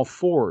on all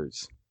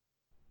fours,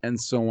 and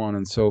so on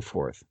and so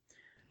forth.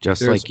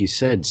 Just like you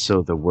said,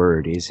 so the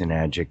word is an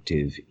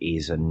adjective,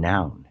 is a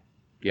noun.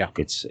 Yeah.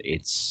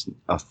 It's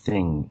a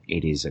thing,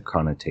 it is a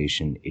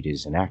connotation, it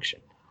is an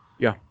action.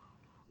 Yeah.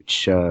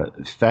 Which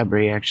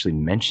Fabry actually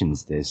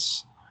mentions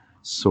this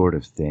sort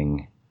of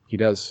thing. He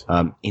does.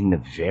 In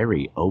the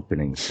very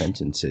opening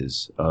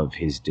sentences of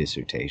his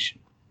dissertation.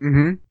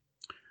 Mm-hmm.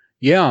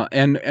 Yeah,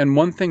 and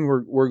one thing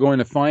we're going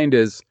to find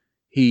is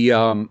he,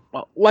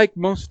 like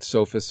most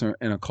sophists and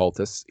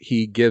occultists,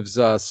 he gives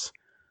us,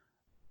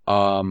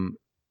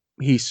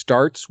 he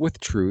starts with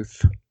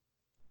truth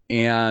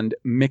and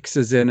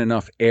mixes in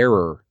enough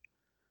error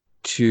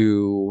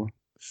to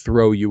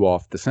throw you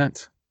off the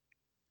scent.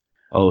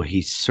 Oh,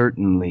 he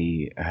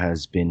certainly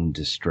has been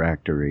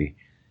distractory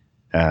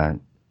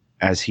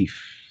as he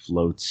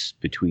floats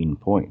between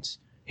points.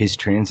 His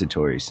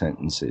transitory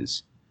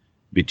sentences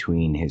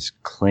between his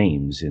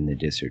claims in the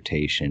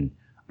dissertation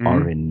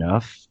are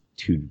enough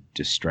to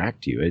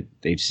distract you.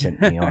 They've sent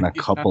me on a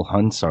couple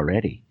hunts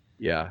already.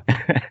 Yeah.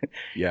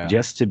 Yeah.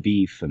 Just to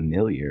be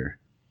familiar.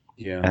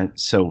 Yeah. And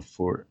so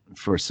for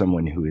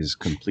someone who is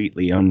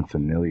completely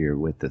unfamiliar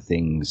with the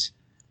things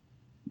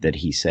that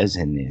he says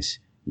in this,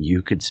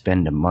 you could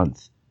spend a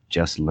month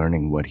just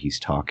learning what he's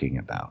talking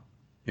about.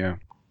 Yeah.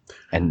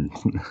 And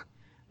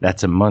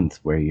that's a month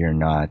where you're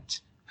not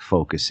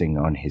focusing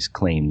on his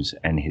claims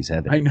and his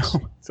evidence. I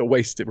know. It's a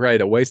waste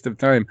of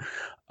time.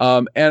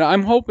 And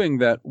I'm hoping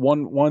that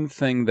one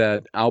thing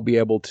that I'll be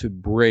able to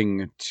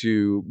bring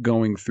to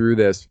going through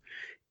this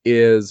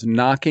is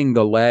knocking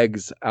the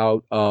legs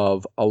out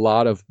of a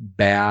lot of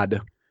bad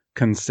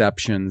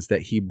conceptions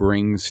that he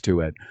brings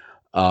to it.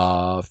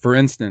 For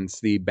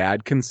instance, the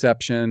bad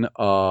conception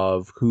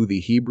of who the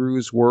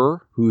Hebrews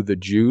were, who the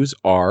Jews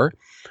are,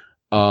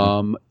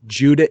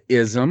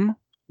 Judaism,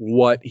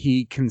 what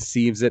he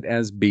conceives it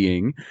as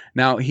being.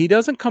 Now, he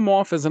doesn't come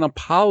off as an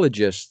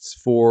apologist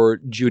for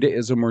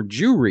Judaism or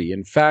Jewry.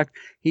 In fact,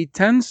 he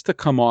tends to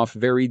come off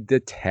very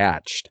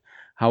detached.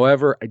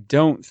 However, I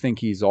don't think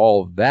he's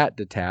all that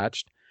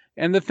detached.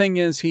 And the thing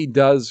is, he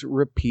does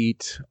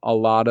repeat a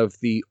lot of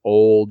the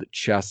old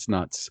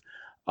chestnuts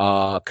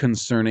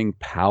concerning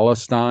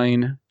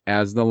Palestine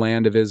as the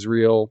land of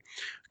Israel,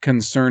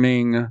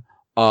 concerning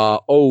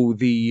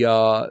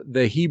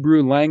the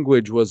Hebrew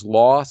language was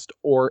lost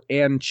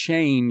and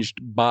changed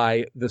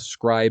by the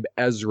scribe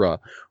Ezra,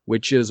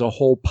 which is a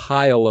whole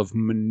pile of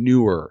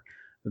manure.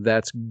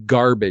 That's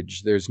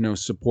garbage. There's no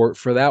support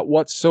for that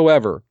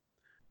whatsoever.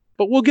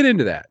 But we'll get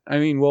into that. I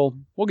mean, we'll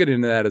get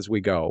into that as we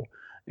go.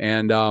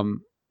 And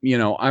I'm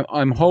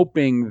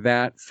hoping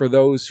that for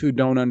those who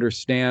don't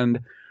understand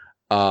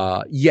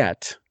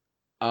yet,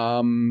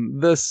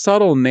 the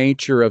subtle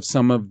nature of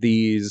some of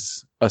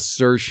these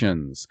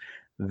assertions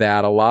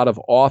that a lot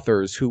of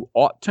authors who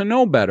ought to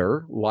know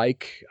better,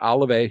 like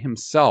Olivet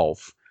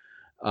himself,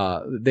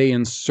 they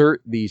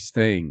insert these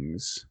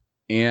things,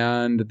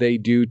 and they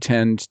do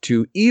tend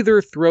to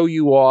either throw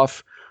you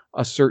off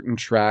a certain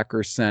track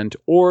or scent,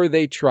 or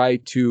they try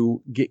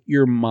to get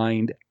your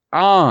mind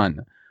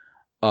on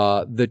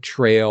the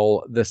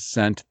trail, the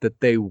scent that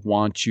they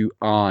want you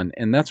on.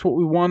 And that's what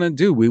we want to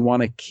do. We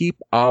want to keep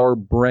our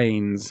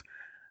brains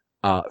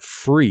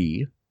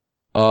free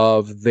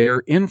of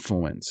their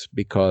influence,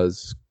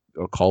 because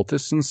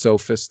occultists and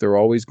sophists, they're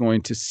always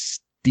going to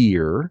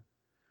steer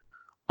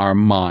our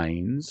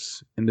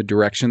minds in the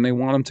direction they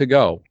want them to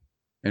go.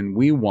 And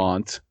we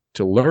want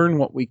to learn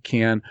what we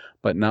can,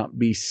 but not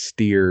be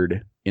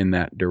steered in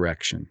that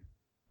direction.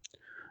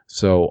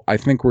 So I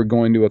think we're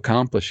going to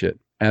accomplish it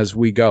as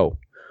we go.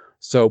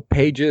 So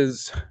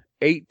pages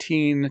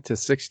 18 to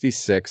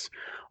 66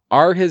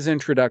 are his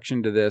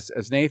introduction to this.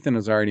 As Nathan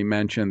has already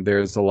mentioned,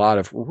 there's a lot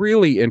of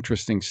really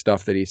interesting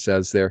stuff that he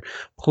says there.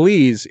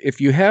 Please, if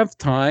you have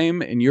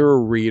time and you're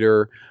a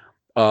reader,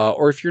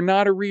 or if you're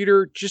not a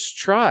reader, just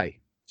try.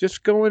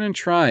 Just go in and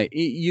try.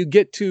 You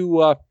get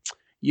to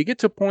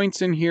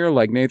points in here,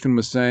 like Nathan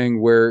was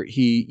saying, where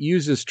he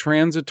uses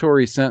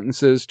transitory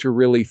sentences to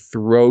really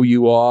throw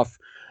you off.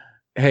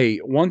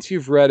 Hey, once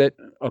you've read it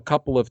a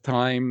couple of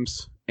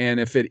times, and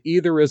if it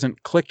either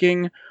isn't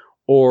clicking,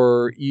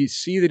 or you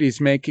see that he's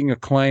making a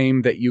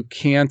claim that you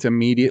can't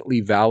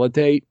immediately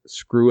validate,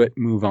 screw it,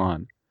 move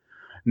on.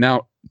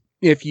 Now,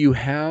 if you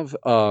have,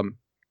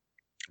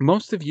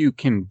 most of you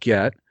can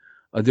get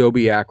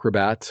Adobe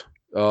Acrobat,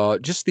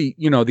 just the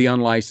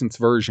unlicensed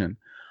version.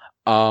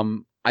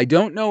 I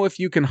don't know if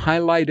you can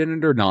highlight in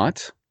it or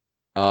not.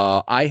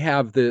 I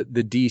have the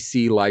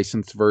DC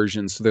licensed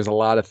version, so there's a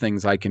lot of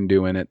things I can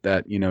do in it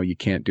that, you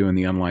can't do in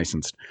the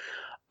unlicensed.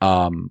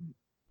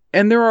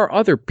 And there are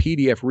other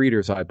PDF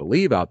readers, I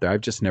believe, out there.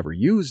 I've just never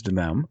used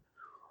them.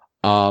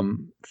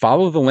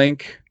 Follow the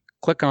link,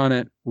 click on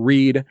it,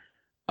 read.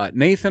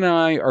 Nathan and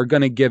I are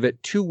going to give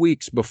it 2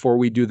 weeks before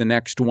we do the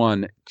next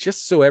one,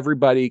 just so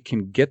everybody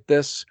can get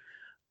this,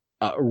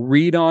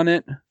 read on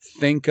it,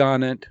 think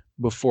on it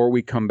before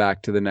we come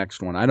back to the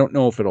next one. I don't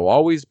know if it'll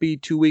always be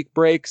 2-week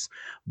breaks,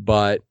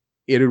 but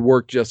it'd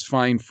work just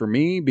fine for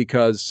me,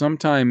 because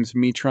sometimes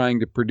me trying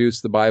to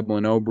produce the Bible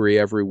in Obry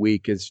every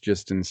week is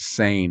just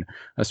insane,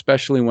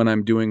 especially when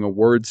I'm doing a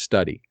word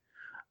study.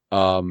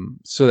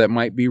 So that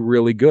might be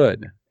really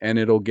good, and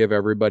it'll give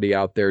everybody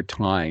out there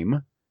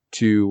time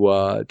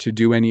to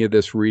do any of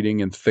this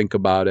reading and think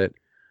about it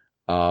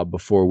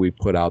before we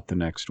put out the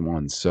next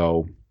one.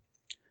 So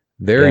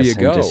there you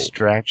go.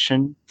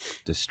 Distraction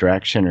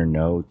or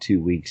no,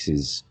 2 weeks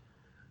is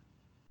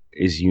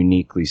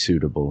uniquely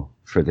suitable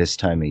for this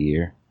time of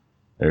year.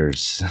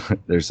 There's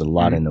a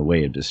lot in the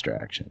way of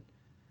distraction.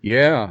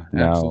 Yeah,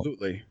 now,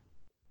 absolutely.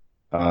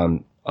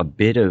 A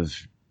bit of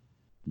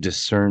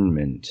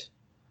discernment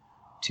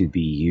to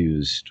be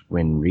used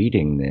when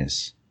reading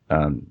this.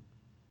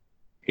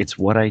 It's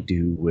what I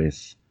do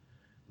with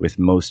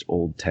most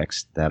old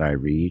text that I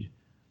read.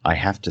 I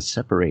have to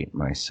separate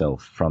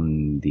myself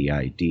from the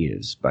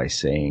ideas by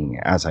saying,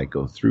 as I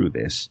go through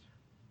this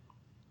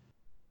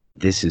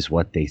is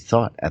what they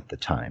thought at the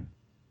time,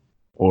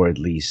 or at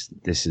least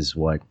this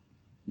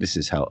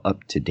is how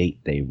up to date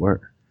they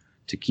were.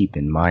 to keep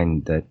in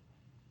mind that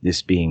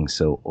this being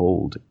so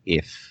old,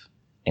 if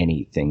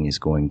anything is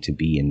going to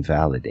be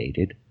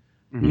invalidated,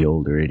 the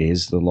older it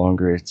is, the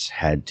longer it's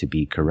had to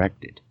be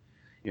corrected.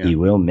 Yeah. He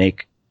will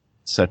make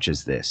such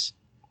as this.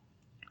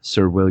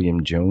 Sir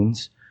William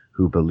Jones,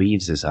 who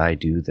believes as I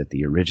do that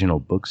the original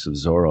books of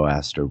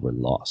Zoroaster were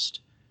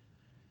lost.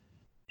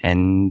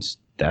 And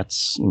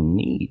that's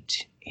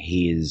neat.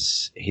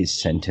 His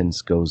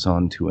sentence goes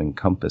on to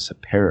encompass a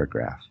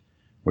paragraph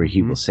where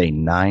he will say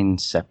 9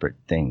 separate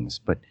things.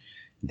 But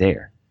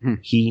there,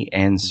 he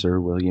and Sir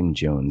William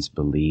Jones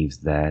believe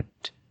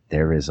that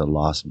there is a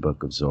lost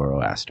book of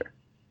Zoroaster.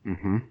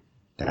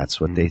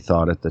 That's what they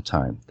thought at the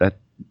time.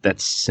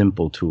 That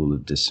simple tool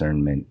of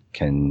discernment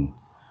can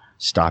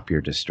stop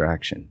your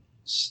distraction.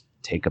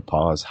 Take a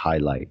pause,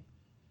 highlight.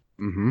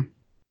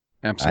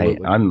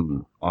 Absolutely.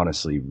 I'm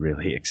honestly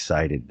really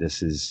excited.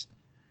 This is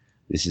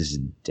a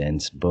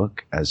dense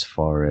book as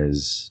far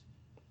as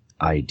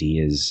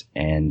ideas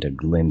and a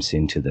glimpse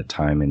into the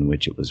time in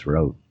which it was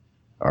wrote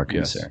are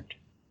concerned.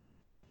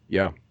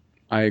 Yeah,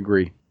 I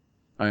agree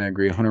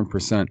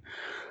 100%.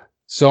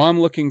 So I'm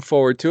looking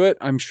forward to it.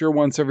 I'm sure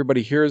once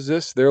everybody hears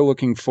this, they're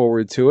looking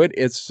forward to it.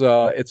 It's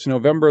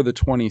November the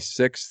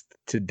 26th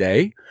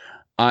today.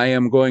 I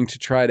am going to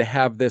try to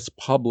have this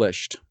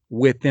published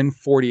within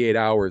 48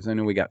 hours. I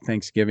know we got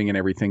Thanksgiving and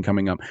everything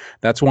coming up.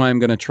 That's why I'm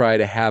going to try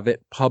to have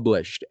it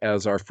published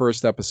as our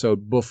first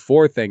episode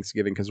before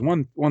Thanksgiving, because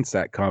once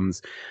that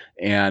comes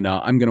and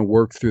I'm going to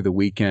work through the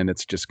weekend,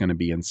 it's just going to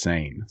be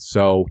insane.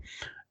 So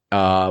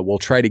we'll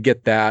try to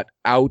get that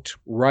out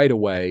right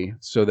away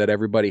so that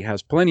everybody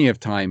has plenty of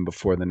time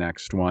before the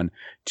next one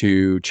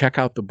to check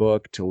out the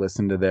book, to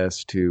listen to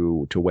this,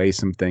 to weigh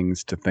some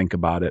things, to think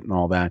about it and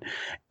all that.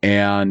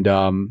 And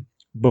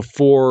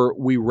before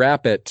we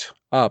wrap it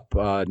up,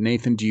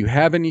 Nathan, do you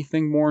have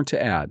anything more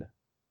to add?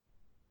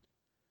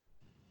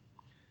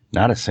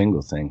 Not a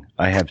single thing.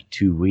 I have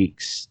 2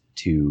 weeks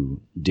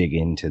to dig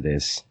into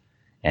this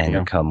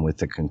and come with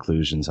the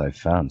conclusions I've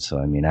found. So,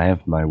 I mean, I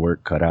have my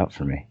work cut out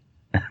for me.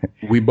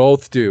 We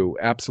both do,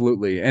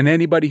 absolutely. And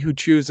anybody who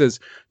chooses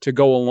to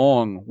go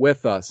along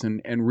with us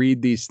and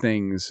read these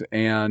things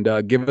and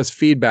give us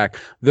feedback,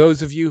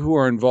 those of you who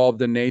are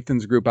involved in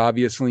Nathan's group,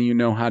 obviously you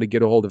know how to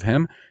get a hold of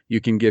him. You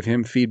can give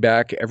him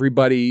feedback.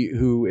 Everybody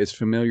who is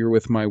familiar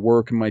with my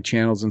work and my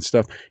channels and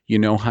stuff, you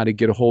know how to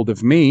get a hold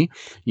of me.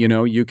 You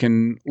know, you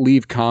can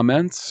leave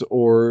comments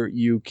or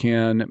you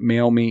can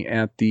mail me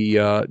at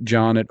the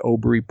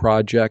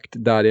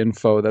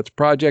john@oberyproject.info. That's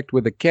project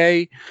with a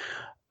K.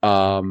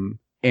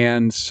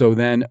 And so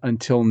then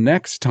until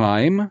next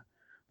time,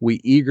 we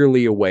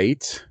eagerly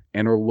await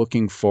and are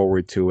looking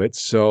forward to it.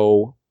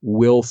 So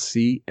we'll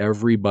see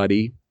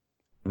everybody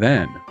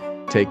then.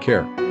 Take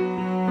care.